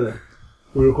 Saturday.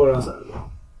 We recorded on Saturday.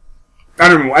 I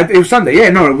don't know. It was Sunday.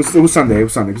 Yeah, no, it was Sunday. It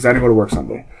was Sunday because I didn't go to work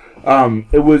Sunday.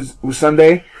 It was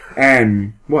Sunday,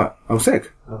 and what? I was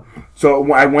sick. Oh.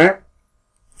 So I went,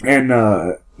 and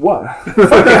what?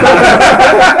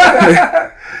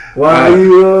 Why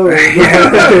you?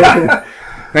 Yeah.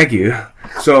 Thank you.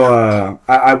 So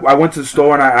I went to the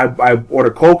store and I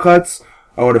ordered cold cuts.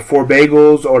 I ordered 4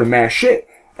 bagels. Ordered mad shit,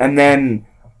 and then.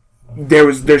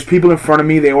 There's people in front of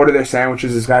me. They order their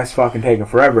sandwiches. This guy's fucking taking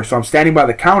forever. So I'm standing by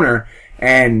the counter,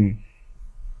 and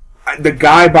the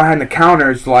guy behind the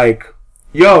counter is like,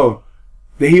 "Yo,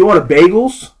 did he order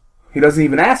bagels?" He doesn't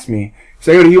even ask me.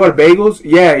 So, "Yo, did he order bagels?"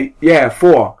 Yeah,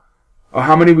 4. Oh,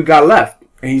 how many we got left?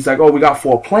 And he's like, "Oh, we got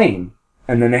 4 plain."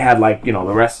 And then they had the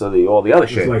rest of all the other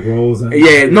shit. Like rolls and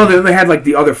they had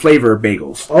the other flavor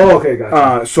bagels. Oh, okay,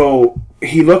 gotcha. So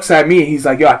he looks at me and he's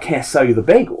like, "Yo, I can't sell you the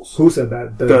bagels." Who said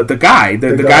that? The guy,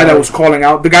 the guy that was calling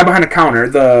out, the guy behind the counter,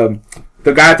 the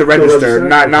guy at the register,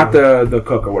 not the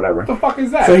cook or whatever. What the fuck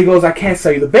is that? So he goes, "I can't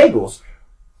sell you the bagels."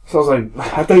 So I was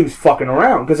like, I thought he was fucking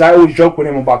around because I always joke with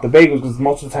him about the bagels because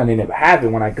most of the time they never have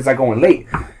it because I go in late.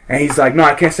 And he's like, "No,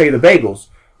 I can't sell you the bagels."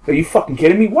 Are you fucking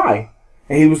kidding me? Why?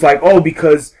 And he was like, "Oh,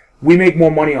 because we make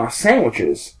more money on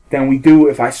sandwiches than we do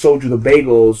if I sold you the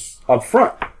bagels up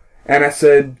front." And I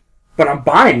said, "But I'm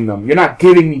buying them. You're not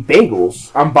giving me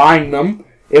bagels. I'm buying them.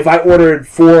 If I ordered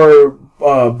 4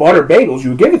 butter bagels, you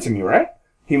would give it to me, right?"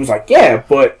 He was like, "Yeah,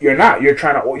 but you're not. You're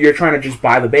trying to just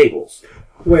buy the bagels."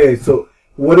 Wait, so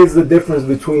what is the difference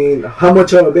between how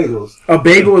much are the bagels? A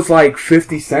bagel is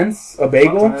 50 cents a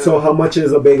bagel. So how much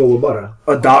is a bagel with butter?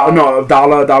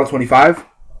 $1.25.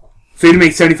 So you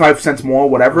make 75 cents more,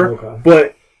 whatever. Okay.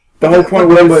 But the whole point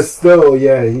was... But still,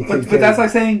 yeah. But that's like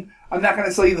saying, I'm not going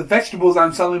to sell you the vegetables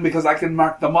I'm selling because I can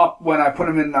mark them up when I put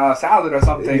them in salad or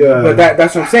something. Yeah. But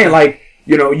that's what I'm saying.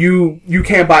 You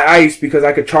can't buy ice because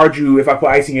I could charge you if I put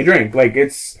ice in your drink.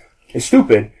 It's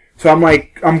stupid. So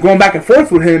I'm going back and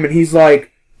forth with him, and he's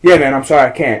like, "Yeah, man, I'm sorry,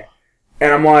 I can't."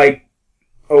 And I'm like,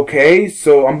 okay.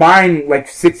 So I'm buying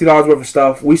 $60 worth of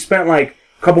stuff. We spent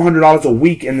couple $100 a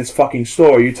week in this fucking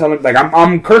store. You telling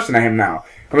I'm cursing at him now.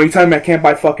 You telling me I can't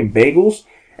buy fucking bagels?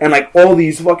 And all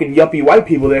these fucking yuppie white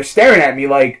people, they're staring at me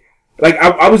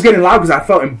I was getting loud because I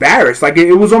felt embarrassed.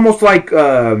 It was almost like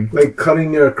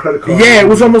cutting your credit card. Yeah, it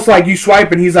was almost like you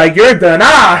swipe and he's like, "You're done,"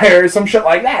 or some shit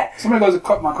like that. Somebody goes to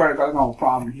cut my credit card, no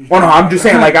problem. Oh no, I'm just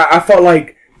saying I felt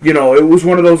like you know, it was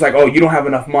one of those like, oh, you don't have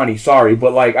enough money, sorry.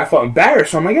 But like, I felt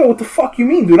embarrassed. So I'm like, yo, what the fuck you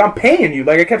mean, dude? I'm paying you.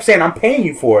 Like, I kept saying, I'm paying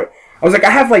you for it. I was like,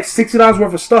 I have like $60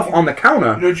 worth of stuff on the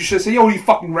counter. You know what you should say? Yo, are you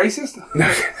fucking racist?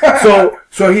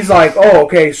 so he's like, oh,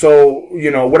 okay, so, you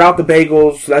know, without the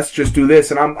bagels, let's just do this.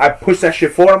 And I pushed that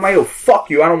shit forward. I'm like, yo, fuck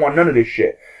you. I don't want none of this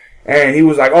shit. And he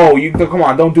was like, oh, come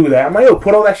on, don't do that. I'm like, yo,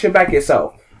 put all that shit back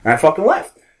yourself. And I fucking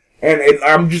left. And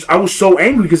I was so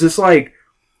angry because it's like,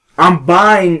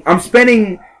 I'm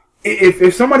spending,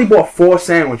 if somebody bought 4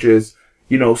 sandwiches,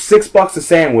 you know, $6 a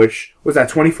sandwich, was that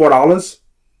 $24?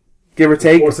 Give or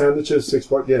take. 4 sandwiches,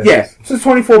 $6. Yeah. Yeah. So it's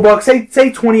 $24.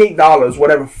 Say $28,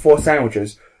 whatever, for 4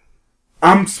 sandwiches.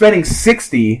 I'm spending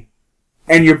 $60,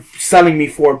 and you're selling me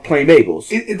 4 plain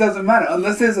bagels. It doesn't matter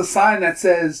unless there's a sign that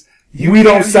says we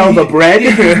don't sell the bread.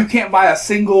 You can't buy a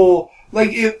single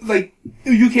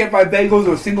you can't buy bagels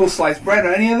or single sliced bread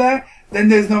or any of that. Then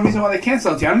there's no reason why they can't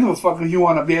sell it to you. I don't give a fuck if you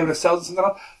want to be able to sell something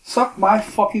else. Suck my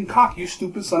fucking cock, you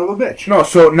stupid son of a bitch. No,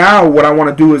 so now what I want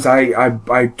to do is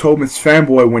I told Miss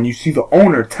Fanboy, when you see the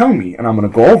owner, tell me, and I'm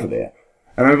going to go over there.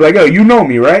 And I'm like, yo, you know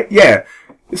me, right? Yeah.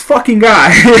 This fucking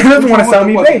guy, he doesn't want to sell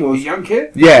me bagels. The young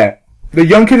kid? Yeah. The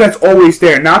young kid that's always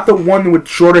there. Not the one with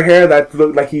shorter hair that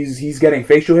look like he's getting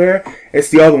facial hair. It's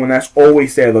the other one that's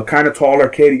always there. The kind of taller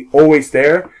kid, he's always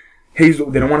there. They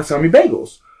don't want to sell me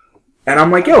bagels. And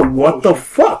I'm like, yo, what the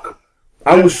fuck?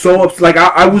 I was so upset. Like,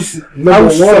 I was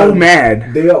so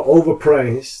mad. They are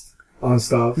overpriced on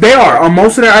stuff. They are. On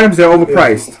most of their items, they're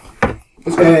overpriced. Yeah.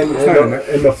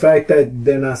 And the fact that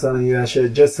they're not selling you that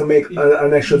shit just to make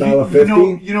an extra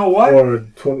 $1.50. You know what? Or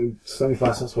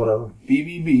 75 cents, whatever.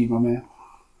 BBB, my man.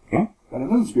 Huh?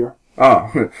 That is beer.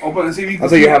 Oh. Open and see if you can. I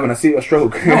thought you were having a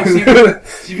stroke. No, see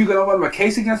if you can open up a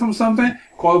case against them or something.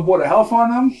 Call the board of health on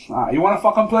them. You want to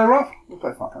fucking play rough? We'll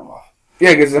play fucking rough.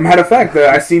 Yeah, because as a matter of fact,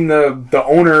 I seen the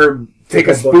owner take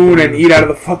a spoon and eat out of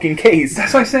the fucking case.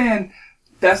 That's like saying,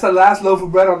 that's the last loaf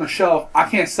of bread on the shelf. I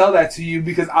can't sell that to you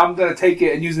because I'm going to take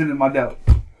it and use it in my deli.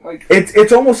 Like,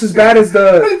 it's almost as bad as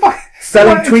the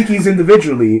selling Twinkies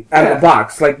individually out of a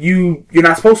box. Like, you're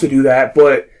not supposed to do that,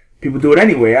 but people do it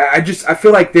anyway. I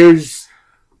feel like there's...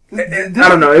 I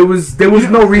don't know. There was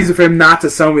no reason for him not to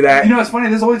sell me that. You know, it's funny.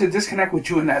 There's always a disconnect with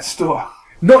you in that store.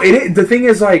 No, the thing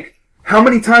is, like, how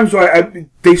many times do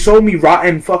they sold me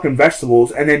rotten fucking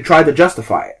vegetables and then tried to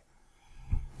justify it?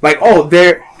 Like, oh,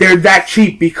 they're that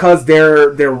cheap because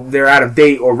they're out of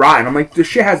date or rotten. I'm like, this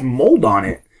shit has mold on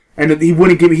it, and he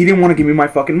didn't want to give me my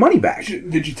fucking money back.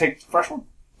 Did you take the fresh one?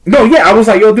 No, yeah, I was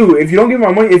like, yo, dude, if you don't give me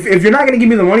my money, if you're not gonna give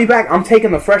me the money back, I'm taking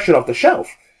the fresh shit off the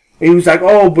shelf. And he was like,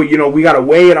 oh, but you know, we gotta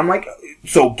weigh it. I'm like,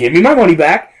 so give me my money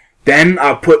back, then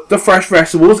I'll put the fresh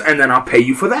vegetables, and then I'll pay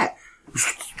you for that.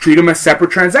 Treat them as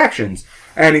separate transactions.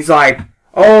 And he's like,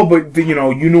 oh, but you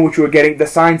knew what you were getting. The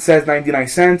sign says 99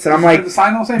 cents. And I'm like, the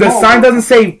sign don't say the sign doesn't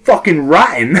say fucking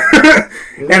rotten.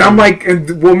 And I'm like,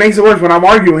 and what makes it worse, when I'm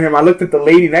arguing with him, I looked at the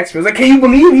lady next to me. I was like, can you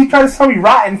believe he's trying to sell me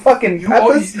rotten fucking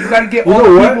peppers? You gotta get all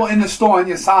the people in the store on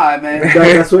your side, man.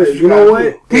 That's what, you know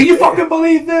what? Can you fucking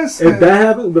believe this? If that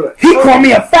happens, he called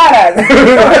me a fat ass.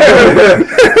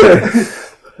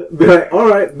 Be like,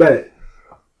 alright, bet.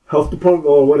 Health department,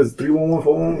 or what is it, 311,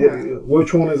 411? Yeah.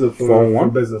 Which one is it for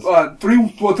business?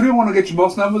 311 will get you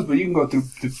most numbers, but you can go through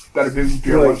the Better Business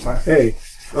Bureau website. Hey,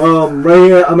 right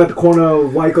here, I'm at the corner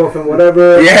of Wyckoff and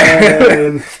whatever,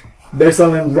 and they're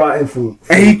selling rotten food.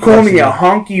 And he called me a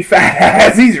honky fat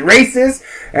ass. He's racist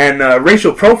and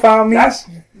racial profile me.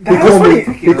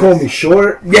 He called me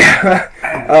short. Yeah.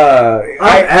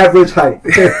 I'm average height.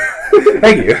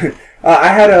 Thank you.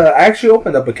 I actually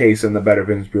opened up a case in the Better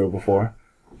Business Bureau before.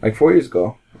 Like 4 years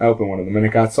ago, I opened one of them and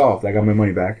it got solved. I got my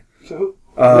money back. So,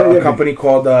 a company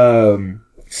called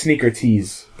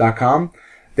SneakerTees.com.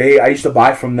 I used to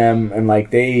buy from them, and like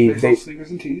they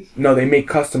sneakers and tees. No, they make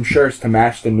custom shirts to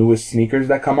match the newest sneakers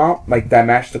that come out, like that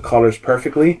match the colors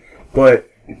perfectly. But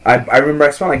I remember I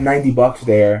spent like $90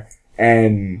 there,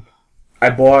 and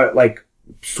I bought like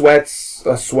sweats,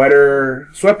 a sweater,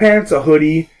 sweatpants, a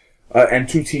hoodie, and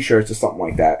 2 t-shirts or something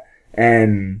like that,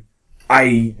 and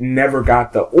I never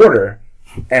got the order,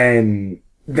 and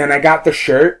then I got the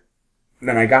shirt,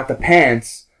 then I got the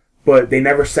pants, but they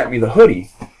never sent me the hoodie.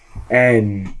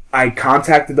 And I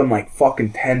contacted them like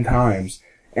fucking 10 times,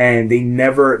 and they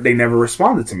never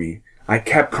responded to me. I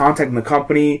kept contacting the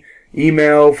company,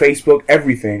 email, Facebook,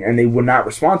 everything, and they would not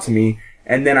respond to me.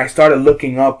 And then I started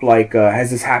looking up like,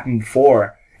 has this happened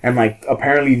before? And like,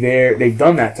 apparently they've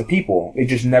done that to people. They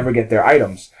just never get their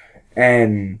items.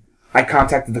 And I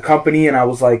contacted the company and I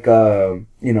was like,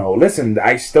 listen,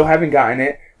 I still haven't gotten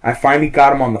it. I finally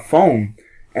got them on the phone,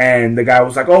 And the guy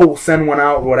was like, "Oh, we'll send one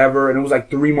out, or whatever." And it was like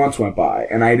 3 months went by,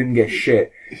 and I didn't get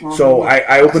shit. So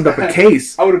I opened up a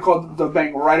case. I would have called the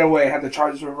bank right away, had the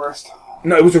charges reversed.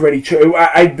 No, it was already.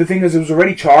 The thing is, it was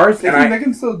already charged, and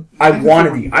I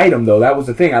wanted the item though. That was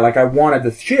the thing. I wanted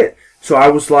the shit. So I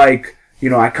was like,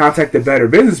 I contacted Better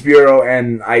Business Bureau,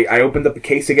 and I opened up a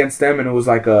case against them, and it was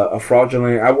like a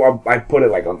fraudulent. I put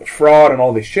it like on the fraud and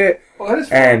all this shit. Well, that is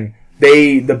fraud. And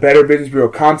the Better Business Bureau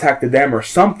contacted them or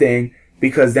something.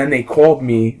 Because then they called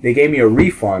me, they gave me a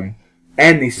refund,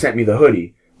 and they sent me the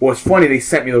hoodie. Well, it's funny, they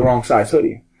sent me the wrong size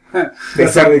hoodie. They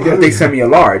sent me a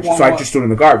large, so I just threw it in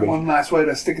the garbage. One last way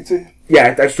to stick it to you?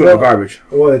 Yeah, I just threw it in the garbage.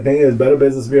 Well, the thing is, Better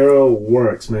Business Bureau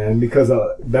works, man, because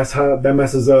that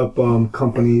messes up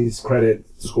companies' credit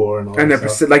score and all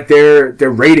that stuff. And their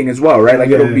rating as well, right? Like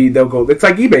they'll go, it's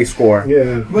like eBay score.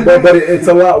 Yeah, but it's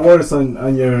a lot worse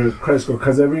on your credit score,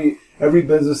 because every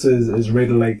business is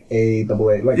rated like A,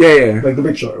 AA, like like The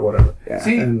Big Short or whatever. Yeah.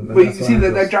 See,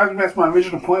 that drives me back to my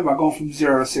original point about going from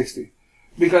 0 to 60,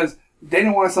 because they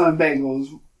didn't want to sell bagels.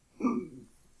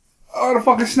 I would have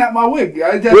fucking snapped my wig.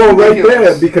 Right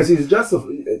there, because he's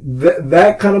justified.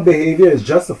 That kind of behavior is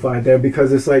justified there,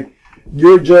 because it's like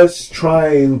you're just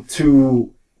trying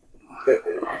to.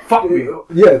 Fuck me.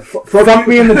 Yeah, fuck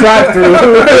me in the drive-thru.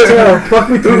 Fuck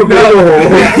me through the bagel hole.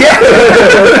 Yeah.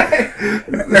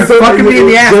 Fucking me in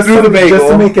the ass through the bagel.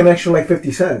 Just to make an extra like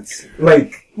 50 cents.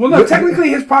 Like. Well, no, technically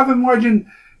his profit margin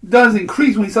does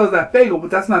increase when he sells that bagel, but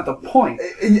that's not the point.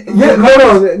 Yeah,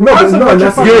 no.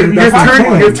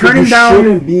 You're turning down.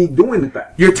 Shouldn't be doing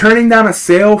that. You're turning down a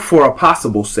sale for a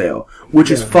possible sale,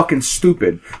 which is fucking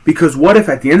stupid. Because what if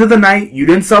at the end of the night you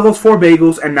didn't sell those 4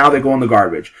 bagels and now they go in the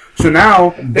garbage? So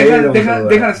now they're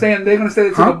gonna stay until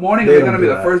the morning. And they're gonna be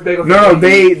the first bagel. No,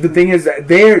 the thing is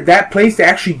that place they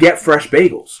actually get fresh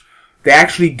bagels. They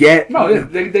actually get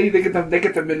they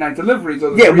get the midnight deliveries.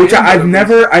 Which I've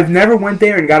never went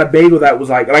there and got a bagel that was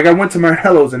like I went to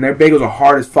Marhello's and their bagels are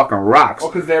hard as fucking rocks.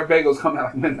 Oh, because their bagels come out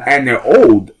like midnight and they're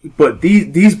old. But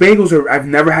these bagels I've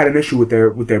never had an issue with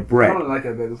their bread. I don't like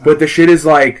their bagels. But the shit is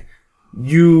like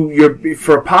you're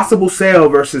for a possible sale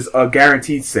versus a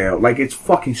guaranteed sale. Like it's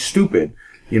fucking stupid,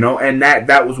 And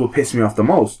that was what pissed me off the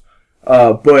most.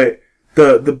 But.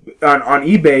 On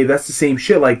eBay, that's the same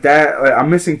shit like that. I'm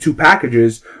missing 2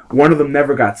 packages. One of them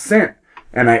never got sent.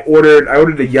 And I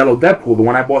ordered the yellow Deadpool, the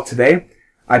one I bought today.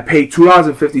 I paid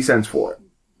 $2.50 for it.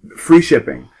 Free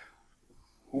shipping.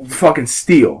 Fucking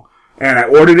steal. And I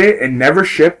ordered it and never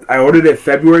shipped. I ordered it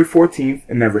February 14th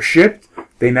and never shipped.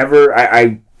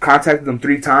 I contacted them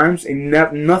 3 times and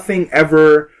nothing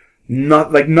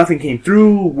came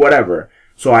through, whatever.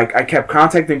 So I kept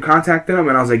contacting them,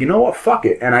 and I was like, you know what, fuck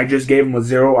it. And I just gave them a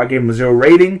 0. I gave them a 0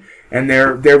 rating, and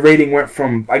their rating went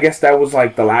from, I guess that was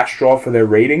like the last straw for their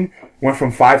rating, went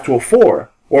from 5 to a 4,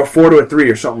 or 4 to a 3,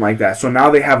 or something like that. So now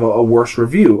they have a worse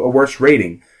review, a worse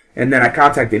rating. And then I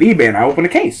contacted eBay, and I opened a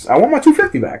case. I want my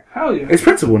 $2.50 back. Hell yeah. It's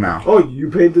principal now. Oh,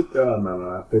 you paid the...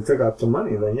 no. They took out some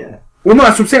money, then yeah. Well, no,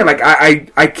 that's what I'm saying. Like,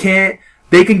 I can't...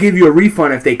 They can give you a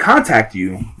refund if they contact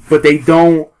you, but they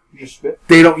don't...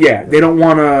 They don't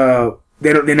want to.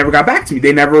 They never got back to me.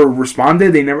 They never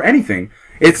responded. They never anything.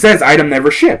 It says item never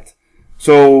shipped.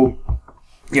 So,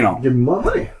 Give me my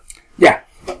money. Yeah.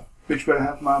 Bitch better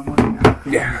have my money.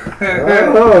 Yeah.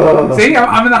 Oh. See,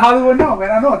 I'm in the Hollywood now,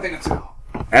 man. I know a thing or two.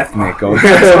 Ethnic. I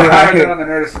heard it on the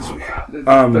Nerdist this week.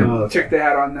 The chick they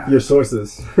had on there. Your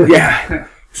sources. Yeah.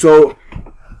 So,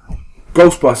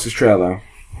 Ghostbusters trailer.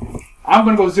 I'm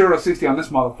gonna go 0 to 60 on this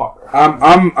motherfucker.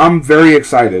 I'm very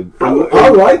excited. I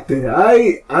liked it.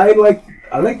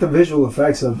 I like the visual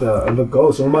effects of the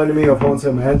ghost. It reminded me of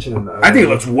Haunted Mansion. I think it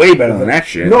looks way better than that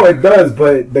shit. No, it does,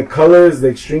 but the colors, the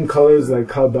extreme colors, like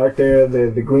how dark they're,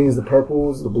 the greens, the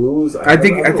purples, the blues. I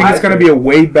think it's gonna be a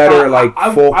way better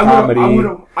full comedy.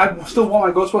 I still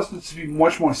want my Ghostbusters to be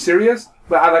much more serious,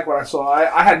 but I like what I saw.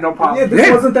 I had no problem. Yeah, this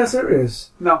wasn't that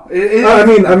serious. No,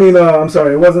 I'm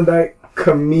sorry, it wasn't that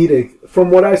comedic. From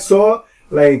what I saw,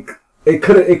 like it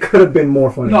could have been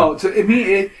more funny. No, to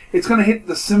me, it's gonna hit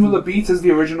the similar beats as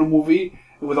the original movie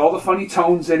with all the funny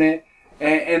tones in it,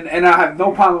 and I have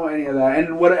no problem with any of that.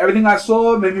 And everything I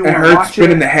saw made me want to watch it.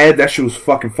 Spinning the head, that shit was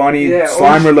fucking funny. Yeah,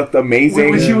 Slimer looked amazing.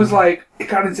 When she was like, it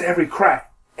got into every crack.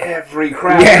 Yeah.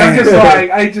 And I'm just like,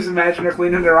 I just imagine her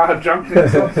cleaning her out junction.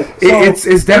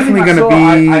 It's definitely gonna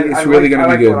be. It's really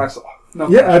gonna be good. What I saw. No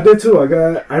I did too.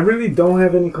 I really don't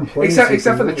have any complaints.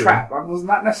 Except for the trap. I was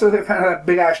not necessarily a fan of that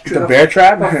big ass trap. The bear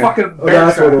trap? The fucking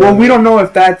bear trap. Well, we don't know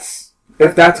if that's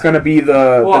gonna be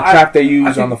the trap they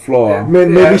use on the floor.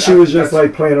 Maybe she was just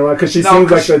like playing around because she seems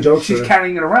like a joker. She's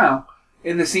carrying it around.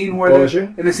 In the scene where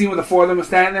the four of them are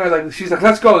standing there, like she's like,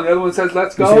 "Let's go," and the other one says,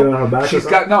 "Let's go." She's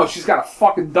got a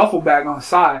fucking duffel bag on the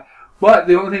side. But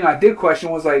the only thing I did question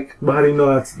was like, but how do you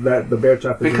know that the bear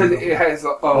trap? Because it has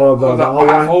the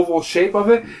half oval shape of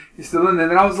it. It's still in there.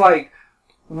 And then I was like,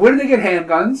 where did they get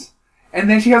handguns? And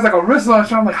then she has like a wrist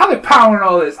launcher. I'm like, how are they powering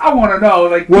all this? I want to know.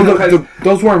 Like, well,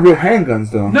 those weren't real handguns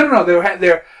though. No.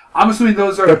 They're. I'm assuming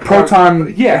those are... They're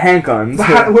proton handguns.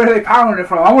 But where are they powering it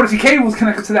from? I want to see cables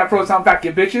connected to that proton pack,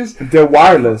 you bitches. They're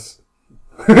wireless.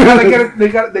 They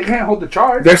can't hold the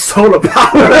charge. They're solar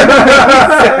powered.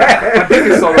 I think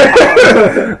it's solar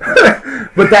powered.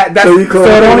 But so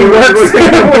it only works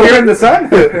when you're in the sun?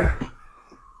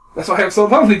 That's why I'm so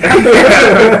lonely down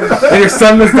there. In your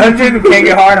sunless dungeon, you can't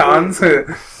get hard-ons.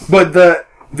 But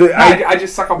I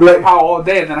just suck up power all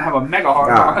day and then I have a mega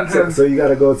hard-on. So you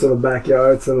gotta go to the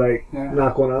backyard to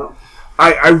knock one out?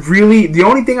 The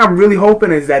only thing I'm really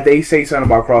hoping is that they say something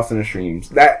about crossing the streams.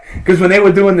 Because when they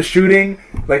were doing the shooting,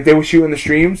 like they were shooting the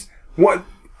streams,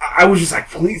 I was just like,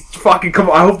 please fucking come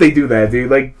on. I hope they do that,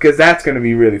 dude. Like, because that's going to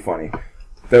be really funny.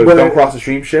 Don't cross the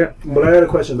stream shit. But I had a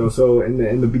question though. So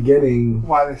in the beginning,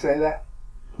 why they say that?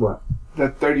 What?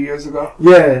 That 30 years ago?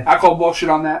 Yeah. I call bullshit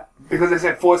on that because they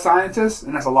said 4 scientists,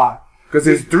 and that's a lie. Because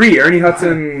there's 3. Ernie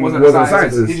Hudson wasn't a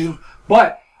scientist.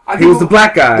 He was the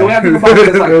black guy. The way I think about it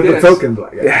is like this. The token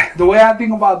black guy. Yeah. The way I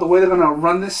think about the way they're gonna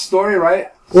run this story,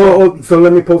 right? So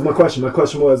let me pose my question. My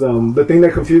question was the thing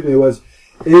that confused me was,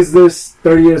 is this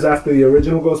 30 years after the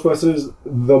original Ghostbusters,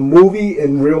 the movie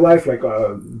in real life, like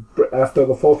after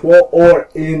the fourth wall, or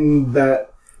in the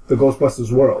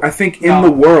Ghostbusters world? I think in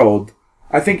the world,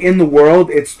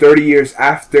 it's 30 years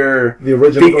after the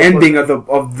original ending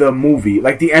of the movie,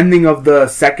 like the ending of the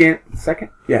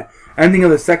ending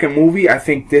of the second movie. I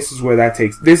think this is where that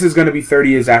takes. This is going to be 30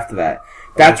 years after that.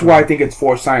 That's why I think it's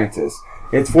 4 scientists.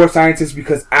 It's 4 scientists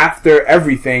because after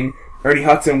everything, Ernie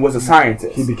Hudson was a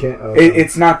scientist. He became.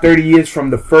 It's not 30 years from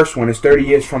the first one. It's 30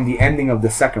 years from the ending of the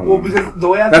second one. Well, because the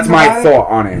way that's my thought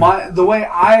on it. The way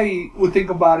I would think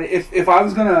about it, if I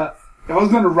was gonna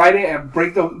write it and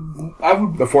break the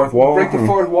fourth wall. Break the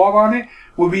fourth wall on it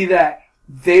would be that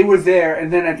they were there,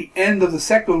 and then at the end of the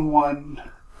second one,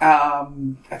 or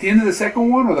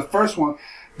the first one,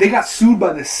 they got sued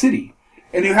by the city.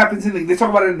 And it happens they talk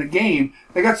about it in the game.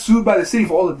 They got sued by the city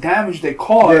for all the damage they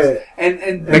caused. Yeah.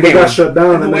 And they got shut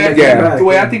down. The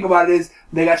way I think about it is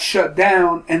they got shut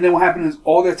down, and then what happened is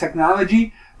all their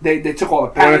technology, they took all the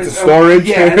patents. Went to storage.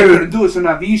 And they're going to do it. So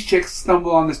now these chicks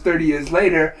stumble on this 30 years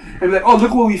later and be like, oh,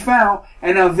 look what we found.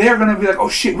 And now they're going to be like, oh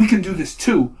shit, we can do this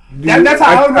too. That's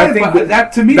how I would write it. But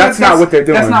that, to me, that's not what they're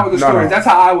doing. That's not what the story is. That's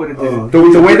how I would have did it.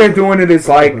 The way they're doing it is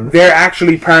like, they're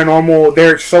actually paranormal.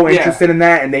 They're so interested in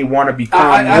that, and they want to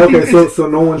become... So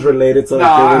no one's related to...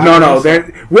 No.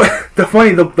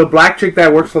 The black chick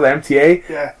that works for the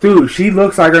MTA, dude, she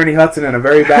looks like Ernie Hudson in a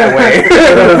very bad way.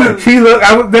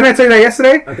 Didn't I tell you that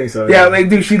yesterday? I think so. Yeah, like,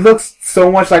 dude, she looks so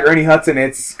much like Ernie Hudson,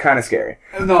 it's kind of scary.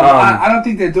 No, I don't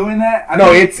think they're doing that.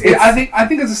 I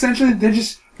think it's essentially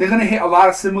they're gonna hit a lot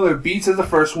of similar beats as the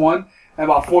first one, and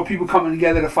about 4 people coming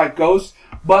together to fight ghosts.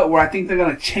 But where I think they're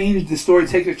gonna change the story,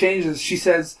 take a change, is she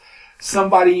says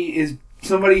somebody is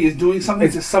doing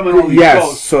something to summon all these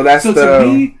ghosts. So to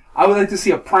me, I would like to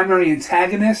see a primary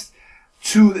antagonist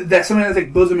somebody that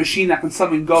like builds a machine that can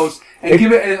summon ghosts and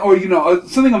give it, or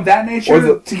something of that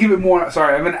nature to give it more of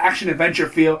an action adventure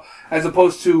feel, as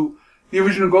opposed to the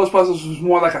original Ghostbusters was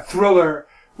more like a thriller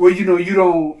where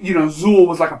Zool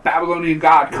was like a Babylonian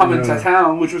god coming to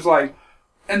town, which was like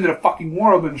end of the fucking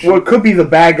world and shit. Well, it could be the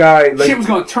bad guy. Like, shit was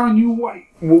gonna turn you white.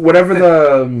 Whatever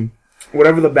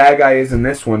the bad guy is in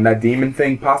this one, that demon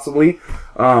thing possibly.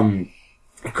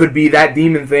 It could be that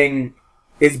demon thing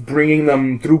is bringing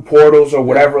them through portals or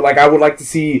whatever. Like, I would like to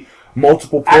see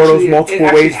multiple portals, multiple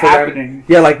ways for them.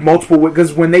 Yeah, like multiple ways.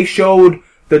 Because when they showed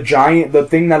the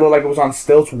thing that looked like it was on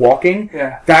stilts walking,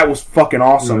 that was fucking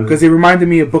awesome. Because it reminded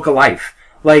me of Book of Life.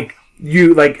 Like,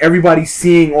 everybody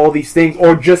seeing all these things,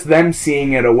 or just them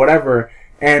seeing it or whatever.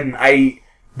 And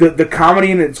the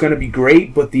comedy in it's going to be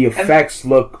great, but the effects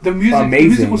look amazing. The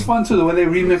music was fun too. The way they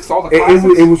remixed all the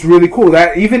classics. It was really cool.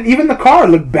 That even the car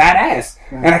looked badass,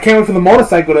 and I can't wait for the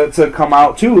motorcycle to come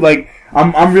out too. Like,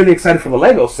 I'm really excited for the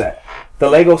Lego set. The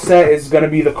Lego set is going to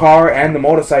be the car and the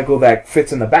motorcycle that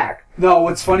fits in the back. No,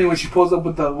 what's funny, when she pulls up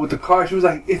with the car, she was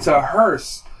like, "It's a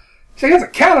hearse." She's like, "It's a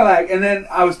Cadillac." And then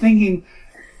I was thinking,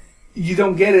 you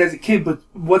don't get it as a kid, but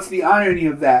what's the irony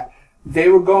of that? They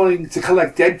were going to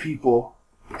collect dead people,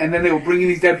 and then they were bringing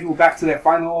these dead people back to their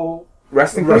final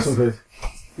resting place.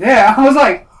 Yeah, I was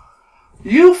like,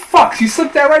 you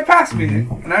slipped that right past me.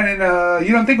 And I didn't,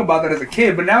 you don't think about that as a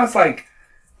kid, but now it's like,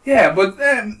 Yeah, but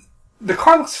the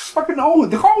car looks fucking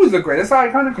old. The car always look great. That's how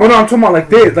iconic. Well, no, I'm talking about like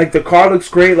this. Like the car looks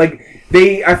great. Like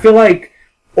I feel like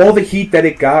all the heat that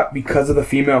it got because of the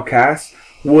female cast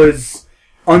was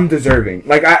undeserving.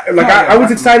 I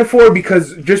was excited for it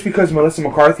because Melissa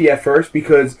McCarthy at first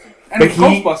because and the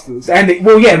Ghostbusters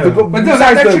but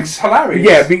that chick's hilarious.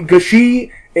 Yeah, because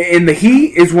she in the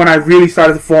Heat is when I really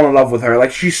started to fall in love with her.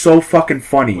 Like she's so fucking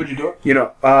funny. Would you do it? You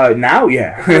know, now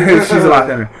she's a lot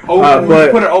thinner.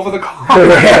 But put her over the car.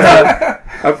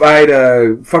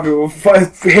 I'd fucking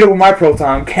hit it with my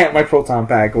proton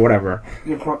pack or whatever,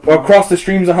 or across the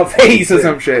streams on her face or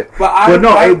some shit.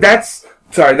 That's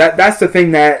the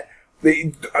thing that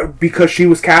because she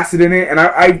was casted in it, and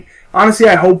I honestly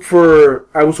I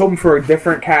was hoping for a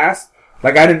different cast.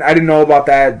 Like I didn't know about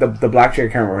that. The black chick,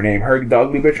 I can't remember her name. The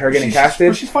ugly bitch, her getting casted.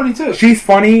 But she's funny too. She's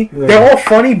funny. Yeah. They're all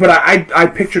funny, but I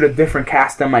pictured a different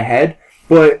cast in my head.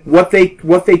 But what they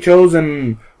chose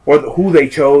or who they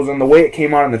chose and the way it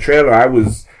came out in the trailer, I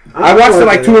watched it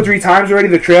like 2 or 3 times already.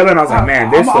 The trailer, and I was like,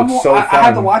 man, this looks so fun. I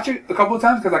had to watch it a couple of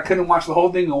times because I couldn't watch the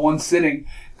whole thing in one sitting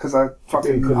because I'm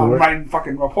writing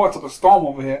fucking reports of a storm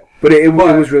over here. But it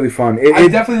was really fun. I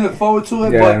definitely look forward to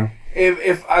it. Yeah. But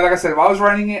if like I said, if I was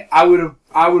writing it, I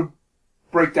would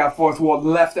break that fourth wall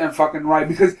left and fucking right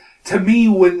because to me,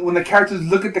 when the characters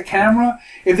look at the camera,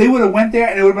 if they would have went there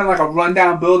and it would have been like a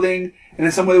rundown building, and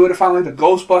then somebody would have found like the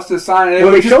Ghostbusters sign.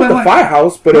 And they showed the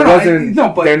firehouse, but it wasn't.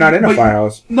 They're not in a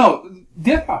firehouse. No,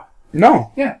 they are.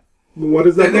 No. Yeah. What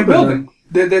is that? They're building.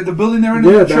 The building they're in.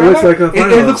 Yeah, that looks like a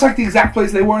firehouse. It looks like the exact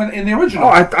place they were in the original. Oh,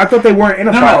 I thought they weren't in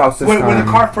a firehouse this time. When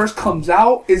the car first comes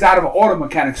out, is out of an auto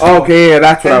mechanic store. Oh, okay, yeah,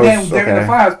 that's what I was. And then they're in the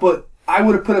firehouse, but I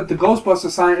would have put up the Ghostbuster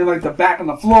sign in like the back on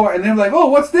the floor, and they're like, "Oh,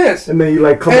 what's this?" And then you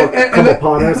like come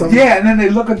upon it or something. Yeah, and then they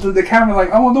look into the camera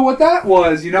like, "I wonder what that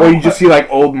was," you know. Or you just see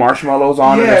like old marshmallows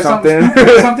on it or something.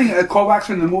 Something callbacks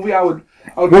from the movie. I would.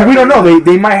 Well, we don't know.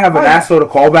 They might have an assload of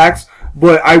callbacks,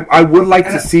 but I would like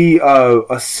to see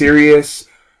a serious.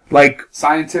 Like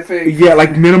scientific,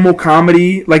 like minimal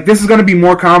comedy. Like this is gonna be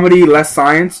more comedy, less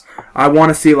science. I want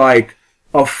to see like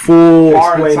a full,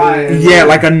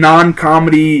 like a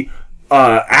non-comedy,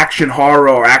 action horror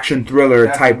or action thriller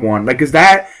type one. Like is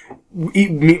that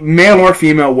male or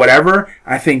female, whatever?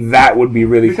 I think that would be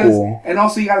really cool. And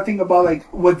also you got to think about like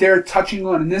what they're touching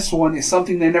on in this one is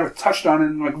something they never touched on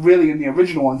in like really in the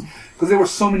original ones because there were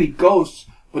so many ghosts,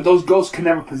 but those ghosts can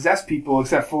never possess people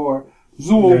except for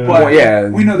Zool,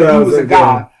 but we know that he was a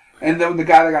god. And then the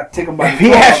guy that got taken by the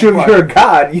he asked you if you're a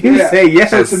god, you say yes.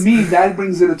 So to me, that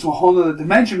brings it into a whole other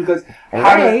dimension because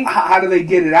how do they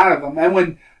get it out of him? And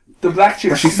when the black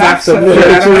chick snaps him, and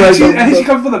then she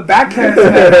comes with a backhand,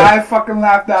 and I fucking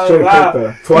laughed out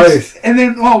loud. Twice. And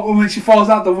then when she falls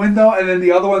out the window, and then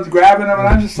the other one's grabbing him, and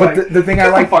I'm just like, the thing I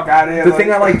like, fuck out of here. The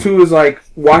thing I like too is like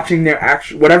watching their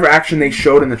action, whatever action they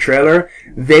showed in the trailer,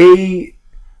 they.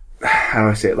 How do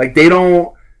I say it? Like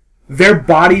their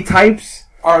body types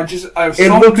are just. It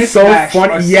looks so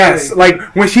funny. Yes, like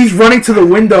when she's running to the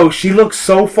window, she looks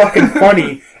so fucking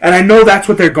funny, and I know that's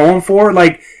what they're going for.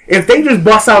 Like if they just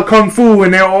bust out kung fu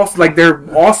and they're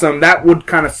awesome, that would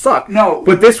kind of suck. No,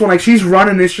 but this one, like she's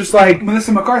running, it's just like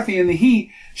Melissa McCarthy in The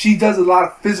Heat. She does a lot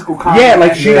of physical comedy. Yeah,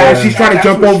 like she's trying to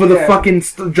jump over the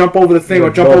thing or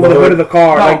jump over the hood of the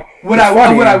car. No, like what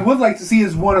I would like to see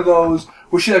is one of those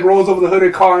where she like rolls over the hood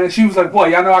of the car and she was like, "Boy,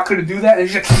 y'all know I couldn't do that," and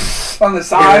she's like on the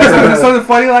side, something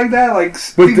funny like that. Like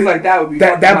things like that would be.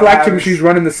 That black chick, she's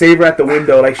running the saber at the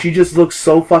window, like she just looks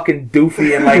so fucking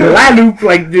doofy and like la loop,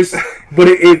 like just. But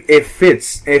it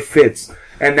fits,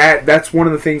 and that's one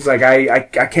of the things. Like I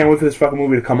can't wait for this fucking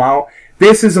movie to come out.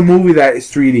 This is a movie that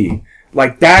is 3D.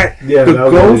 Like that, the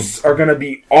ghosts are gonna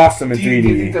be awesome in 3D. Do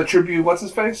you think they'll tribute what's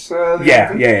his face?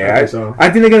 Yeah. I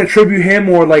think they're gonna tribute him,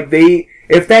 or like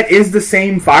if that is the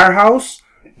same firehouse,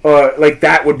 like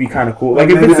that would be kind of cool. Like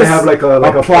if it's have like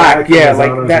a plaque,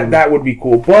 like that would be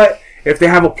cool. But if they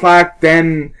have a plaque,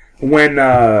 then when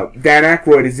Dan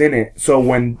Aykroyd is in it, so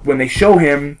when they show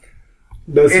him.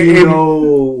 Does he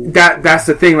know? That's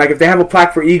the thing. Like if they have a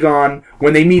plaque for Egon,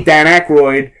 when they meet Dan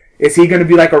Aykroyd. Is he going to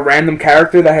be like a random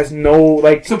character that has no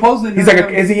like? Supposedly, he's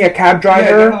like. Is he a cab driver?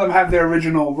 Yeah, none of them have their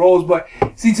original roles. But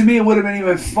see, to me, it would have been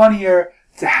even funnier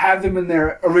to have them in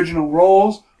their original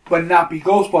roles, but not be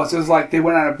Ghostbusters. Like they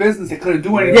went out of business, they couldn't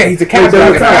do anything. Yeah, he's a cab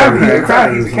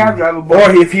driver. He's a cab driver. Or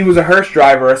if he was a hearse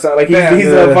driver or something, like he's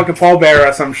a fucking pallbearer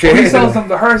or some shit. He sells them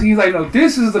the hearse, and he's like, "No,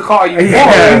 this is the car you want."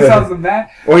 He sells them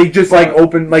that. Or he just like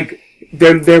opened like.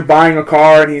 They're buying a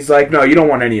car and he's like, no, you don't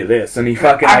want any of this, and he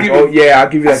fucking I'll give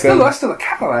you like that's still a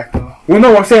Cadillac though. Well,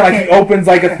 no, I'm saying like he opens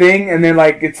like a thing and then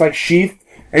like it's like sheathed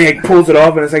and he like, pulls it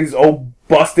off and it's like this old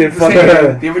busted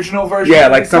fucking the original version. Yeah,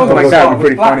 like something like that would be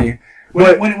pretty funny.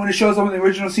 When it shows up in the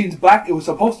original scenes black, it was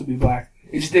supposed to be black.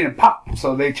 It just didn't pop,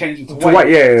 so they changed it to white.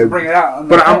 To bring it out.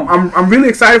 But I'm really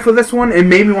excited for this one. It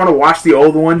made me want to watch the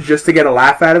old ones just to get a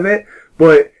laugh out of it.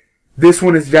 But this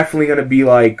one is definitely going to be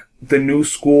like the new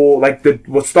school, like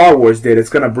what Star Wars did. It's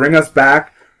going to bring us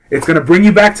back. It's going to bring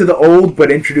you back to the old,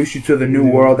 but introduce you to the new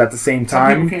world at the same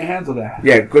time. Some people can't handle that.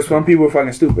 Yeah, because some people are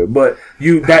fucking stupid. But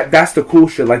that's the cool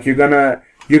shit. Like it's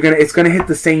gonna hit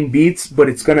the same beats, but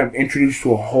it's gonna introduce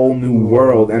you to a whole new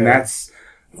world, and that's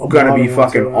gonna be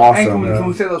fucking awesome. And can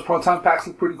we say those proton packs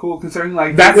look pretty cool, considering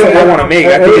like that's what I want to make.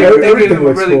 I think they gave them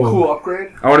a really cool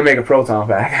upgrade. I want to make a proton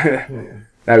pack.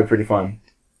 That'd be pretty fun.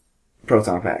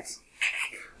 Proton packs.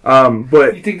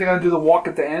 But you think they're gonna do the walk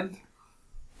at the end?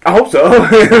 I hope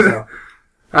so.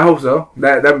 I hope so.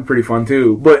 That'd be pretty fun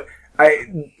too. But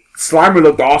Slimer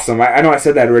looked awesome. I know I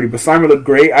said that already, but Slimer looked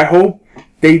great. I hope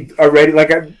they are ready.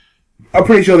 Like I'm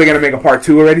pretty sure they're gonna make a part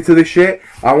 2 already to this shit.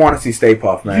 I want to see Stay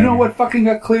Puft, man. You know what fucking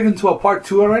got cleared into a part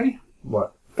 2 already?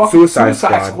 What? Fucking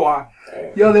Suicide Squad.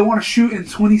 Yo, they want to shoot in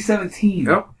 2017.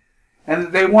 Yep.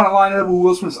 And they want to line it up with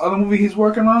Will Smith's other movie he's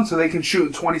working on, so they can shoot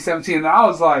in 2017. And I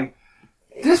was like,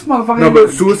 this motherfucker. No,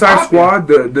 but Suicide Squad,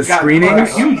 the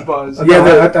screenings, huge buzz.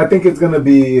 Yeah, I think it's gonna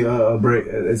be a break.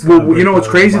 You know what's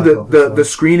crazy? The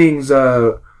screenings,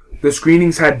 the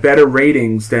screenings had better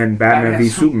ratings than Batman v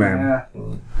Superman.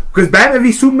 Because Batman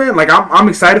v Superman, like I'm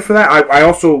excited for that. I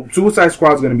also Suicide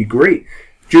Squad is gonna be great.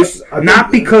 Just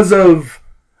not because of.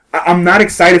 I'm not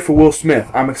excited for Will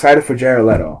Smith. I'm excited for Jared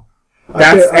Leto.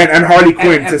 And Harley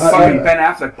Quinn to see Ben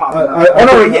Affleck popping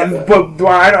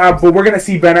up. But we're gonna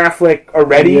see Ben Affleck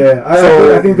already. Yeah,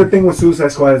 I think the thing with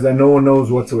Suicide Squad is that no one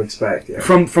knows what to expect. Yeah.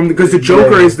 From because the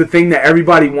Joker is the thing that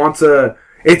everybody wants to.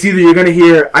 It's either you're gonna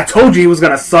hear "I told you he was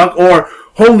gonna suck" or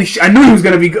 "Holy shit, I knew he was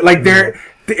gonna be good." Like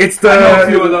it's the. I know a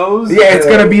few of those. Yeah, it's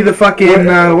gonna be the fucking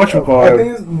whatchamacallit. I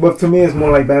think but to me, it's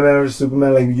more like Batman vs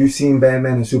Superman. Like you've seen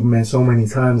Batman and Superman so many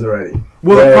times already.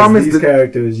 Well, the problem is these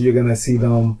characters, you're gonna see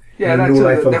them. Yeah, that's new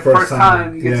life for the first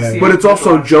time. You get to see but it's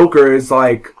also Joker is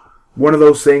like one of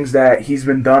those things that he's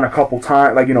been done a couple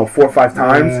times, like 4 or 5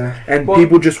 times, and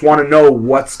people just want to know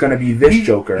what's going to be this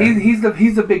Joker. He's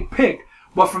the big pick.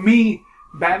 But for me,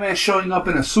 Batman showing up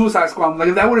in a Suicide Squad, like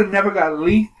if that would have never got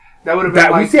leaked, that would have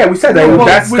been we said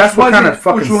that. That's what kind of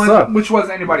fucking sucked. Which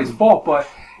wasn't anybody's fault, but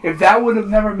if that would have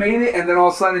never made it, and then all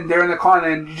of a sudden they're in the car,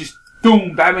 and then you just.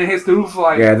 Boom! Batman hits the roof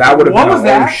like that would have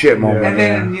been a shit moment. And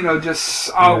then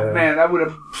man, that would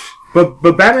have.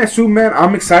 But Batman Superman,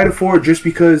 I'm excited for it just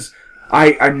because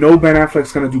I know Ben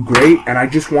Affleck's gonna do great, and I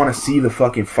just want to see the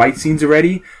fucking fight scenes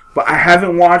already. But I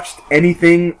haven't watched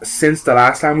anything since the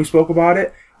last time we spoke about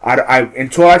it.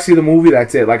 Until I see the movie,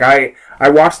 that's it. Like I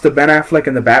watched the Ben Affleck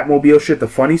and the Batmobile shit, the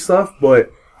funny stuff,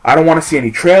 but I don't want to see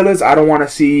any trailers. I don't want to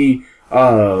see.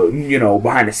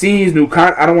 Behind the scenes,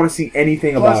 I don't want to see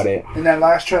anything about it. In that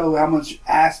last trailer, how much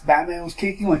ass Batman was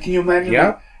kicking, like, can you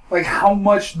imagine? Like how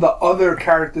much the other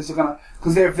characters are gonna,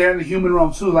 because if they're in the human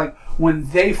realm too, like when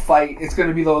they fight, it's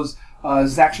gonna be those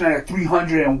Zack Snyder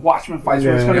 300 and Watchmen fights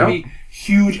where it's gonna be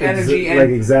huge energy and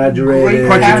like exaggerated,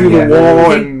 punching through the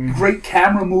wall, and great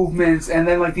camera movements, and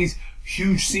then like these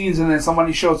huge scenes, and then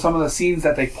somebody showed some of the scenes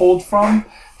that they pulled from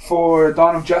for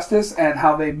Dawn of Justice and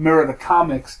how they mirror the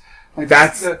comics. Like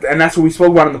that's what we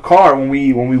spoke about in the car when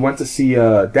we went to see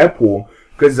Deadpool,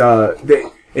 because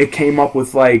it came up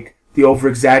with like the over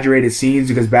exaggerated scenes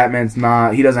because Batman's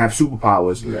he doesn't have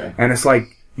superpowers, and it's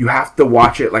like you have to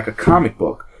watch it like a comic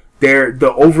book.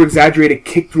 The over exaggerated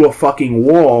kick through a fucking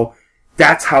wall.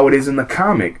 That's how it is in the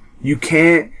comic. You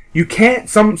can't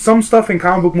some stuff in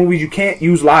comic book movies you can't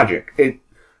use logic.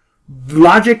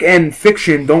 Logic and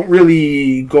fiction don't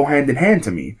really go hand in hand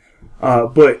to me,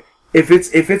 but. If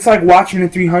it's like watching the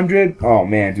 300, oh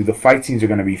man, dude, the fight scenes are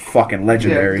gonna be fucking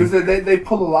legendary. Yeah, because they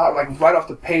pull a lot like right off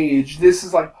the page. This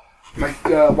is like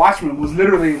Watchmen was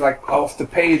literally like off the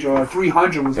page, or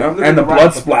 300 was literally and the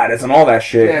blood splatters and all that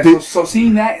shit. Yeah, so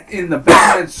seeing that in the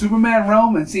Batman Superman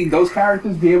realm and seeing those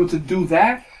characters be able to do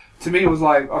that, to me it was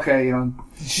like, okay,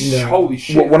 holy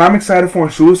shit. What I'm excited for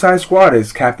in Suicide Squad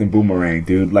is Captain Boomerang,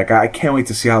 dude. Like, I can't wait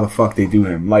to see how the fuck they do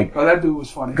him. Like, that dude was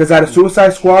funny. Because out of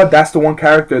Suicide Squad, that's the one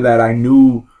character that I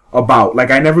knew about. Like,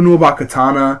 I never knew about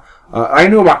Katana. I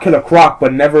knew about Killer Croc,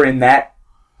 but never in that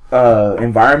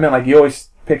environment. Like, you always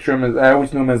picture him as, I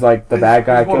always knew him as like the bad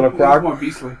guy, Killer Croc. More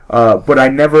beastly. But I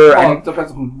never.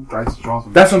 Depends on who draws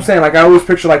him. That's what I'm saying. Like, I always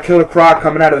picture like Killer Croc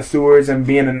coming out of the sewers and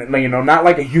being, not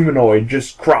like a humanoid,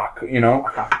 just Croc.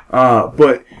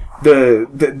 But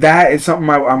that is something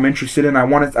I'm interested in.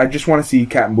 I just want to see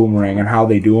Captain Boomerang and how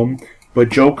they do him. But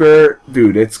Joker,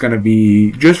 dude, it's gonna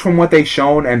be just from what they've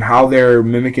shown and how they're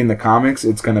mimicking the comics.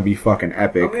 It's gonna be fucking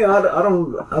epic. I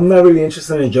mean, I'm not really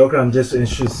interested in Joker. I'm just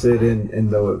interested in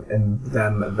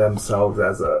them themselves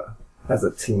as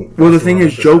a team. Well, the thing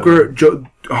is,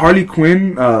 Harley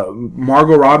Quinn,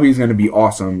 Margot Robbie is gonna be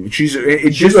awesome. She's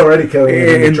already killing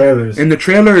it in the trailers. In the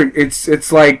trailer,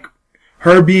 it's like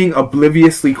her being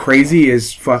obliviously crazy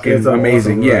is fucking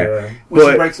amazing. Awesome, yeah.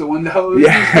 When she breaks the window.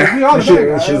 Yeah.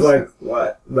 She's like,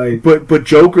 what? Like, but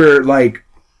Joker, like,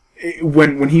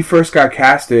 when he first got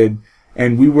casted,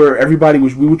 and we were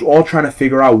all trying to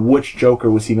figure out which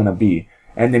Joker was he gonna be.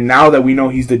 And then now that we know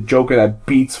he's the Joker that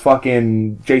beats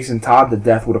fucking Jason Todd to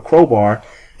death with a crowbar,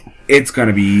 it's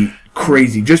gonna be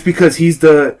crazy. Just because he's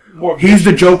the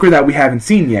Joker that we haven't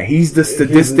seen yet. He's the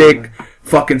sadistic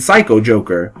fucking psycho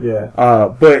Joker. Yeah.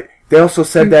 But they also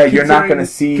said that you're not gonna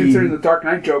see. Considering the Dark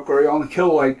Knight Joker, he only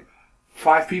killed like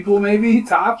 5 people, maybe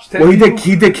tops. 10 well, people.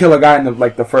 he did kill a guy in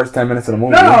the first 10 minutes of the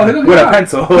movie. No, with a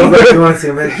pencil. You want to see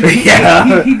him?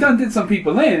 Yeah. He did some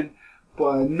people in.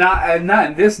 But not in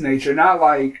this nature. Not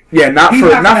like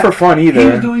not for fun either. He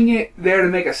was doing it there to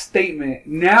make a statement.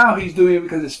 Now he's doing it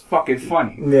because it's fucking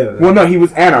funny. Yeah. Well, no, he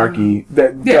was anarchy.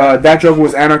 That Joker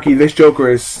was anarchy. This Joker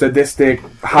is sadistic.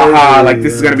 Like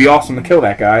this is gonna be awesome to kill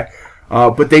that guy.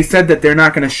 But they said that they're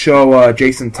not gonna show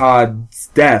Jason Todd's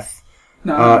death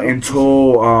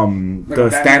until the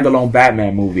standalone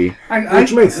Batman movie,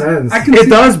 which makes sense. It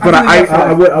does, but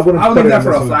I wouldn't. I would leave that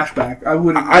for a flashback. I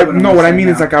wouldn't. No, what I mean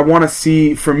is like I want to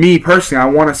see. For me personally, I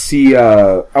want to see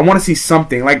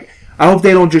something. Like I hope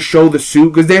they don't just show the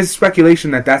suit because there's speculation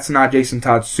that that's not Jason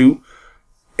Todd's suit.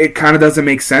 It kind of doesn't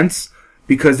make sense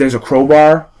because there's a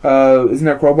crowbar. Isn't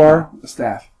there a crowbar? A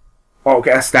staff. Oh,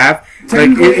 okay, a staff.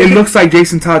 Like it looks like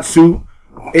Jason Todd's suit.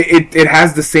 It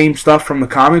has the same stuff from the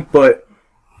comic, but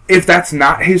if that's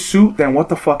not his suit, then what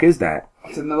the fuck is that?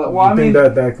 It's another. Well, I mean,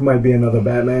 that might be another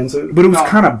Batman suit, but it was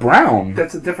kind of brown.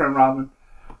 That's a different Robin,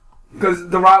 because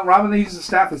the Robin that uses the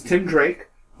staff is Tim Drake,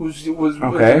 was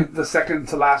the second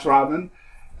to last Robin,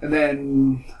 and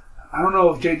then I don't know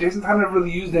if Jason Todd never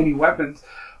really used any weapons,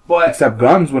 but except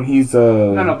guns when he's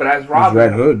no, but as Robin,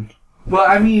 Red Hood. But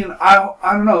I mean, I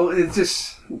don't know. It's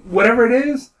just whatever it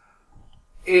is.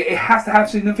 It has to have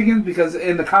significance because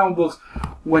in the comic books,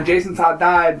 when Jason Todd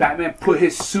died, Batman put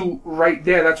his suit right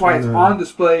there. That's why it's on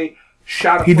display.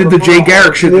 He did the Jay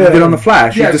Garrick shit that he did on the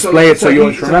Flash. He display it so you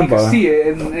always remember. So you can see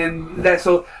it, and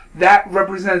that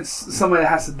represents somebody that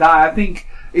has to die. I think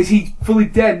is he fully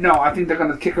dead? No, I think they're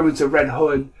gonna kick him into Red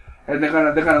Hood, and they're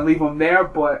gonna leave him there.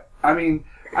 But I mean,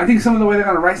 I think some of the way they're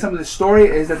gonna write some of the story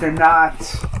is that they're not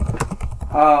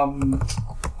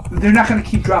going to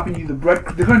keep dropping you they're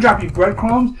going to drop you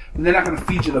breadcrumbs, and they're not going to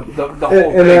feed you the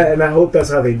whole thing. And I hope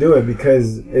that's how they do it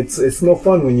because it's no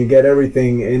fun when you get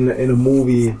everything in a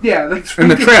movie. Yeah, like in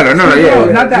the trailer. Not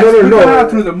that. No.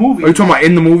 Through the movie. Are you talking about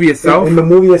in the movie itself? In the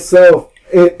movie itself,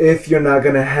 if you're not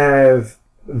going to have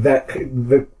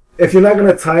if you're not going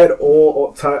to tie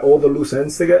all the loose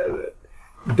ends together.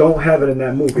 Don't have it in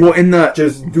that movie. Well,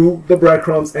 just do the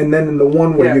breadcrumbs, and then in the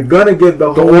one where you're gonna give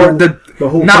the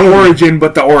whole not thing. Origin,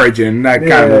 but the origin kind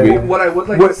of movie. What I would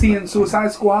like to see in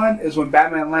Suicide Squad is when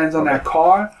Batman lands on that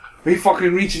car, he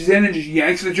fucking reaches in and just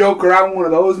yanks the Joker out in one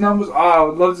of those numbers. Oh, I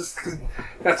would love this because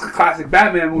that's a classic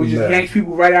Batman movie. Just yanks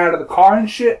people right out of the car and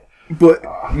shit. But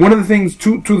one of the things,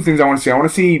 two things I want to see. I want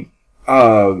to see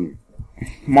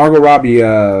Margot Robbie,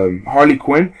 Harley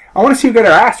Quinn. I want to see her get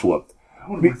her ass whooped.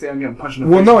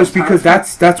 Well, no, it's because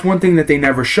that's one thing that they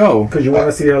never show. Because you want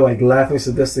to see her like laughing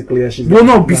sadistically as she's. Well,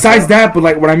 no. Besides that, but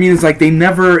like what I mean is like they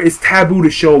never. It's taboo to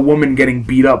show a woman getting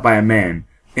beat up by a man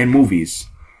in movies,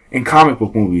 in comic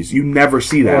book movies. You never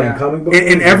see that.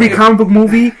 In every comic book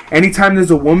movie, anytime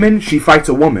there's a woman, she fights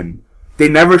a woman. They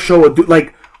never show a dude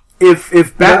like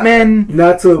if Batman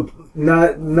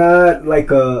not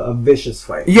like a vicious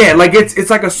fight. Yeah, like it's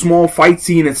like a small fight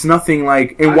scene. It's nothing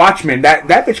like in Watchmen. That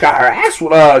bitch got her ass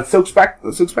whooped. Silk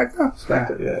Spectre.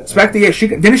 Spectre. Yeah,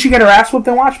 didn't she get her ass whooped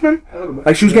in Watchmen?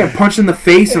 Like she was getting punched in the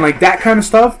face and like that kind of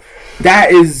stuff.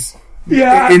 That is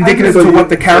indicative to what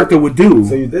the character would do.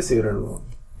 So you did see it in the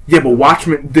Yeah, but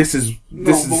Watchmen. This is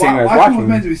the same as Watchmen. Was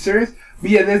meant to be serious, but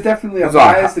yeah, there's definitely a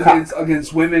bias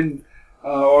against women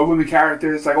or women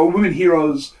characters, like or women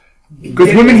heroes.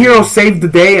 Because women heroes save the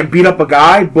day and beat up a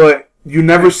guy, but you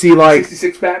never see like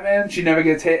 66 Batman. She never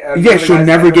gets hit. She'll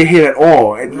never get hit at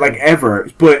all, like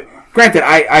ever. But granted,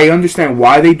 I understand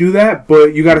why they do that,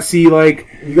 but you got to see like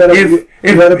you got to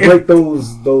break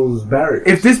those barriers.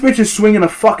 If this bitch is swinging a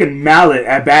fucking mallet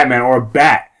at Batman or a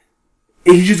bat,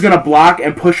 he's just gonna block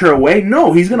and push her away?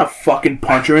 No, he's gonna fucking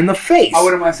punch her in the face. I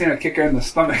wouldn't mind seeing her kick her in the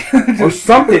stomach. Or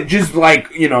something, just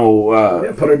like, you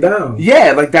know... put her down.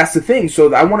 Yeah, like, that's the thing.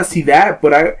 So I want to see that,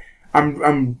 but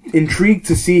I'm intrigued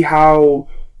to see how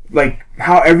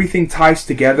everything ties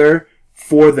together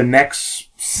for the next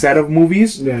set of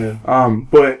movies. Yeah.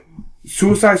 But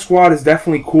Suicide Squad is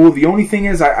definitely cool. The only thing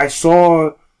is I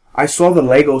saw the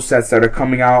Lego sets that are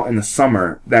coming out in the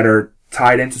summer that are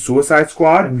tied into Suicide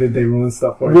Squad. And did they ruin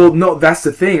stuff for you? Well, no, that's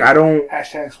the thing. I don't...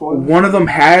 #spoilers. One of them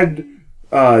had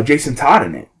Jason Todd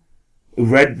in it.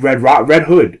 Red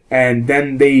Hood. And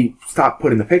then they stopped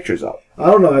putting the pictures up. I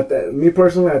don't know. Me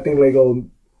personally, I think Lego...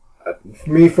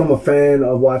 Me, from a fan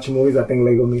of watching movies, I think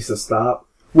Lego needs to stop.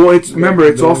 Well, it's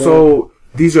also...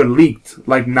 These are leaked.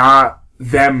 Like, not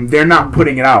them... They're not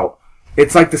putting it out.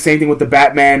 It's like the same thing with the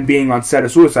Batman being on set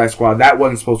of Suicide Squad. That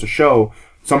wasn't supposed to show.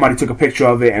 Somebody took a picture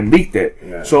of it and leaked it.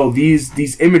 Yeah. So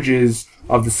these images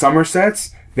of the summer sets,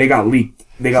 they got leaked.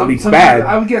 They got leaked bad.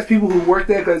 I would guess people who work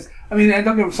there, because I mean, and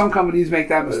don't get some companies make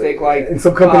that mistake. Like, and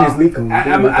some companies leak them.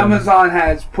 Amazon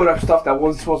has put up stuff that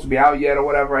wasn't supposed to be out yet or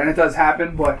whatever, and it does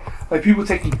happen. But like people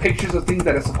taking pictures of things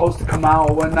that are supposed to come out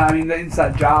or whatnot. I mean, the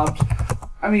inside jobs.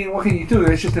 I mean, what can you do?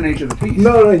 It's just the nature of the beast.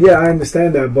 No, yeah, I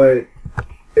understand that, but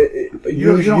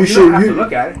you don't have to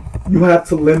look at it. You have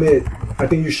to limit. I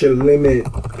think you should limit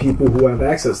people who have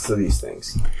access to these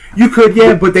things. You could,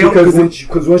 yeah, but they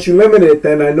because once you limit it,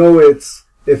 then I know it's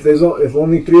if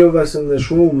only 3 of us in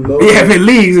this room know. Yeah, if it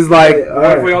leaks, it's like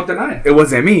what if we all deny it? It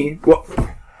wasn't me. Well,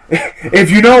 if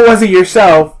you know it wasn't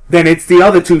yourself, then it's the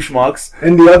other 2 schmucks,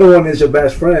 and the other one is your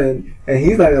best friend, and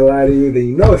he's not gonna lie to you. Then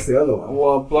you know it's the other one.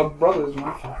 Well, blood brothers,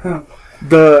 man.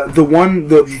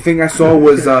 The thing I saw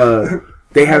was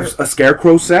they have a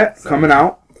Scarecrow set coming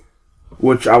out.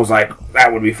 Which I was like,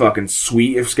 that would be fucking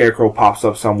sweet if Scarecrow pops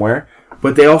up somewhere.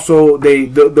 But they also,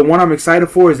 the one I'm excited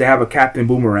for is they have a Captain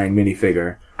Boomerang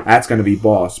minifigure. That's gonna be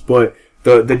boss. But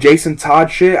the Jason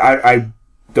Todd shit, I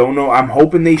don't know. I'm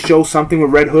hoping they show something with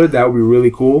Red Hood. That would be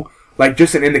really cool. Like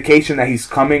just an indication that he's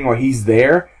coming or he's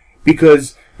there.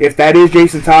 Because if that is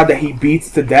Jason Todd that he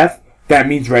beats to death, that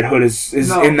means Red Hood is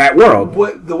in that world.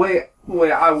 The way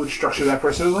I would structure that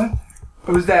personally,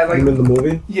 it was that, like, in the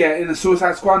movie? Yeah, in the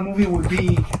Suicide Squad movie would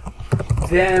be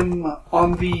them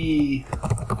on the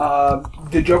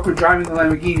Joker driving the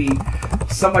Lamborghini,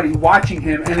 somebody watching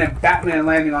him, and then Batman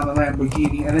landing on the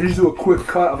Lamborghini, and then just do a quick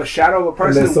cut of a shadow of a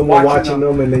person, and then someone watching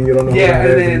them, and then you don't know who that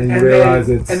is, and then you realize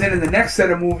it's... And then in the next set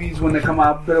of movies, when they come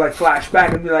out, they're like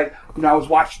flashback and be like, you know, I was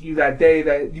watching you that day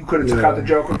that you could have took out the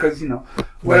Joker because, you know,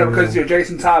 whatever, because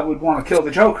Jason Todd would want to kill the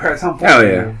Joker at some point. Hell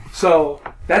yeah. So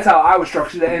that's how I would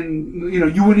structure it, and you know,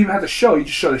 you wouldn't even have to show; you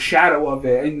just show the shadow of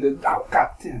it, and god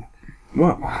damn,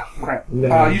 what? Oh, crap!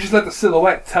 Yeah. You just let the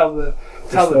silhouette tell the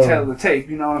tale of the tape.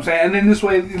 You know what I'm saying? And then this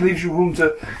way, it leaves you room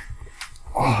to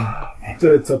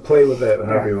play with it.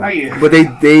 But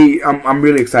I'm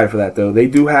really excited for that though. They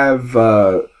do have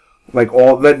like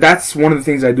all that. That's one of the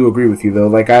things I do agree with you though.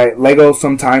 Like Lego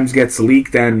sometimes gets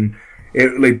leaked and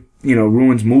it like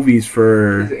ruins movies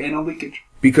for. Is it anal leakage?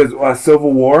 Because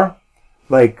Civil War.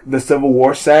 Like, the Civil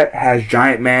War set has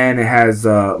Giant Man. It has,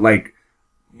 like,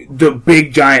 the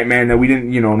big Giant Man that we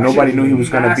didn't, nobody knew he was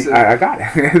going to be. I got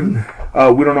it.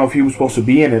 We don't know if he was supposed to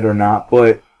be in it or not,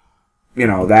 but,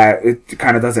 that, it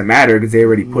kind of doesn't matter because they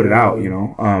already put it out,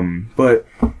 But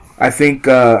I think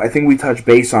we touched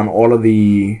base on all of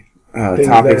the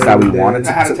topics that we wanted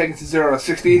to. How to take it to 0 to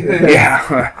 60?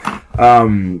 Yeah.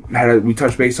 We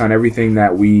touched base on everything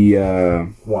that we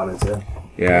wanted to.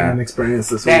 Yeah. An experience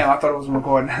this week. Damn, I thought it was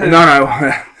recording.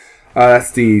 No.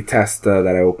 That's the test that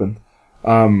I opened.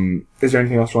 Is there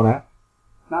anything else you want to add?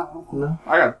 No.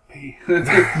 I gotta pee.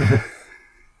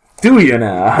 Do you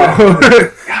now?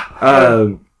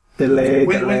 Delayed.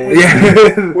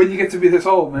 When you get to be this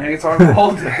old, man, it's hard to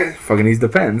hold it. Fucking these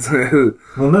depends. Well,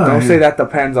 no. Don't say that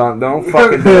depends on. Don't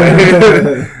fucking do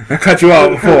it. I cut you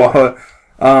out before.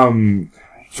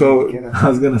 So I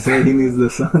was gonna say he needs the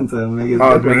sun to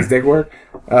make his dick work.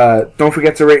 Don't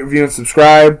forget to rate, review, and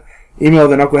subscribe. Email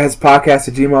the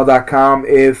knuckleheadspodcast@gmail.com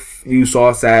if you saw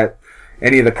us at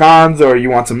any of the cons or you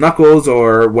want some knuckles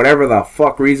or whatever the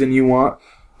fuck reason you want.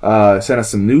 Send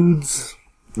us some nudes.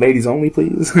 Ladies only,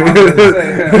 please. Some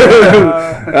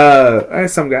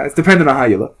guys, depending on how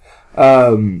you look.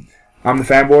 I'm the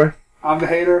fanboy. I'm the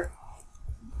hater.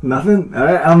 Nothing?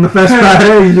 Alright, I'm the best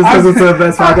Friday. You just listen to the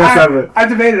best podcast ever. I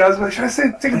debated. I was like, should I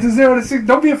say take it to 0 to 60?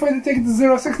 Don't be afraid to take it to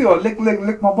 0 to 60 or lick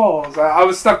my balls. I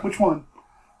was stuck. Which one?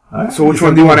 Right. So which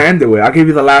one do you want to end it with? I'll give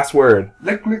you the last word.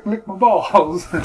 Lick my balls.